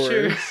 4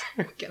 capture, words.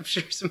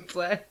 capture some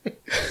flag?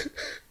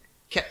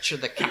 Capture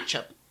the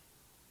ketchup.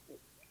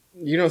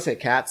 You don't say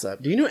cats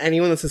up. Do you know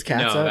anyone that says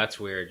cats No, up? that's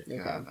weird.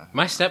 Okay.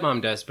 My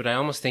stepmom does, but I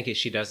almost think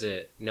she does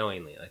it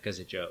knowingly, like as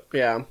a joke.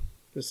 Yeah.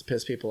 Just to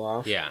piss people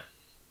off. Yeah,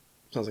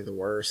 Sounds like the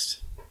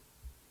worst.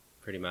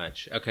 pretty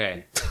much.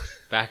 Okay,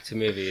 back to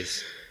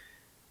movies.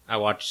 I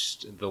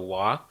watched The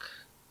Walk,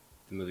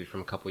 the movie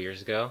from a couple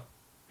years ago,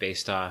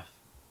 based off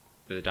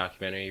the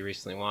documentary you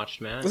recently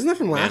watched, Matt. Wasn't that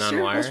from Man last on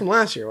year? Wire? That was from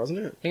last year, wasn't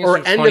it? I think it was Or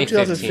from end of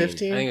 2015.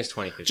 2015? I think it was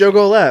 2015. Joe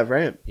Golev,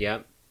 right?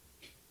 Yep.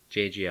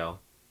 JGL.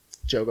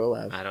 Joe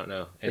Golev. I don't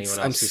know anyone else.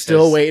 I'm who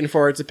still says, waiting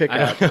for it to pick I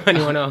up. don't know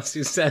anyone else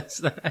who says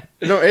that.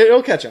 No,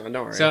 it'll catch on.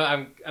 Don't worry. So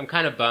I'm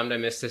kind of bummed I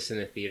missed this in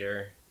the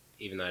theater,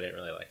 even though I didn't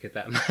really like it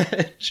that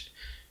much.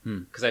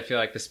 Because I feel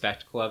like the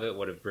spectacle of it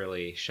would have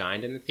really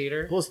shined in the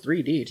theater. Well, it's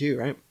 3D too,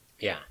 right?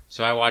 Yeah.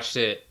 So I watched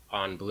it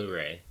on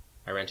Blu-ray.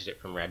 I rented it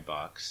from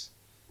Redbox.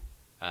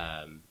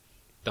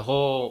 The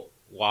whole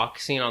walk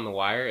scene on the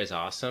wire is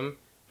awesome,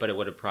 but it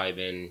would have probably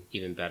been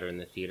even better in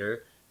the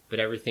theater. But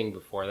everything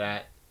before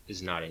that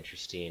is not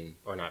interesting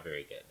or not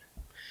very good.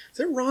 Is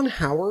it Ron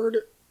Howard?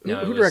 No,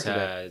 Who it was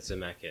directed it?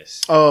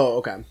 Zemeckis. Oh,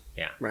 okay.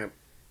 Yeah. Right.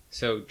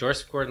 So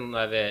Joseph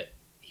Gordon-Levitt,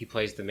 he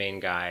plays the main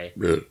guy,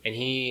 and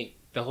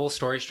the whole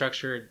story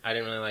structure I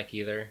didn't really like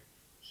either.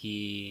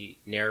 He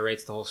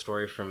narrates the whole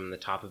story from the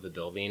top of a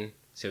building,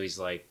 so he's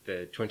like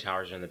the Twin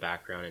Towers are in the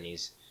background, and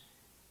he's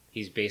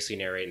basically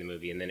narrating the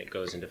movie, and then it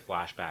goes into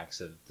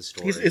flashbacks of the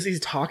story. Is he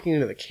talking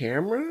into the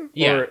camera?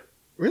 Yeah. Or,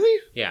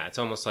 really? Yeah, it's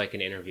almost like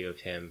an interview of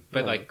him,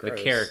 but Oh, like gross.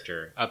 the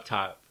character up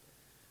top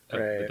of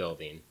the Right.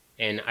 building.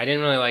 And I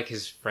didn't really like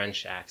his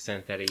French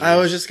accent that he used. I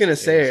was just gonna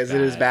say, is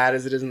it as bad. bad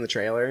as it is in the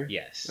trailer?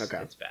 Yes. Okay.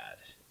 It's bad.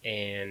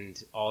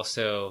 And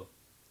also,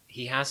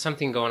 he has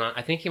something going on.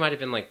 I think he might have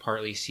been like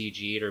partly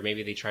CG'd, or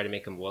maybe they tried to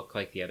make him look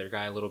like the other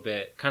guy a little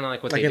bit. Kind of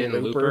like what Like they in did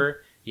in Looper?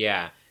 Looper.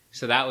 Yeah.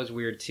 So that was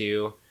weird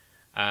too.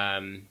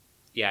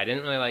 Yeah, I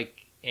didn't really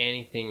like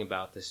anything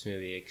about this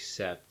movie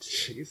except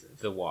Jesus.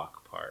 the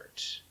walk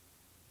part.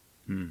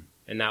 Hmm.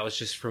 And that was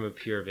just from a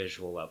pure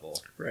visual level.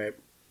 Right.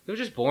 It was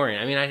just boring.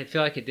 I mean, I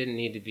feel like it didn't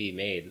need to be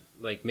made.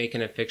 Like,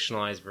 making a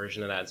fictionalized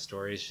version of that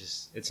story is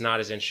just, it's not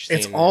as interesting.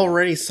 It's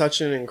already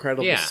such an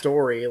incredible Yeah.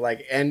 story.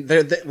 Like, and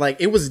like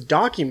it was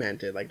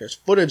documented. Like, there's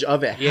footage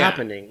of it Yeah.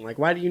 happening. Like,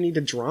 why do you need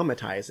to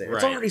dramatize it?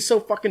 It's Right. already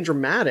so fucking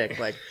dramatic.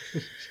 Like,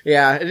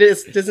 yeah,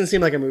 it doesn't seem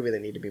like a movie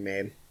that need to be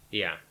made.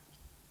 Yeah.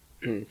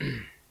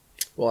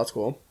 Well, that's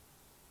cool.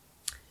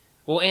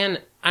 Well,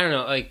 and I don't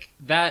know, like,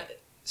 that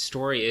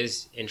story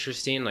is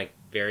interesting, like,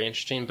 very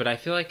interesting, but I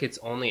feel like it's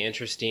only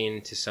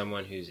interesting to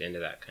someone who's into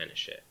that kind of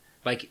shit.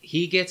 Like,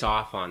 he gets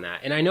off on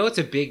that. And I know it's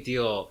a big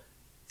deal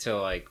to,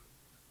 like,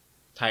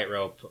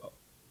 tightrope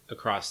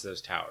across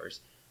those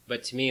towers.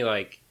 But to me,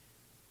 like,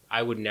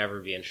 I would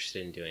never be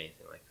interested in doing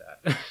anything like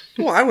that.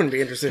 Well, I wouldn't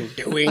be interested in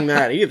doing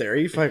that either. Are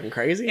you fucking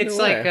crazy? It's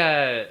No like,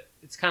 way.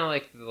 it's kind of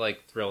like the,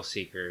 like, thrill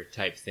seeker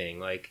type thing.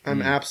 Like,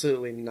 I'm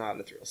absolutely not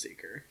a thrill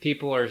seeker.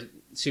 people are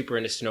super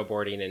into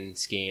snowboarding and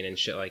skiing and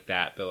shit like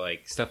that, but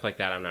like stuff like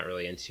that I'm not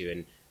really into,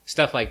 and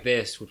stuff like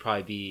this would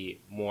probably be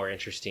more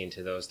interesting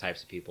to those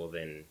types of people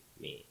than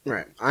me.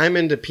 Right. I'm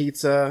into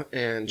pizza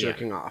and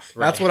jerking off.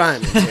 Right. That's what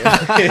I'm into.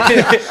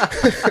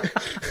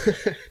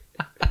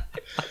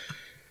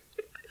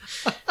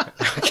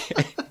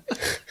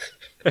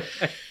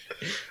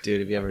 Dude,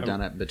 have you ever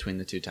done it between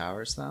the two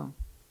towers, though?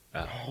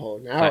 Oh,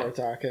 now we're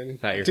talking.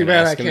 Thought you were Too gonna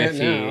bad I ask him can't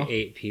if now. he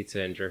ate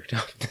pizza and jerked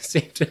off at the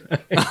same time.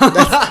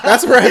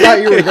 That's where I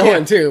thought you were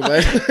going too,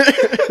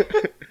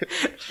 but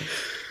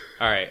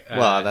All right.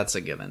 Well, that's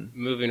a given.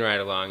 Moving right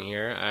along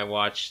here, I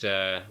watched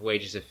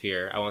Wages of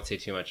Fear. I won't say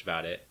too much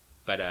about it,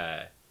 but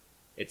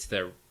it's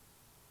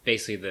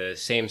basically the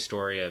same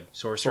story of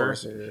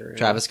Sorcerer.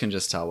 Travis can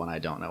just tell when I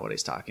don't know what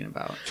he's talking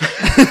about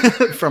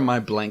from my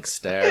blank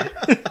stare.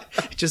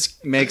 He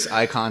just makes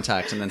eye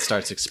contact and then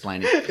starts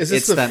explaining. Is this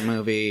It's the- that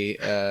movie.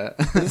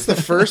 Is this the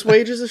first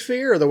Wages of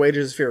Fear or the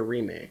Wages of Fear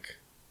remake?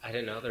 I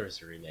didn't know there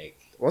was a remake.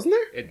 Wasn't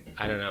there?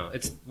 I don't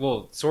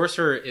know.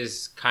 Sorcerer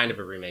is kind of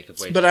a remake of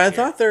Wages But of I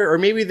Fear.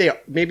 thought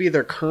maybe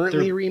they're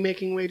currently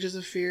remaking Wages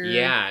of Fear.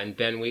 Yeah, and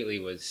Ben Wheatley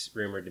was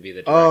rumored to be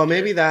the director. Oh,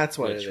 maybe that's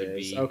what which it would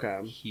is. be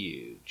Okay.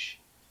 huge.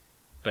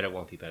 But it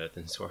won't be better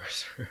than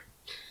Sorcerer.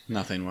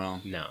 Nothing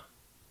will. No.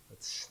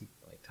 It's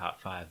like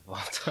top 5 of all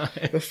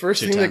time. The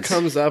first Too thing that tense.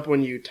 comes up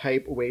when you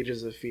type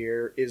Wages of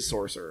Fear is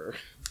Sorcerer,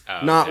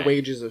 Oh, not okay.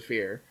 Wages of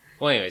Fear.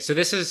 Well, anyway, so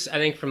this is, I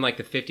think, from like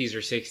the 50s or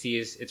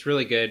 60s. It's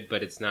really good,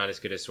 but it's not as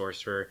good as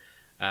Sorcerer.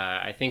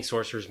 I think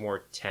Sorcerer's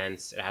more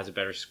tense. It has a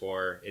better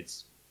score.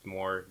 It's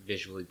more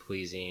visually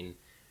pleasing.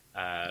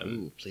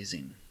 Ooh,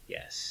 pleasing.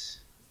 Yes.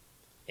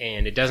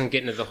 And it doesn't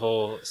get into the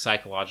whole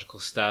psychological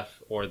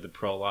stuff or the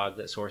prologue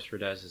that Sorcerer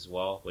does as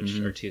well, which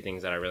are two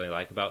things that I really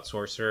like about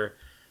Sorcerer.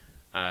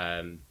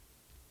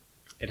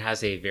 It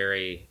has a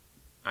very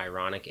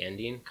ironic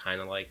ending,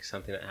 kind of like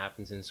something that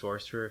happens in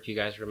Sorcerer, if you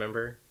guys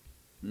remember.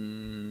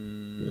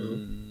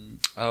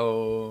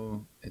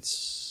 Oh,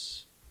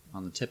 it's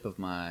on the tip of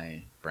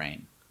my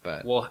brain.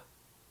 But Well,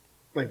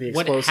 Like the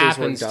what explosives were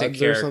happens to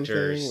duds or something.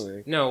 characters?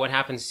 Like, No, what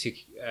happens to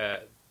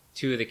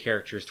two of the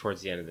characters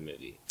towards the end of the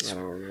movie? I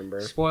don't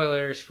remember.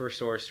 Spoilers for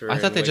Sorcerer. I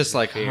thought and they just Wages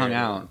like of Fear. hung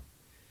out.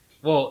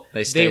 Well, They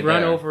they stayed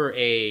run there. over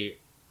a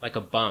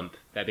bump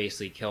that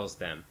basically kills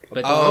them.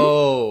 But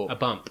Oh, a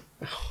bump.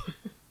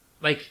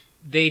 Like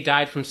they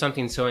died from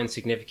something so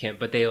insignificant,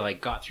 but they like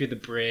got through the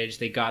bridge.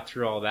 They got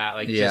through all that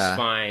like Yeah. just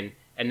fine,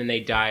 and then they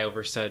die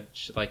over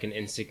such like an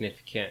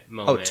insignificant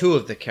moment. Oh, two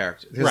of the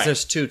characters. Because Right.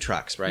 there's two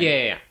trucks, right?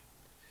 Yeah.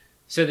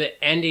 So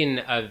the ending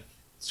of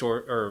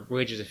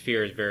Wages of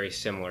Fear is very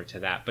similar to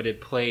that, but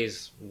it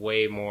plays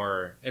way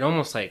more. It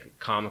almost like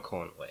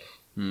comical in a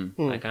way.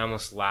 Like I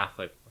almost laugh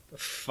like, what the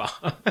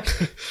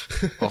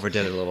fuck?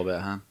 Overdid it a little bit,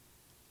 huh?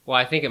 Well,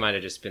 I think it might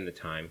have just been the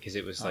time because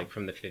it was like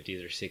from the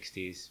 50s or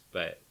 60s,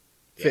 but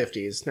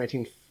 50s,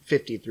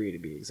 1953 to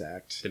be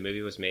exact. the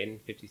movie was made in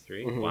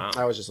 53. Mhm. Wow.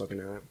 I was just looking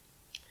at it.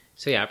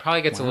 So yeah, it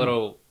probably gets a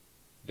little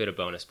bit of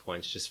bonus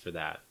points just for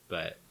that,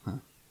 but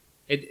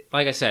it,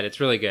 like I said, it's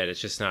really good. It's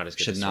just not as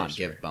good. Should as not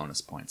Sorcerer. give bonus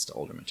points to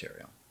older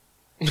material.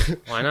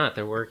 Why not?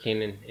 They're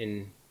working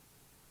in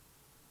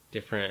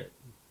different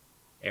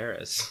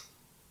eras.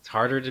 It's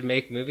harder to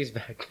make movies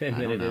back then I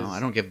than don't it know. is. I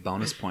don't give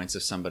bonus points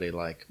if somebody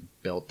like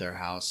built their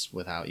house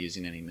without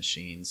using any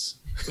machines.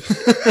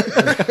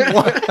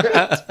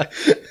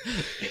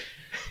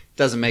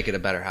 Doesn't make it a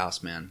better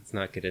house, man. Let's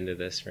not get into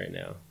this right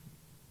now.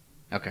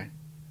 Okay.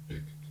 We'll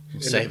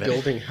And save they're it.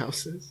 building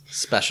houses.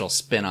 Special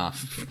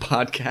spin-off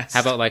podcast.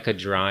 How about like a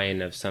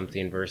drawing of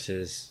something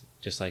versus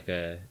just like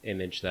a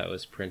image that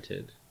was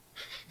printed?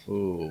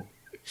 Ooh.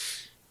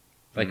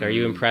 Like, are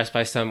you impressed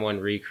by someone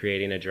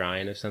recreating a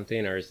drawing of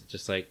something, or is it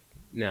just like,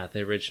 no, the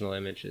original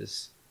image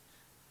is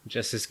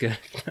just as good,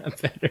 if not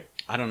better?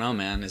 I don't know,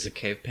 man. Is a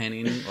cave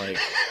painting like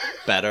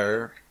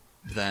better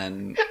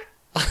than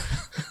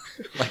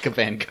like a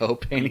Van Gogh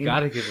painting? You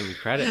gotta give them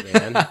credit,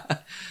 man.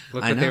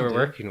 Look I what they know, were dude.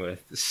 working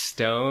with.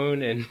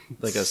 Stone and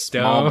Like a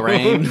stone. small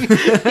brain.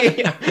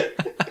 Yeah.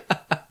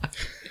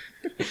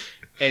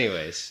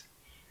 Anyways,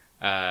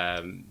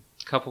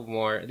 couple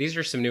more. These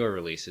are some newer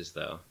releases,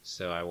 though.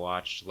 So I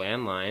watched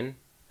Landline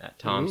at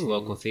Tom's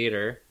local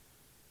theater,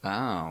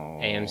 Oh.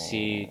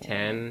 AMC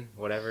 10,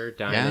 whatever,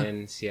 down Yeah.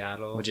 in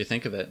Seattle. What'd you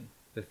think of it?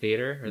 The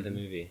theater or the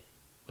movie?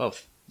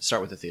 Both.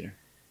 Start with the theater.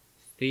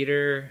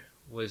 Theater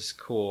was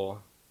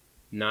cool.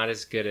 Not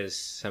as good as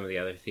some of the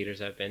other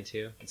theaters I've been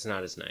to. It's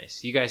not as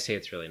nice. You guys say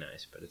it's really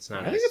nice, but it's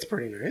not. I think it's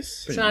pretty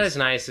nice. It's not as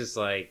nice as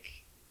like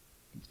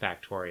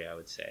Factoria, I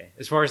would say,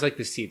 as far as like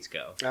the seats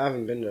go. I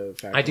haven't been to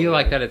Factory. I do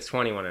like that it's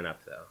 21 and up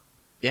though.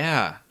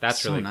 Yeah. That's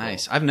so really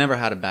nice. cool. I've never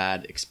had a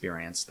bad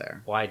experience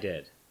there. Well, I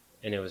did,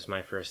 and it was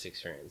my first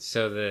experience.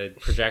 So the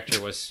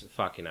projector was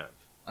fucking up.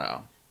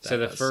 Oh. So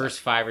the that does first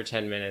suck. 5 or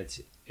 10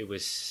 minutes, it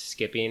was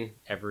skipping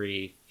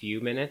every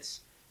few minutes.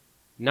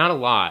 Not a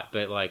lot,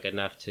 but like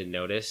enough to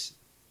notice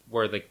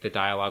where like the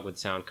dialogue would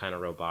sound kind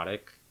of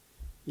robotic.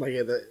 Like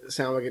the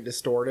sound would get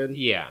distorted.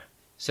 Yeah.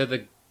 So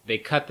they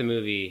cut the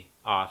movie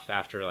off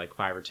after like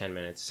 5 or 10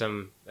 minutes.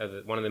 One of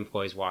the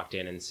employees walked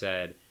in and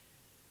said,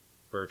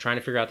 "We're trying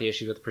to figure out the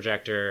issues with the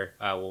projector.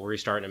 We'll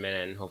restart in a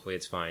minute and hopefully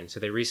it's fine." So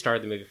they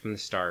restarted the movie from the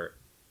start,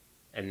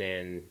 and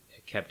then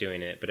it kept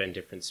doing it, but in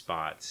different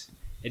spots.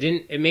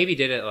 It maybe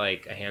did it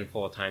like a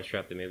handful of times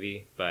throughout the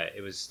movie, but it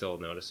was still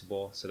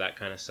noticeable. So that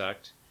kind of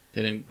sucked.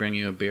 They didn't bring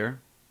you a beer?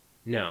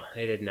 No,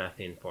 they did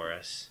nothing for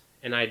us.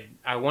 And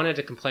I wanted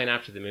to complain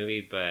after the movie,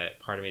 but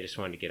part of me just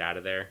wanted to get out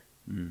of there.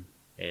 Mm.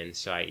 And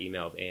so I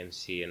emailed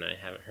AMC, and I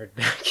haven't heard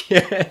back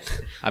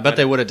yet. I bet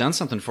they would have done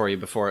something for you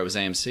before it was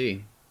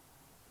AMC.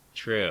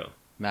 True.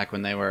 Back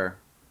when they were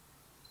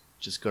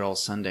just good old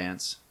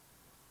Sundance.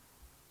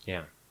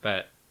 Yeah,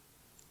 but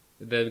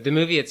the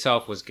movie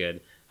itself was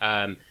good.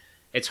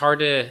 It's hard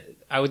to...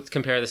 I would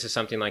compare this to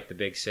something like The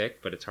Big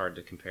Sick, but it's hard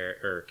to compare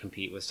or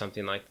compete with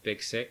something like The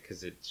Big Sick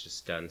because it's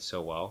just done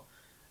so well.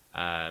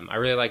 I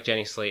really like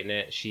Jenny Slate in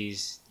it.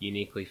 She's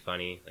uniquely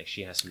funny. Like,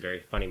 she has some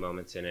very funny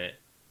moments in it.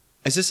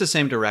 Is this the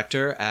same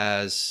director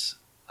as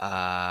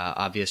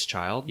Obvious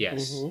Child?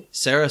 Yes. Mhm.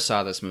 Sarah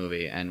saw this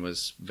movie and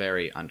was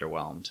very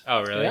underwhelmed.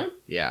 Oh, really? Yeah?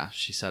 Yeah,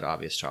 she said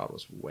Obvious Child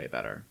was way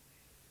better.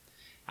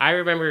 I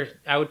remember...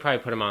 I would probably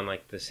put them on,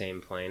 like, the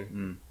same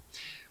plane.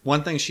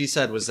 One thing she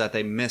said was that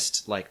they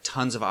missed like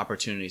tons of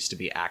opportunities to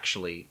be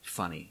actually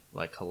funny,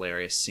 like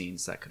hilarious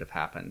scenes that could have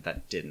happened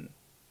that didn't.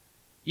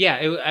 Yeah,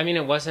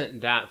 it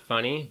wasn't that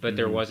funny, but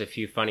there was a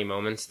few funny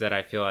moments that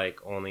I feel like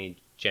only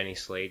Jenny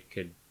Slate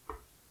could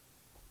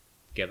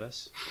give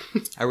us.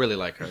 I really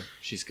like her.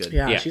 She's good.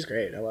 Yeah, Yeah. she's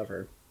great. I love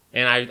her.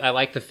 And I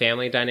like the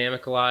family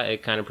dynamic a lot.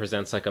 It kind of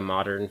presents like a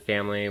modern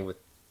family with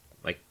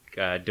like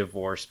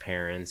divorced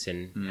parents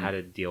and how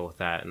to deal with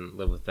that and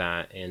live with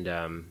that. And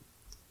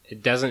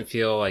it doesn't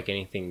feel like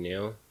anything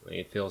new. Like,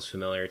 it feels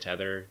familiar to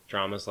other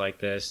dramas like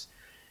this.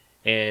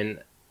 And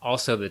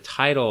also the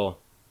title,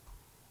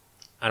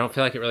 I don't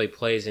feel like it really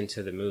plays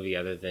into the movie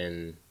other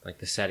than like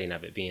the setting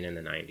of it being in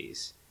the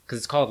 90s. Because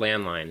it's called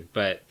Landline,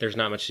 but there's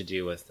not much to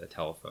do with a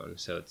telephone.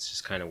 So it's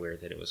just kind of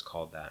weird that it was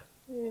called that.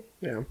 Yeah.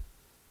 Maybe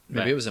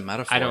But it was a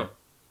metaphor. I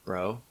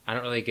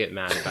don't really get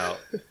mad about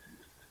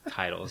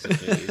titles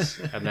of movies.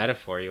 A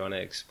metaphor, you want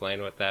to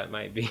explain what that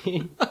might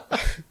be?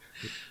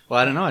 Well,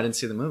 I don't know. I didn't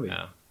see the movie.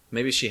 No.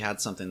 Maybe she had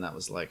something that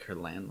was like her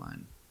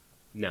landline.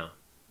 No,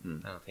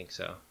 I don't think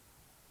so.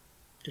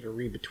 Gotta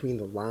read between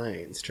the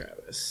lines,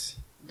 Travis.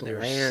 The There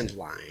was-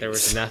 landlines. There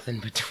was nothing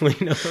between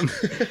them.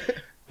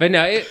 But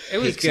no, it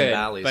was Peaks and good,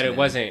 valleys, but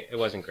man. it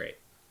wasn't great.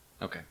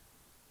 Okay.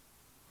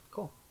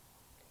 Cool.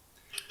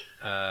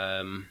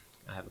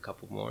 I have a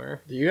couple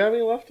more. Do you have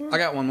any left? I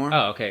got one more.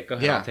 Oh, okay. Go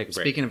ahead. Yeah. I'll take a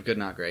break. Speaking of good,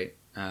 not great.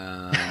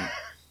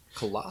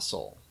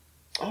 Colossal.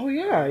 Oh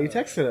yeah, you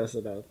texted us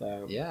about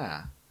that.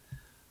 Yeah.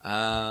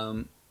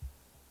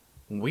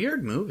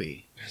 Weird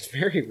movie. It's a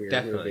very weird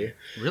Definitely. movie.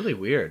 Really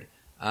weird.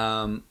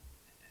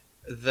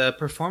 The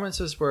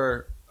performances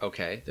were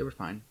okay. They were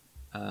fine.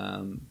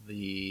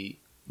 The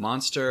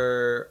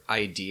monster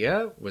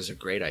idea was a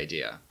great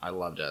idea. I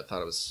loved it. I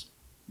thought it was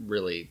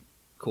really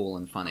cool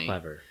and funny.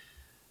 Clever.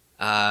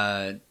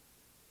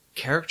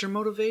 Character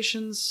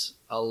motivations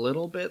a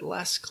little bit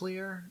less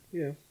clear.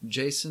 Yeah.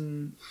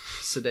 Jason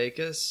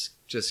Sudeikis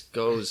just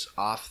goes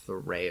off the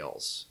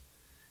rails,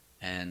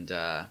 and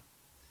I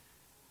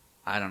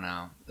don't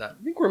know that.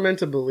 I think we're meant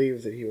to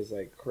believe that he was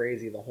like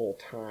crazy the whole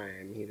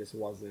time. He just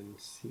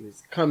wasn't. He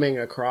was coming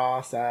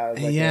across as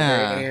like a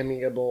very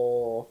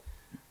amiable.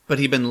 But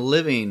he'd been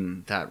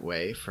living that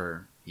way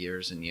for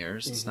years and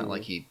years. It's not Mhm.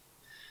 like he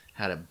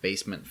had a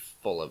basement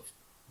full of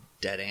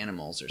dead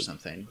animals or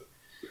something.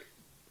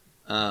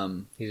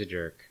 He's a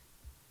jerk.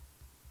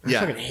 I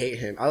fucking hate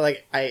him.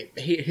 I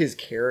hate his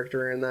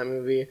character in that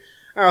movie.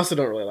 I also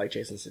don't really like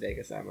Jason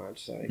Sudeikis that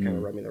much, so he kind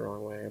of rubbed me the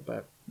wrong way.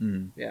 But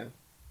yeah,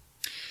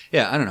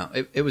 Yeah, I don't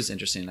know. It was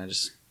interesting.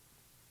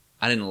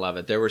 I didn't love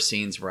it. There were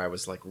scenes where I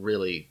was like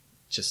really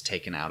just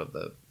taken out of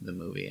the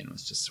movie and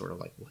was just sort of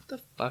like, what the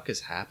fuck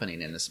is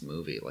happening in this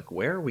movie? Like,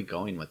 where are we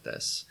going with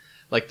this?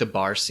 Like the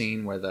bar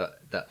scene where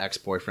the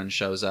ex-boyfriend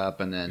shows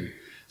up and then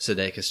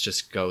Sudeikis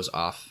just goes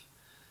off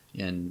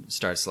and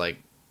starts like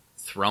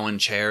throwing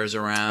chairs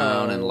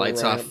around and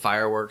lights off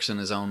fireworks in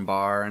his own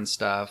bar and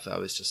stuff. I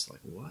was just like,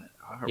 what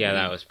are we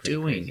that was pretty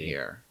doing crazy.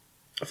 here?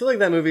 I feel like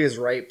that movie is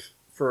ripe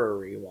for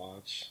a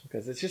rewatch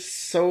because it's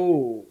just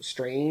so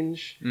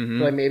strange. Mhm.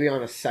 Like maybe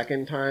on a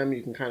second time,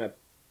 you can kind of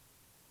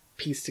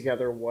piece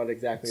together what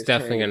exactly. It's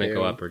definitely going to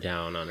go up or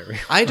down on it.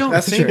 I don't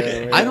That's think true,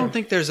 yeah. I don't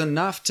think there's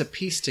enough to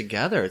piece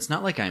together. It's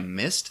not like I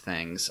missed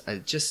things. I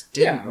just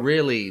didn't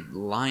really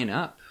line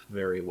up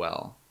very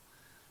well.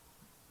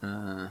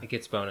 It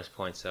gets bonus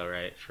points though,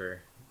 right,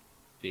 for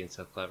being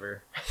so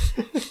clever.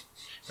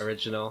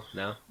 Original?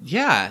 No?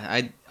 Yeah,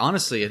 I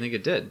think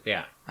it did.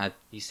 Yeah.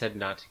 You said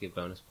not to give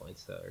bonus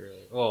points though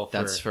earlier. Well,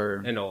 That's for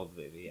an old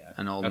movie, yeah.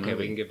 an old okay,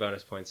 movie. we can give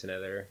bonus points in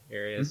other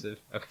areas of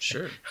okay.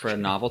 Sure, for a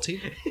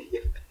novelty.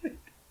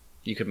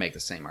 You could make the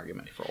same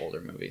argument for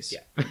older movies.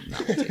 Yeah.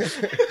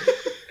 Novelties.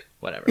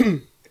 Whatever.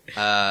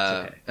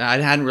 I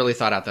hadn't really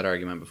thought out that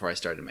argument before I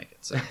started to make it,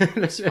 so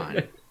it's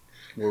fine.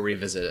 We'll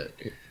revisit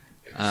it.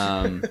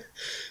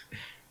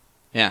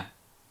 Yeah,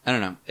 I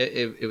don't know.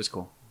 It was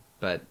cool,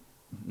 but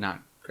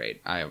not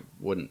great. I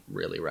wouldn't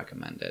really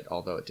recommend it,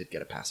 although it did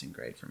get a passing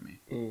grade from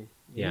me.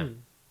 Yeah.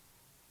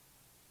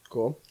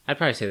 Cool. I'd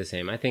probably say the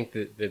same. I think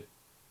that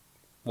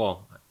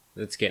well,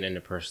 it's getting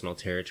into personal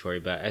territory,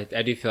 but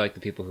I do feel like the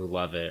people who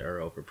love it are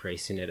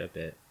overpraising it a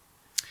bit.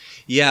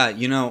 Yeah,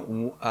 you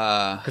know,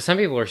 Because some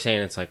people are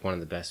saying it's like one of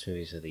the best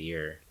movies of the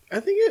year. I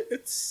think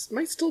it's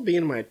might still be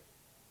in my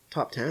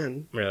top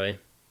 10 Really?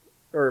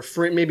 or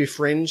maybe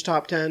fringe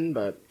top 10,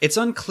 but it's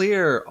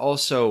unclear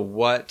also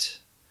what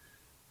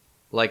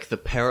like the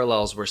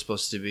parallels were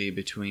supposed to be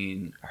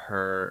between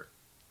her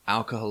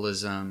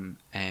alcoholism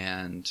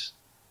and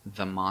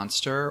the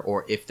monster,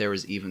 or if there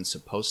was even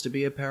supposed to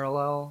be a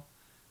parallel.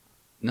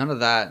 None of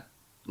that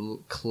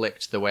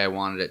clicked the way I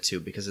wanted it to,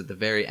 because at the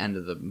very end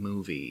of the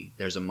movie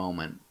there's a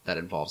moment that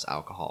involves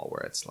alcohol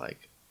where it's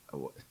like,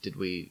 did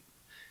we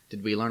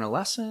learn a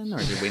lesson or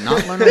did we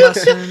not learn a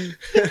lesson?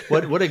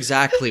 What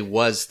exactly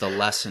was the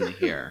lesson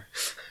here?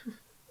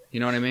 You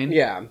know what I mean?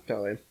 yeah,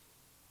 totally.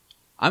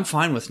 I'm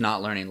fine with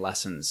not learning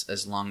lessons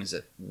as long as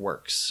it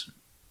works.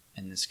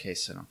 In this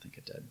case, I don't think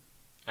it did.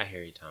 I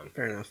hear you, Tom.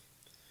 Fair enough.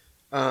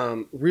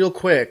 Real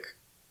quick,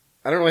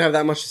 I don't really have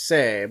that much to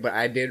say, but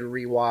I did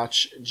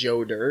rewatch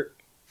Joe Dirt.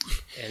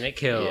 And it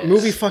kills. Yeah. The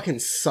movie fucking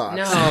sucks.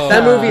 No.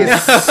 That movie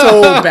is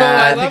so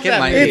bad. I think it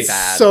might be It's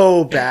bad.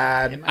 so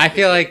bad. I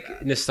feel like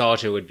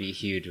nostalgia would be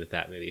huge with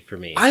that movie for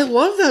me. I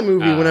love that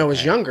movie when I was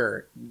okay.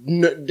 younger.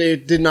 No,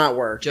 it did not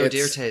work. Joe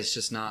It's- Dirt is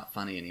just not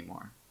funny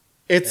anymore.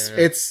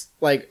 It's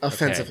like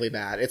offensively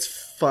bad. It's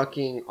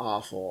fucking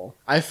awful.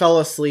 I fell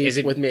asleep Is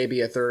it- with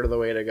maybe a third of the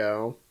way to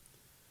go.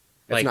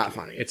 It's like, not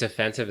funny. It's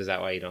offensive. Is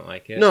that why you don't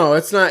like it? No,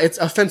 it's not. It's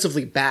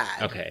offensively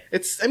bad. Okay.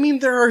 It's. I mean,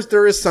 there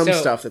is some So-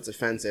 stuff that's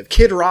offensive.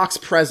 Kid Rock's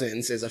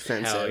presence is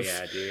offensive. Hell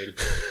yeah, dude.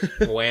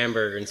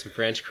 Whamburger and some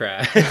French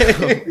fries.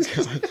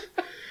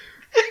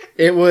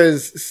 It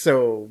was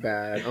so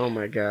bad. Oh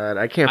my god,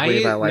 I can't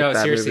believe I liked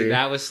that seriously, movie.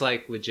 that was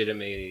like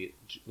legitimately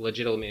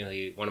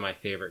one of my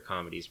favorite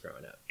comedies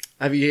growing up.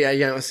 Have you? Yeah,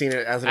 you haven't seen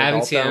it as an I haven't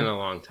adult, seen it in though? a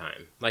long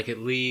time, like at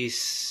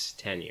least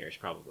 10 years,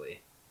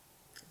 probably.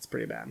 It's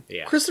pretty bad.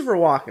 Yeah. Christopher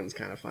Walken's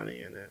kind of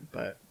funny in it,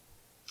 but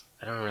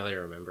I don't really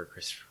remember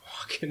Christopher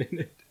Walken in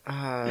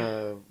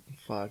it.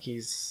 fuck,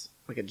 he's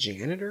like a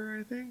janitor,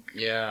 I think.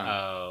 Yeah.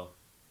 Oh,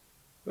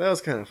 That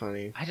was kind of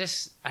funny. I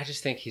just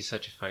think he's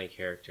such a funny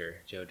character,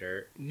 Joe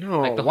Dirt.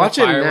 No, Like the watch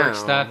whole it now. fireworks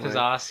stuff is Like,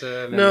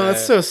 awesome. no, and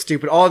that's so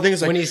stupid. All the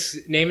things like when he's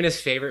naming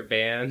his favorite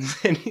bands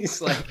and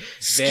he's like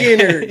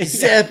Skinner, Van,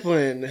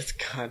 Zeppelin. That's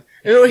God.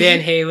 You know, Van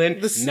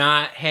Halen, the-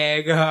 not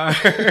Hagar,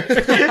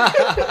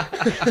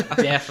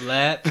 Def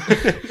Lepp.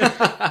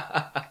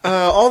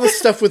 all the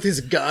stuff with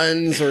his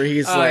guns, or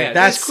he's Oh, like, yeah,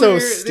 that's this so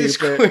queer, this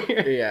stupid.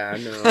 queer. Yeah,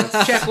 no.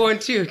 It's, Check 1,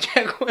 2.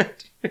 Check 1,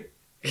 2.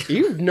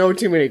 you know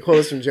too many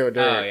quotes from Joe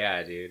Dirt. Oh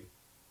yeah, dude.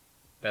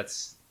 That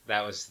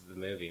was the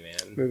movie,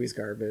 man. Movie's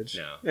garbage.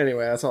 No.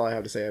 Anyway, that's all I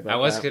have to say about I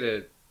was that.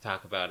 gonna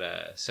talk about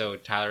so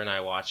Tyler and I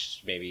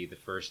watched maybe the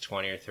first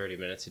 20 or 30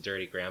 minutes of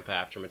Dirty Grandpa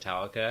after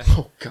Metallica.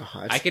 Oh,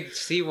 God. I could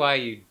see why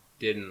you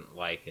didn't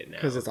like it now.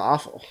 Because it's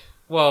awful.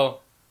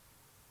 Well,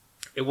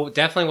 it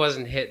definitely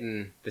wasn't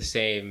hitting the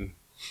same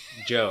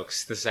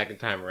jokes the second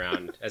time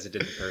around as it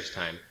did the first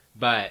time.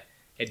 But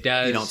it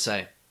does You don't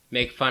say.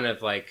 make fun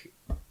of like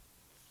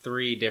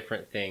 3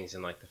 different things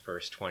in like the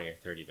first 20 or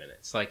 30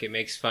 minutes. Like it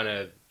makes fun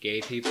of gay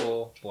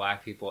people,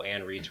 black people,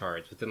 and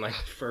retards within like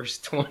the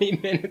first 20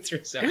 minutes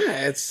or so.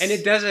 Yeah, it's... And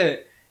it doesn't,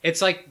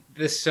 it's like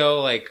this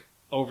so like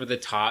over the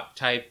top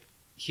type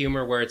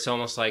humor where it's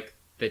almost like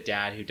the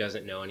dad who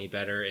doesn't know any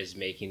better is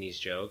making these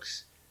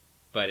jokes.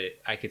 But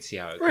I could see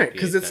how it could Right, be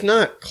because it's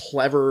offensive. not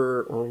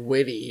clever or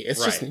witty.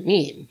 It's just Right.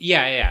 mean.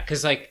 Yeah,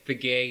 because like the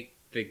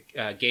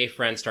gay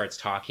friend starts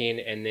talking,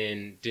 and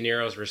then De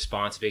Niro's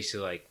response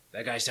basically like,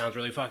 "That guy sounds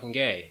really fucking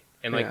gay,"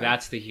 and like Yeah.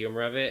 that's the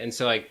humor of it. And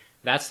so like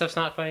that stuff's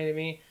not funny to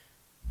me.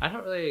 I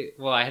don't really.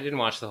 Well, I didn't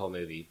watch the whole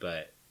movie,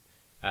 but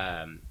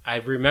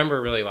I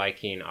remember really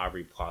liking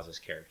Aubrey Plaza's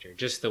character,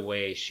 just the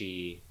way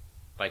she,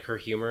 like her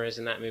humor is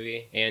in that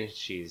movie, and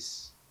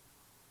she's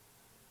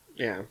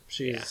Yeah,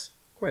 she's Yeah.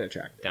 quite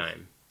attractive.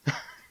 dime.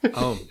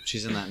 Oh,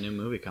 she's in that new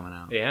movie coming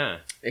out. Yeah,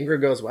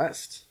 Ingrid Goes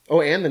West. Oh,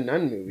 and the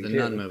Nun movie, The too.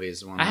 Nun movie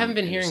is one. I haven't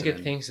been hearing interested good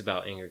in. things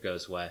about Ingrid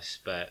Goes West,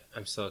 but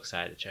I'm still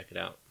excited to check it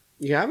out.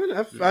 You haven't?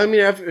 I've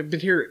been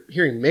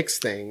hearing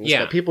mixed things.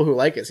 Yeah. But people who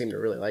like it seem to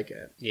really like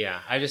it.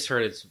 Yeah, I just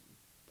heard it's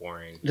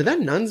boring. Did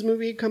that Nuns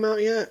movie come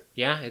out yet?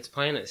 Yeah, it's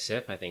playing at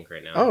SIP, I think,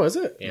 right now. Oh, is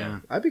it?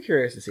 yeah. I'd be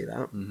curious to see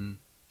that. Mhm.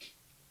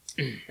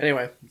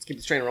 Anyway, let's keep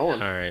this train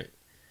rolling. All right.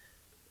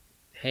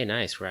 Hey,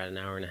 nice. We're at an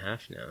hour and a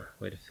half now.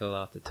 Way to fill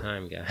out the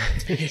time,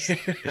 guys.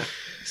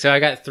 So I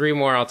got 3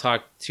 more. I'll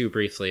talk 2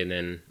 briefly, and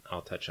then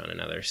I'll touch on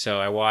another. So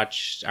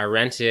I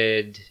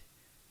rented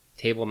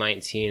Table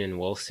 19 and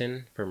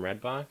Wilson from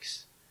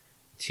Redbox,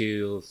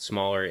 2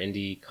 smaller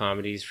indie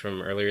comedies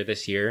from earlier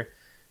this year.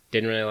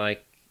 Didn't really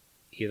like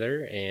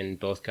either, and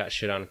both got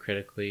shit on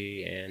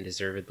critically and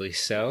deservedly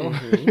so.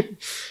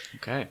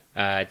 Okay.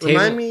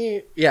 Remind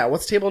me,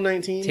 what's Table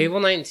 19?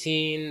 Table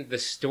 19, the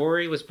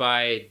story was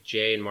by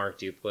Jay and Mark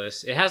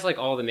Duplass. It has like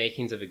all the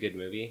makings of a good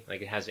movie.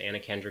 Like it has Anna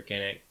Kendrick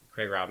in it,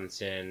 Craig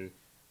Robinson,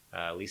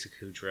 Lisa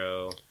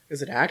Kudrow.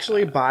 Is it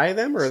actually by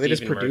them, or are they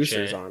just Stephen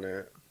producers Merchant. on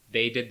it?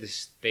 They did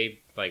this.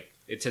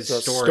 It says So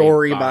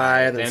story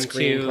by, and then them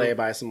screenplay two,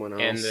 by someone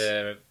else.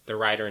 and the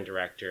writer and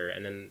director,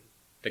 and then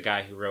the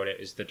guy who wrote it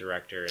is the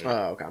director. And,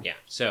 Oh, okay. Yeah,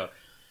 so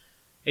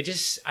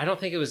I don't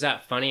think it was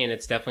that funny, and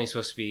it's definitely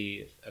supposed to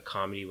be a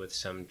comedy with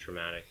some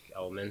dramatic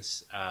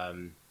elements.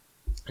 And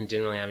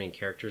didn't really have any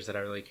characters that I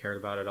really cared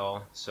about at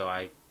all, so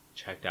I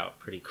checked out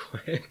pretty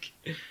quick.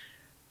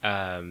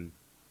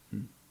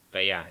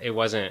 But yeah, it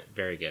wasn't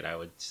very good. I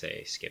would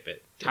say skip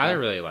it. Tyler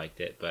really liked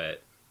it,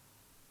 but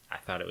I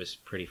thought it was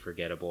pretty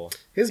forgettable.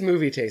 His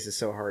movie taste is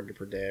so hard to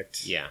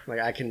predict. Yeah. Like,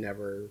 I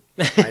never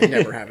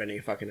have any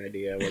fucking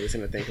idea what he's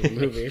going to think of the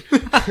movie.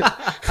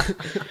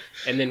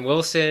 And then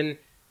Wilson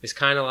is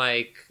kind of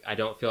like I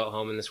Don't Feel at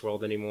Home in This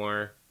World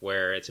Anymore,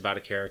 where it's about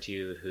a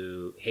character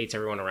who hates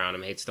everyone around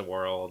him, hates the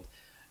world,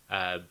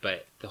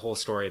 but the whole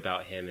story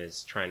about him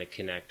is trying to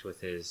connect with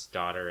his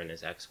daughter and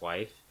his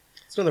ex-wife.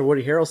 It's another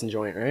Woody Harrelson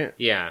joint, right?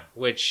 Yeah,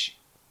 which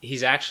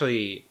he's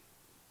actually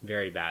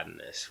very bad in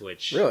this,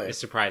 which Really? is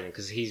surprising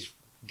because he's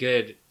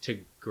good to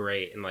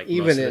great in like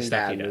Even most of in the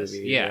stuff bad he does.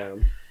 movies. Yeah.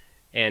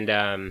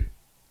 And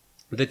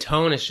the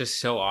tone is just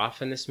so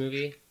off in this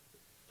movie.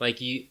 Like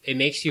it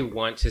makes you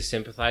want to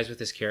sympathize with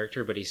this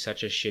character, but he's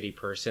such a shitty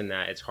person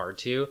that it's hard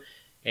to.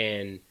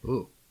 And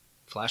Ooh,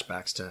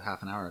 flashbacks to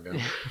half an hour ago.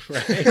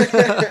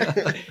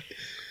 right.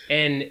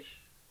 And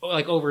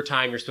like over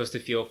time, you're supposed to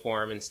feel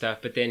for him and stuff,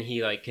 but then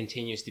he like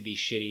continues to be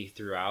shitty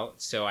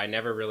throughout. So I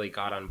never really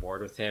got on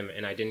board with him,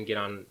 and I didn't get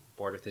on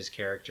board with his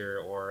character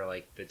or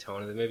like the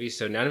tone of the movie.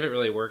 So none of it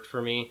really worked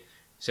for me.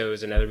 So it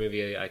was another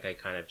movie like I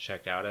kind of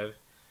checked out of.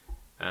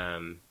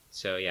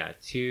 So yeah,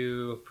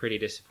 2 pretty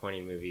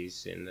disappointing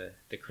movies, and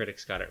the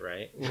critics got it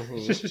right.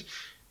 Mhm.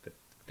 But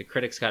the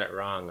critics got it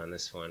wrong on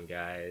this one,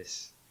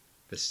 guys.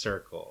 The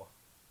Circle.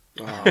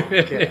 Oh,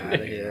 get out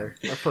of here.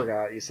 I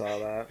forgot you saw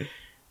that.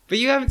 But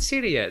you haven't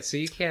seen it yet, so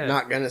you can't.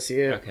 Not gonna see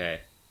it.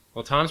 Okay.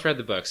 Well, Tom's read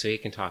the book, so he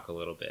can talk a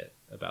little bit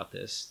about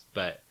this.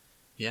 But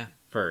Yeah,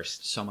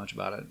 first, so much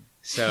about it.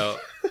 so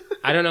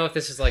I don't know if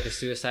this is like a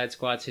Suicide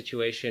Squad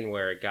situation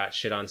where it got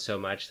shit on so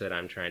much that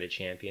I'm trying to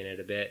champion it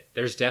a bit.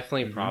 There's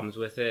definitely problems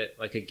with it.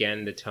 Like,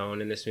 again, the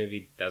tone in this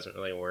movie doesn't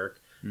really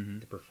work.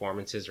 the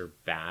performances are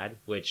bad,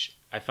 which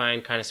I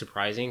find kind of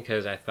surprising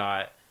because I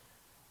thought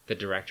the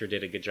director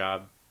did a good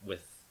job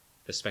with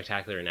The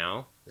Spectacular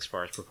Now as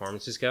far as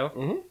performances go.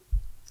 Mm-hmm.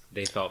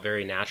 They felt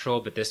very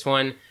natural, but this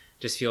one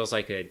just feels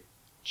like a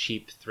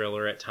cheap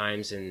thriller at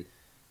times, and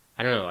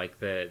I don't know, like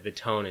the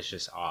tone is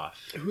just off.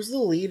 Who's the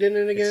lead in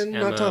it again?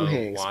 It's Not Tom Emma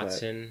Hanks.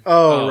 Watson. But...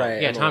 Oh,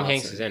 right. Yeah, Emma Tom Watson.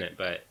 Hanks is in it,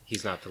 but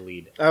he's not the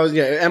lead.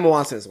 Emma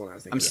Watson is the one I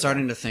was thinking. I'm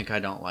starting to think I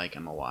don't like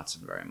Emma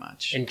Watson very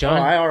much. And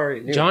I already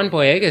knew John that.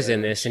 Boyega's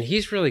in this, and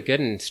he's really good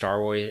in Star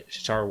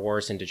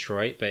Wars in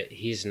Detroit, but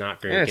he's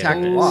not very And good Attack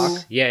in the this.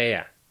 Block.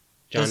 Yeah.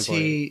 John Does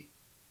he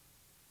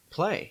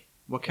play?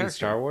 What in character?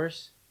 Star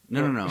Wars?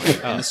 No. In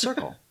The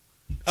Circle.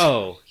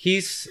 Oh,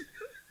 he's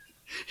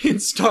In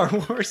Star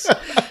Wars?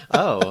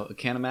 Oh,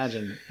 can't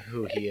imagine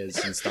who he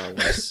is in Star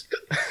Wars.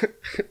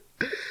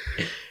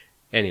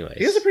 anyways.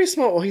 He has a pretty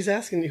small. Well, he's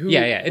asking who.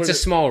 Yeah. It's what a is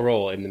it? small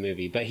role in the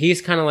movie, but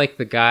he's kind of like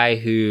the guy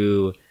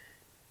who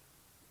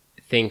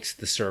thinks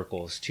the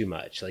circle is too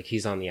much. Like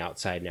he's on the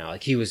outside now.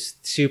 Like he was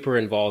super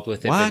involved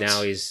with it, What? but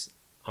now he's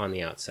on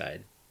the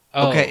outside.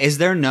 Oh. Okay, is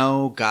there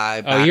no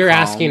guy back Oh, you're home?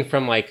 asking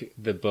from like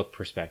the book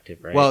perspective,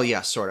 right? Well,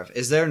 yeah, sort of.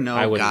 Is there I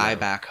no wouldn't guy know.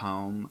 back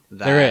home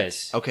that... There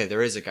is. Okay,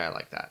 there is a guy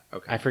like that.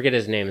 Okay. I forget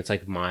his name. It's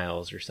like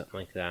Miles or something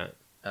like that.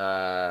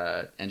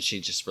 And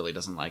she just really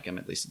doesn't like him,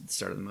 at least at the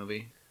start of the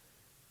movie.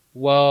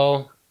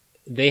 Well,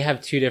 they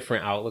have two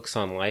different outlooks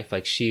on life.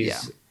 Like she's Yeah.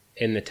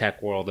 in the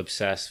tech world,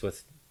 obsessed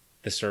with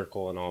the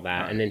circle and all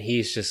that, Right. and then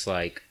he's just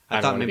like, I, I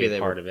don't thought want to maybe be a they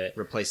part would of it.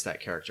 replace that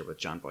character with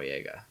John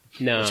Boyega,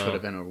 No, which would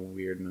have been a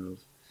weird move.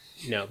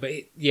 no, but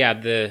yeah,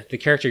 the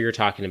character you're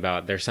talking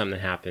about, there's something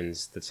that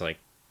happens that's like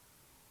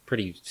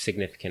pretty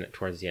significant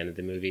towards the end of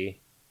the movie.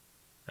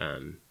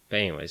 But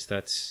anyways,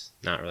 that's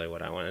not really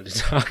what I wanted to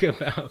talk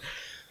about.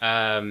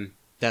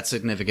 That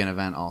significant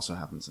event also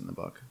happens in the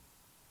book.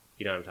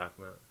 You know what I'm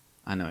talking about?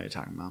 I know what you're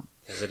talking about.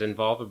 Does it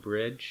involve a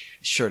bridge?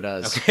 Sure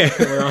does. Okay,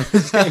 we're on the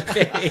same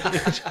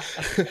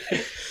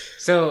page.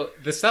 So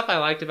the stuff I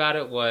liked about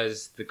it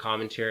was the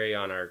commentary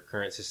on our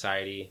current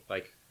society,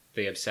 like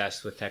the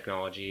obsessed with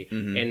technology,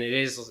 Mhm. and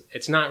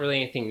it's not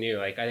really anything new.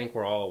 Like I think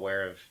we're all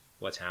aware of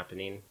what's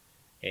happening,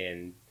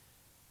 and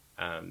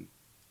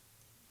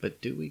But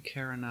do we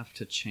care enough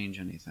to change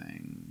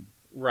anything?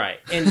 right,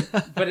 and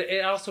but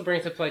it also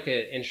brings up like an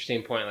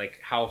interesting point, like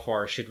how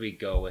far should we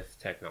go with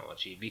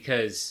technology?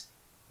 Because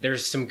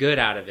there's some good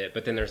out of it,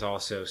 but then there's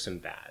also some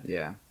bad.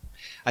 Yeah.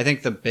 I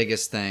think the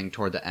biggest thing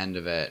toward the end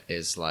of it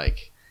is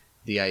like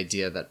the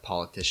idea that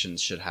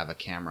politicians should have a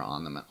camera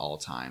on them at all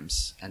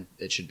times, and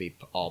it should be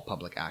all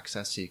public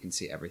access so you can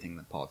see everything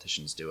that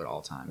politicians do at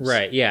all times.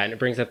 Right, yeah, and it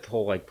brings up the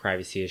whole like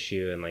privacy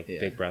issue and like Yeah.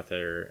 Big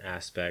Brother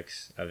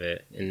aspects of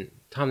it. And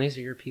Tom, these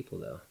are your people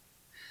though.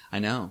 I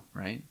know,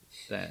 right?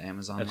 That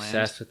Amazon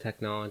Obsessed with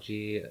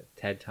technology,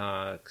 TED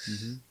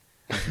Talks.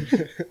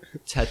 land.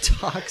 TED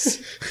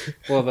Talks.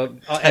 Well, the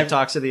TED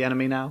Talks are the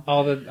enemy now.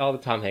 all the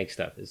Tom Hanks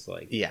stuff is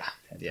like Yeah,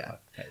 TED yeah. Talk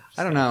type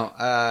I don't stuff.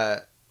 know.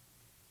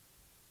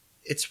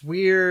 It's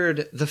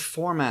weird. The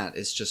format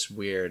is just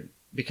weird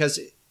because,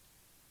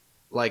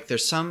 like,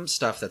 there's some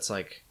stuff that's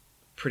like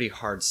pretty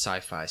hard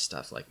sci-fi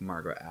stuff, like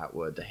Margaret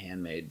Atwood, The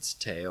Handmaid's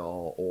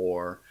Tale,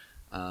 or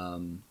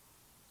some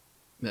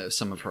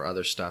of her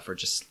other stuff, or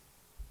just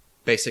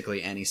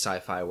basically any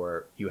sci-fi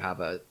where you have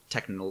a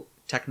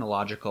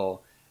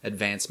technological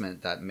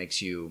advancement that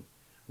makes you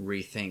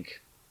rethink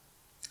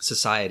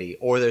society,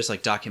 or there's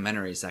like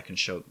documentaries that can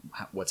show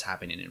what's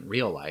happening in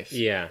real life.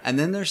 Yeah. And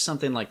then there's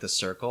something like The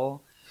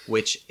Circle,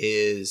 which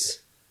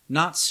is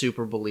not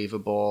super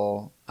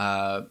believable.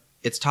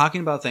 It's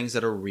talking about things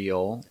that are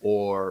real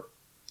or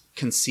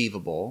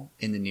conceivable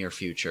in the near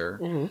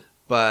future,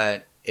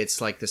 but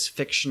it's like this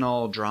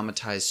fictional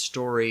dramatized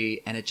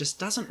story, and it just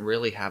doesn't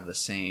really have the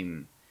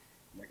same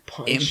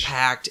Punch.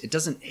 impact. It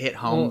doesn't hit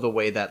home Well- the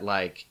way that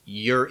like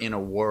you're in a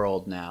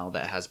world now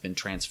that has been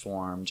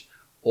transformed,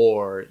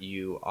 or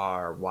you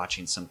are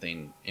watching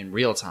something in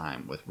real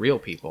time with real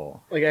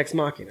people. Like Ex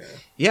Machina.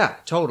 Yeah,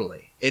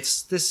 totally.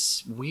 It's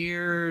this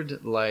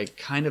weird, like,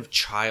 kind of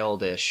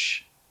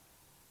childish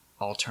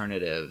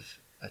alternative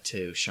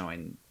to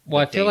showing.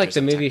 Well, I feel like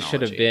the dangers of movie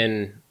should have technology.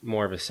 been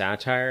more of a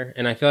satire,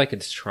 and I feel like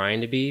it's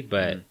trying to be,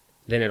 but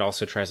then it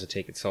also tries to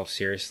take itself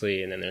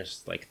seriously, and then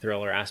there's like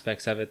thriller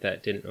aspects of it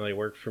that didn't really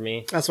work for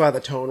me. That's why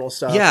the tonal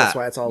stuff. Yeah. That's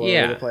why it's all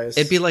Yeah. over the place.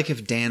 It'd be like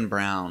if Dan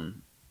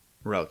Brown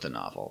wrote the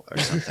novel or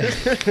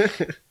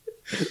something.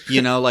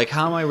 You know, like,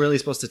 how am I really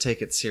supposed to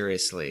take it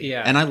seriously?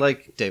 Yeah. And I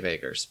like Dave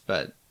Eggers,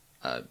 but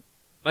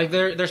Like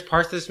there's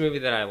parts of this movie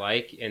that I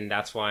like, and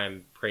that's why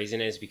I'm praising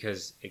it, is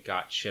because it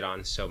got shit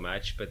on so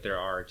much. But there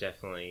are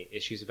definitely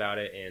issues about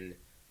it, and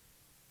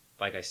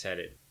like I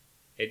said,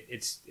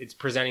 it's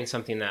presenting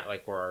something that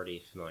like we're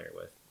already familiar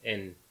with,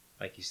 and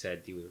like you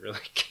said, do we really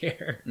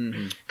care?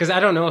 Because I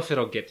don't know if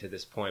it'll get to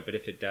this point, but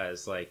if it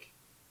does, like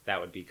that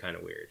would be kind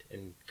of weird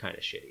and kind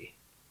of shitty.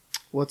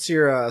 What's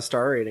your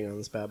star rating on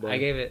this bad boy? I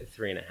gave it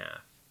 3.5.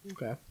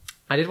 Okay.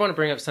 I did want to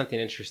bring up something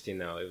interesting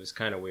though. It was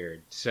kind of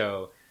weird.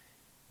 So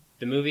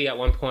the movie at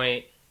one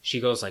point she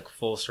goes like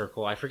full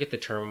circle. I forget the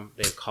term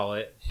they call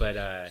it,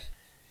 but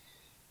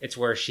it's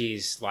where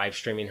she's live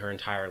streaming her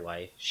entire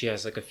life. She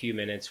has like a few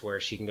minutes where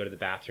she can go to the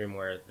bathroom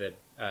where the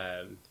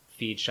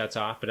feed shuts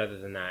off, but other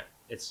than that,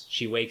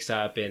 she wakes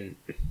up and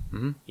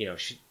you know,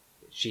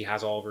 she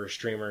has all of her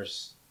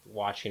streamers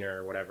watching her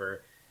or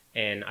whatever.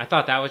 And I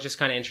thought that was just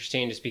kind of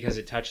interesting, just because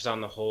it touches on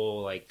the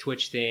whole like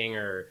Twitch thing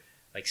or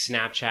like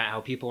Snapchat,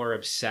 how people are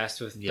obsessed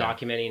with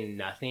documenting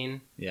nothing.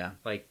 Yeah.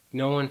 Like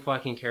no one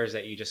fucking cares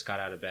that you just got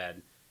out of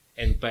bed.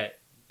 But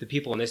the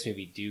people in this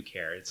movie do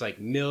care. It's like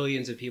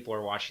millions of people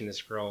are watching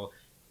this girl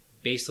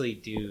basically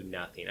do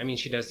nothing. I mean,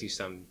 she does do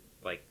some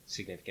like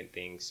significant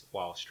things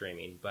while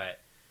streaming, but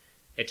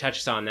it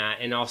touches on that.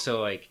 And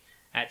also like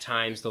at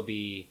times there'll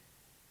be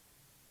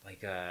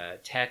like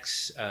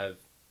texts of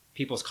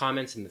people's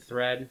comments in the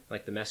thread,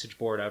 like the message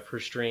board of her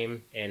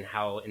stream, and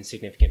how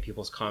insignificant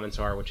people's comments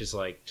are, which is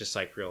like just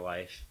like real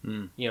life.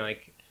 You know,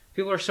 like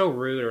people are so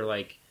rude, or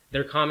like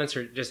their comments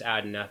are just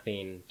add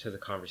nothing to the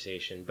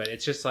conversation, but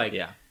it's just like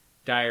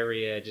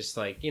diarrhea, just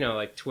like, you know,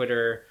 like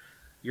Twitter,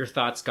 your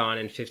thoughts gone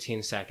in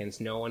 15 seconds.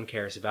 No one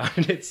cares about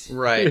it. It's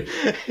right.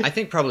 I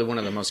think probably one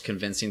of the most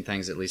convincing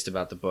things, at least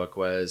about the book,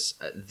 was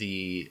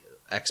the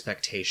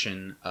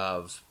expectation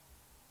of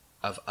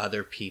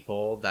other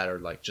people that are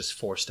like just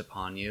forced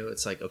upon you.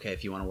 It's like, okay,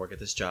 if you want to work at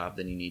this job,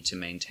 then you need to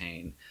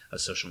maintain a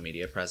social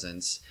media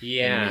presence.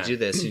 Yeah. And you need to do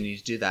this, you need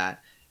to do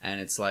that.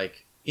 And it's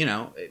like, you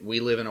know, we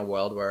live in a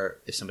world where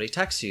if somebody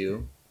texts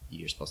you,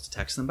 you're supposed to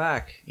text them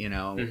back, you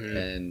know,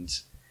 and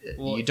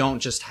you don't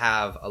just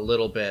have a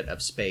little bit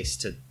of space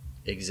to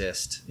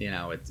exist. You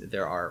know,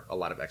 there are a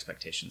lot of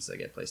expectations that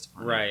get placed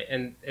upon you. Right.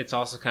 And it's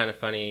also kind of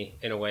funny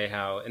in a way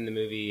how in the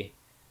movie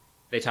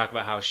they talk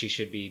about how she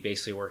should be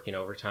basically working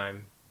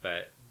overtime,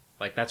 but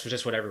like that's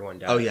just what everyone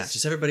does. Oh yeah,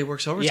 just everybody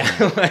works overtime.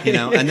 Yeah, like, you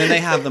know, and then they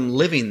have them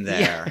living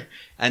there,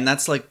 and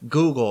that's like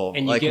Google.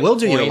 And like, get we'll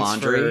do your points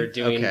laundry. for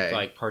doing okay.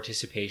 like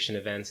participation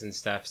events and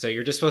stuff. So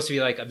you're just supposed to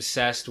be like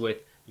obsessed with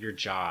your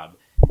job,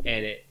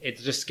 and it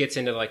just gets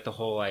into like the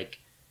whole like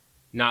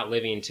not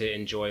living to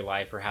enjoy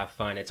life or have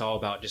fun. It's all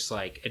about just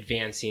like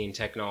advancing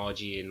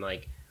technology and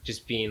like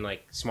just being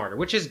like smarter,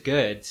 which is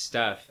good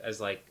stuff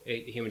as like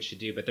humans should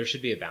do, but there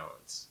should be a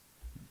balance.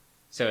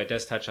 So it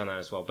does touch on that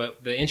as well.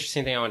 But the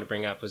interesting thing I wanted to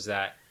bring up was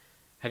that,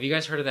 have you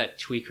guys heard of that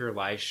tweaker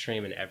live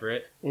stream in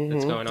Everett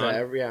that's going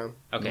on? Yeah.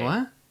 Okay.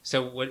 What?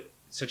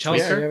 So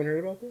Chelsea, Yeah, you haven't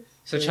heard about this?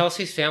 so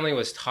Chelsea's family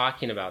was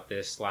talking about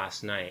this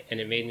last night, and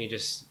it made me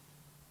just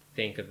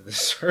think of The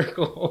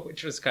Circle,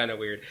 which was kind of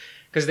weird,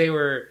 because they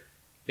were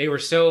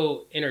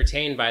so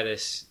entertained by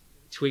this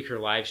tweaker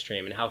live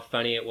stream and how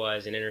funny it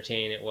was and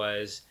entertaining it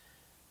was.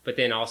 But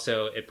then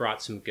also it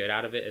brought some good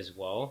out of it as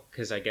well,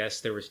 because I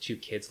guess there was 2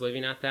 kids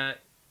living at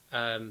that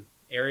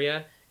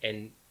area,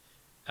 and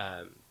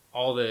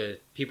all the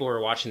people who were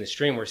watching the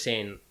stream were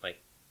saying like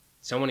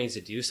someone needs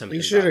to do something.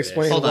 You should about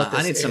explain. this. Hold on, what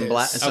I need this some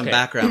is. some Okay.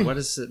 background. What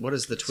is the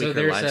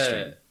tweaker live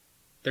stream?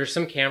 There's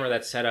some camera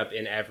that's set up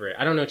in Everett.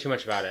 I don't know too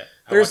much about it.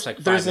 I There's watched like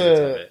 5 there's minutes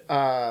of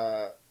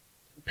it.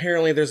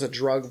 apparently there's a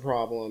drug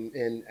problem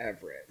in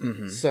Everett.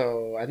 Mm-hmm.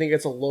 So I think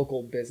it's a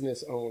local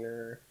business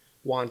owner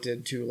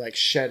wanted to like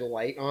shed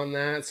light on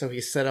that, so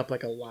he set up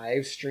like a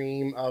live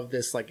stream of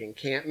this like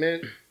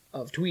encampment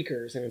of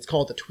tweakers, and it's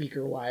called the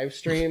Tweaker live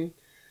stream.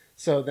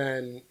 So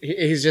then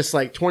he's just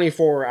like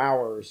 24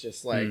 hours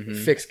just like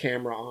fixed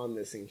camera on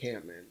this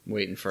encampment,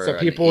 Waiting for so an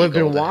people have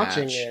eagle been to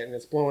watching hatch. it, and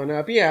it's blowing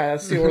up. Yeah,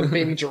 let's see where the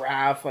baby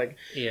giraffe. Like,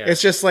 Yeah.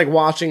 it's just like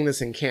watching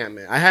this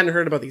encampment. I hadn't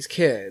heard about these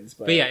kids,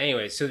 but But yeah,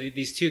 anyway, so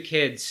these 2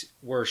 kids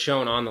were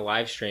shown on the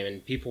live stream,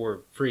 and people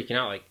were freaking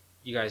out like,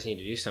 you guys need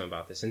to do something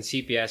about this. And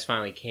CPS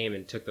finally came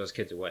and took those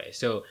kids away.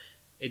 So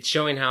it's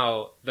showing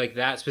how like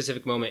that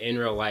specific moment in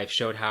real life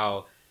showed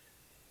how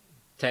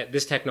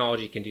this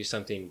technology can do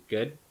something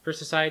good for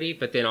society,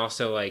 but then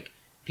also like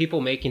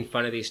people making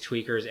fun of these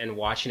tweakers and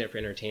watching it for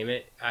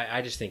entertainment,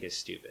 I just think is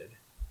stupid.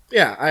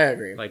 yeah, I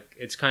agree. Like,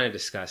 it's kind of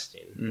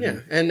disgusting. Yeah,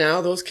 and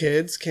now those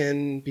kids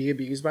can be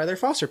abused by their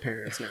foster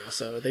parents now,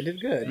 so they did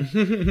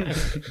good.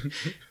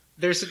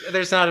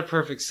 There's not a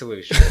perfect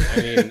solution.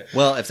 I mean,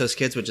 Well, if those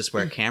kids would just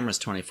wear cameras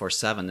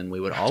 24/7, then we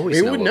would always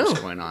We know would what know. was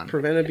going on.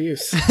 Prevent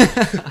abuse.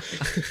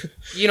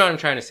 you know what I'm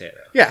trying to say,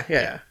 though.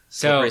 Yeah.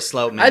 So Slippery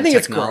slope, man. I think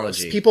technology. it's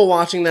gross. People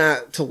watching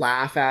that to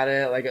laugh at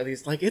it, like at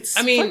least, like it's.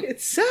 I mean,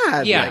 it's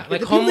sad. yeah, like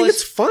people think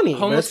it's funny,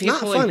 but homeless it's not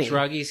people funny. and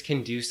druggies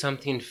can do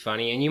something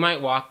funny, and you might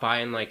walk by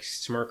and like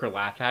smirk or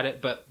laugh at it,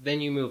 but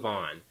then you move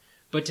on.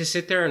 But to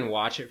sit there and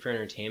watch it for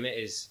entertainment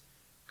is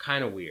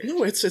kind of weird.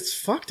 No, it's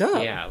fucked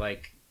up. Yeah,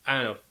 like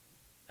I don't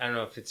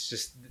know if it's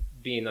just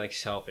being like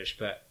selfish,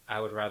 but I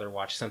would rather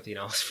watch something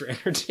else for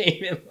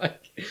entertainment.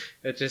 Like,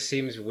 that just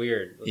seems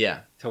weird.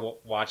 Yeah. To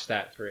watch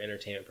that for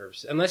entertainment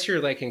purposes, unless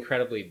you're like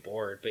incredibly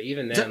bored. But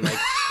even then, like,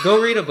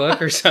 go read a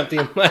book or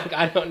something. Like,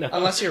 I don't know.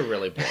 Unless you're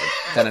really bored,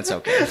 then it's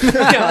okay. No,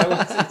 I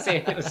wasn't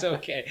saying it was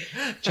okay.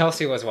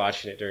 Chelsea was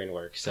watching it during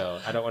work, so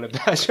I don't want to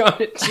bash on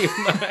it too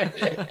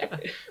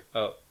much.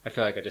 Oh, I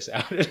feel like I just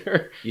outed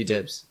her. You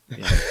dibs.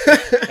 Yeah.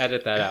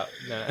 Edit that out.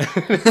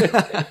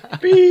 No.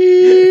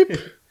 Beep.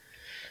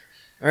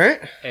 All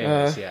right.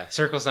 Anyways, yeah,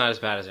 Circle's not as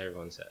bad as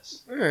everyone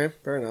says. All right.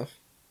 Fair enough.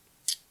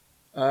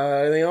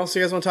 Anything else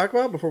you guys want to talk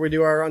about before we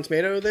do our Rotten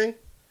Tomato thing?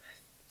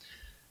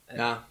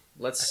 Nah,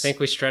 I think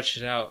we stretched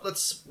it out.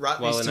 let's rot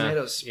well these enough.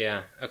 tomatoes.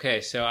 Yeah.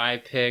 Okay, so I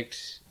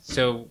picked...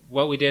 So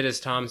what we did as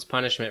Tom's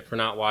punishment for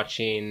not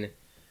watching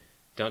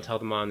Don't Tell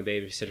the Mom the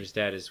Babysitter's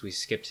Dead is we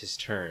skipped his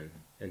turn.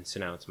 And so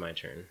now it's my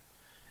turn.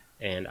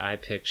 And I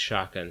picked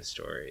Shotgun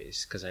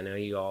Stories because I know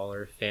you all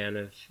are a fan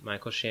of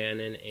Michael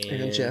Shannon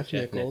and Jeff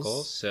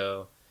Nichols.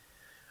 So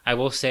I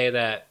will say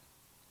that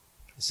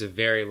it's a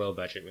very low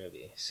budget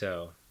movie.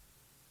 So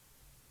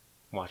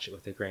watch it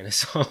with a grain of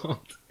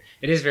salt.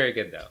 It is very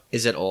good though.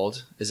 Is it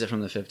old? Is it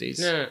from the 50s?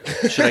 No.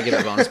 Should I give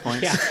it bonus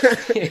points?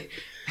 Yeah.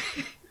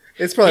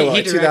 It's probably he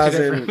like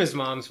directed it 2000. from his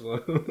mom's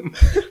womb.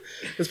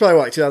 It's probably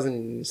like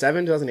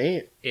 2007,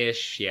 2008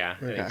 Ish, yeah,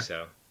 I Okay. think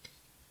so.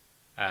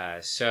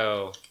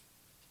 So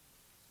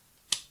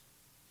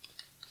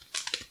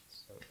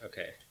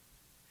okay.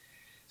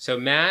 So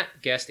Matt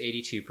guessed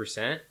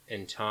 82%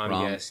 and Tom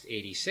Wrong. guessed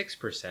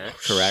 86%.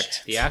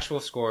 Correct. The actual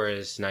score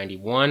is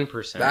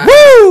 91%.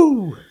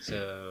 Woo!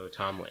 So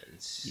Tom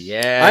wins.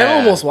 Yeah. I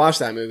almost watched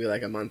that movie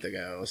like a month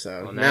ago,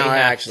 so Well, now you I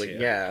have actually, to.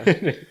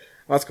 yeah.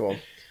 That's cool.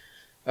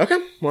 Okay,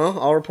 well,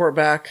 I'll report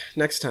back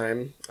next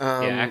time.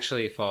 Yeah,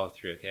 actually follow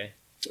through, okay?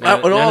 Oh,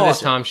 None no. of this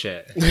Tom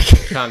shit.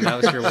 Tom,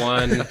 that was your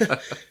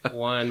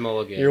one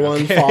mulligan. Your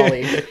one okay?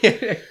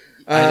 folly.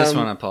 I just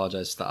want to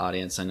apologize to the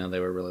audience. I know they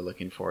were really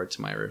looking forward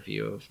to my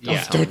review of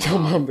Yeah. Don't tell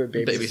mom the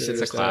Babysitter's babysitter's It's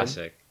a Dead.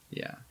 classic.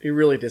 Yeah. You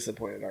really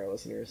disappointed our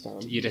listeners, Tom.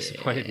 You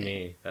disappointed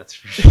me, that's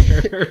for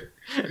sure.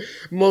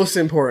 Most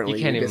importantly,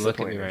 You can't even look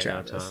at me disappointed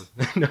right Travis.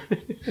 now, Tom.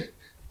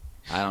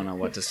 I don't know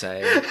what to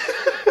say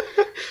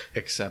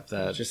except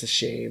that Just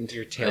ashamed.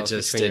 Your I tail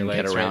just between didn't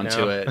your get legs around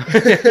right now.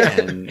 to it,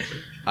 and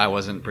I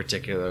wasn't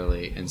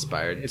particularly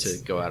inspired to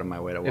go out of my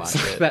way to watch It's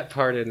like it. that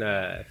part in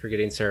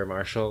Forgetting Sarah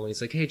Marshall when he's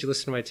like, "Hey, did you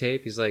listen to my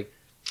tape?" He's like,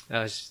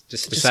 "I was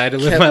just decided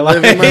to live Kept my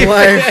life." living my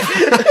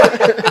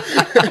life.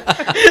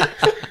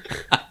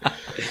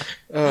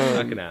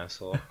 Fucking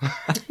asshole.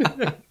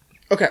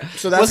 Okay,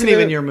 so It that's wasn't gonna,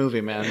 even your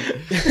movie, man.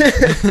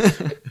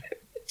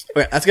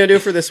 Okay, that's gonna do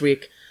it for this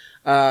week.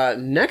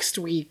 Next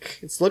week,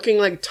 it's looking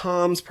like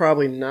Tom's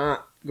probably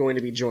not going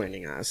to be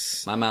joining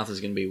us. My mouth is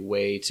going to be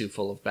way too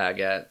full of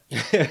baguette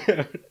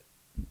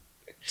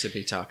to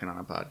be talking on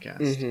a podcast.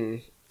 Mm-hmm.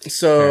 Fair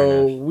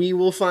So enough. we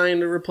will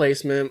find a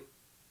replacement.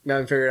 We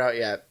haven't figured out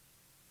yet,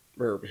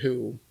 or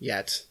who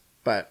yet,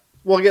 but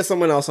we'll get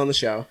someone else on the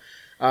show.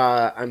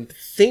 I'm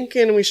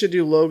thinking we should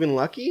do Logan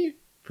Lucky,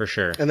 For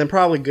sure. and then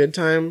probably Good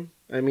Time.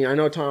 I mean, I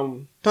know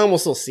Tom will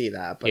still see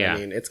that, but Yeah. I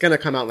mean, it's gonna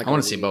come out in like I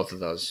want a to see week. both of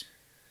those.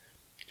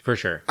 For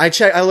sure. I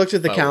looked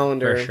at the Oh,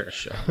 calendar. For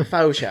sure.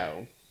 Faux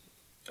show.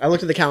 I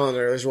looked at the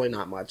calendar. There's really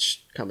not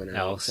much coming out.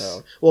 Else.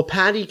 So, well,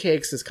 Patty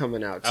Cakes is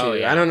coming out too. Oh,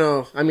 yeah. I don't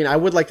know. I mean, I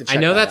would like to. Check I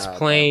know that that's out,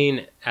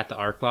 playing at the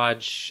Arc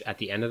Lodge at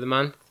the end of the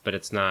month, but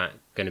it's not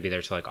going to be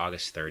there till like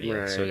August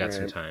 30th, so we got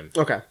some time.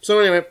 but- Okay. So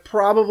anyway,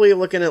 probably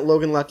looking at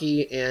Logan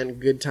Lucky and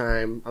Good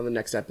Time on the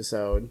next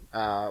episode.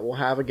 We'll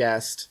have a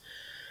guest.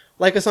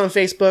 Like us on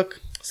Facebook,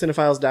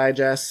 Cinephiles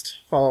Digest.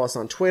 Follow us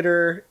on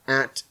Twitter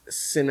at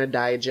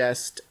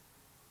Cinedigest.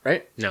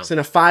 Right? No.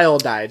 Cinephile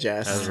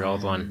Digest. That was your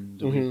old one.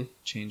 Do we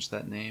change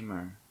that name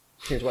or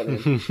Here's what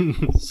name.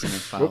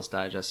 Cinephiles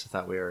Digest? I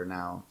thought we were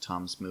now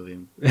Tom's movie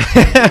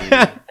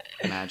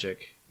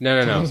magic.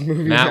 No.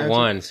 movie Matt magic.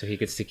 won, so he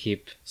gets to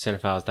keep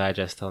Cinephiles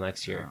Digest till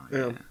next year.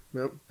 Oh,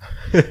 Yeah.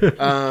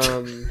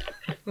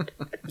 Yep.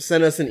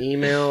 Send us an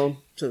email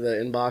to the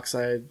inbox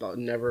I'll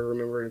never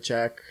remember to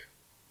check,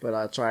 but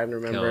I'll try and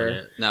Killing remember.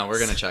 it. No, we're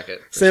gonna check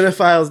it.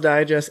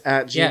 Cinephilesdigest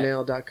at Yeah.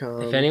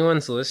 gmail.com. If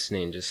anyone's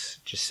listening,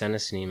 just send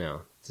us an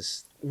email.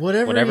 Just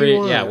whatever you- you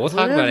want. yeah, we'll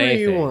talk about Whatever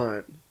you anything.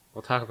 want.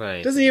 we'll talk about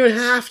it. Doesn't even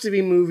have to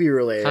be movie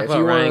related. Talk If about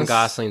you want Ryan us-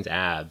 Gosling's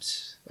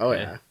abs. Oh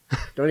Okay? yeah.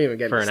 Don't even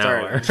get For me an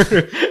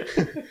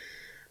started.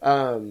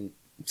 hour.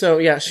 So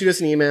yeah, shoot us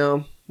an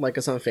email, like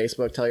us on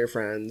Facebook, tell your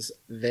friends.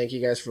 Thank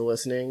you guys for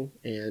listening,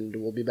 and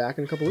we'll be back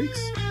in a couple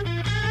weeks.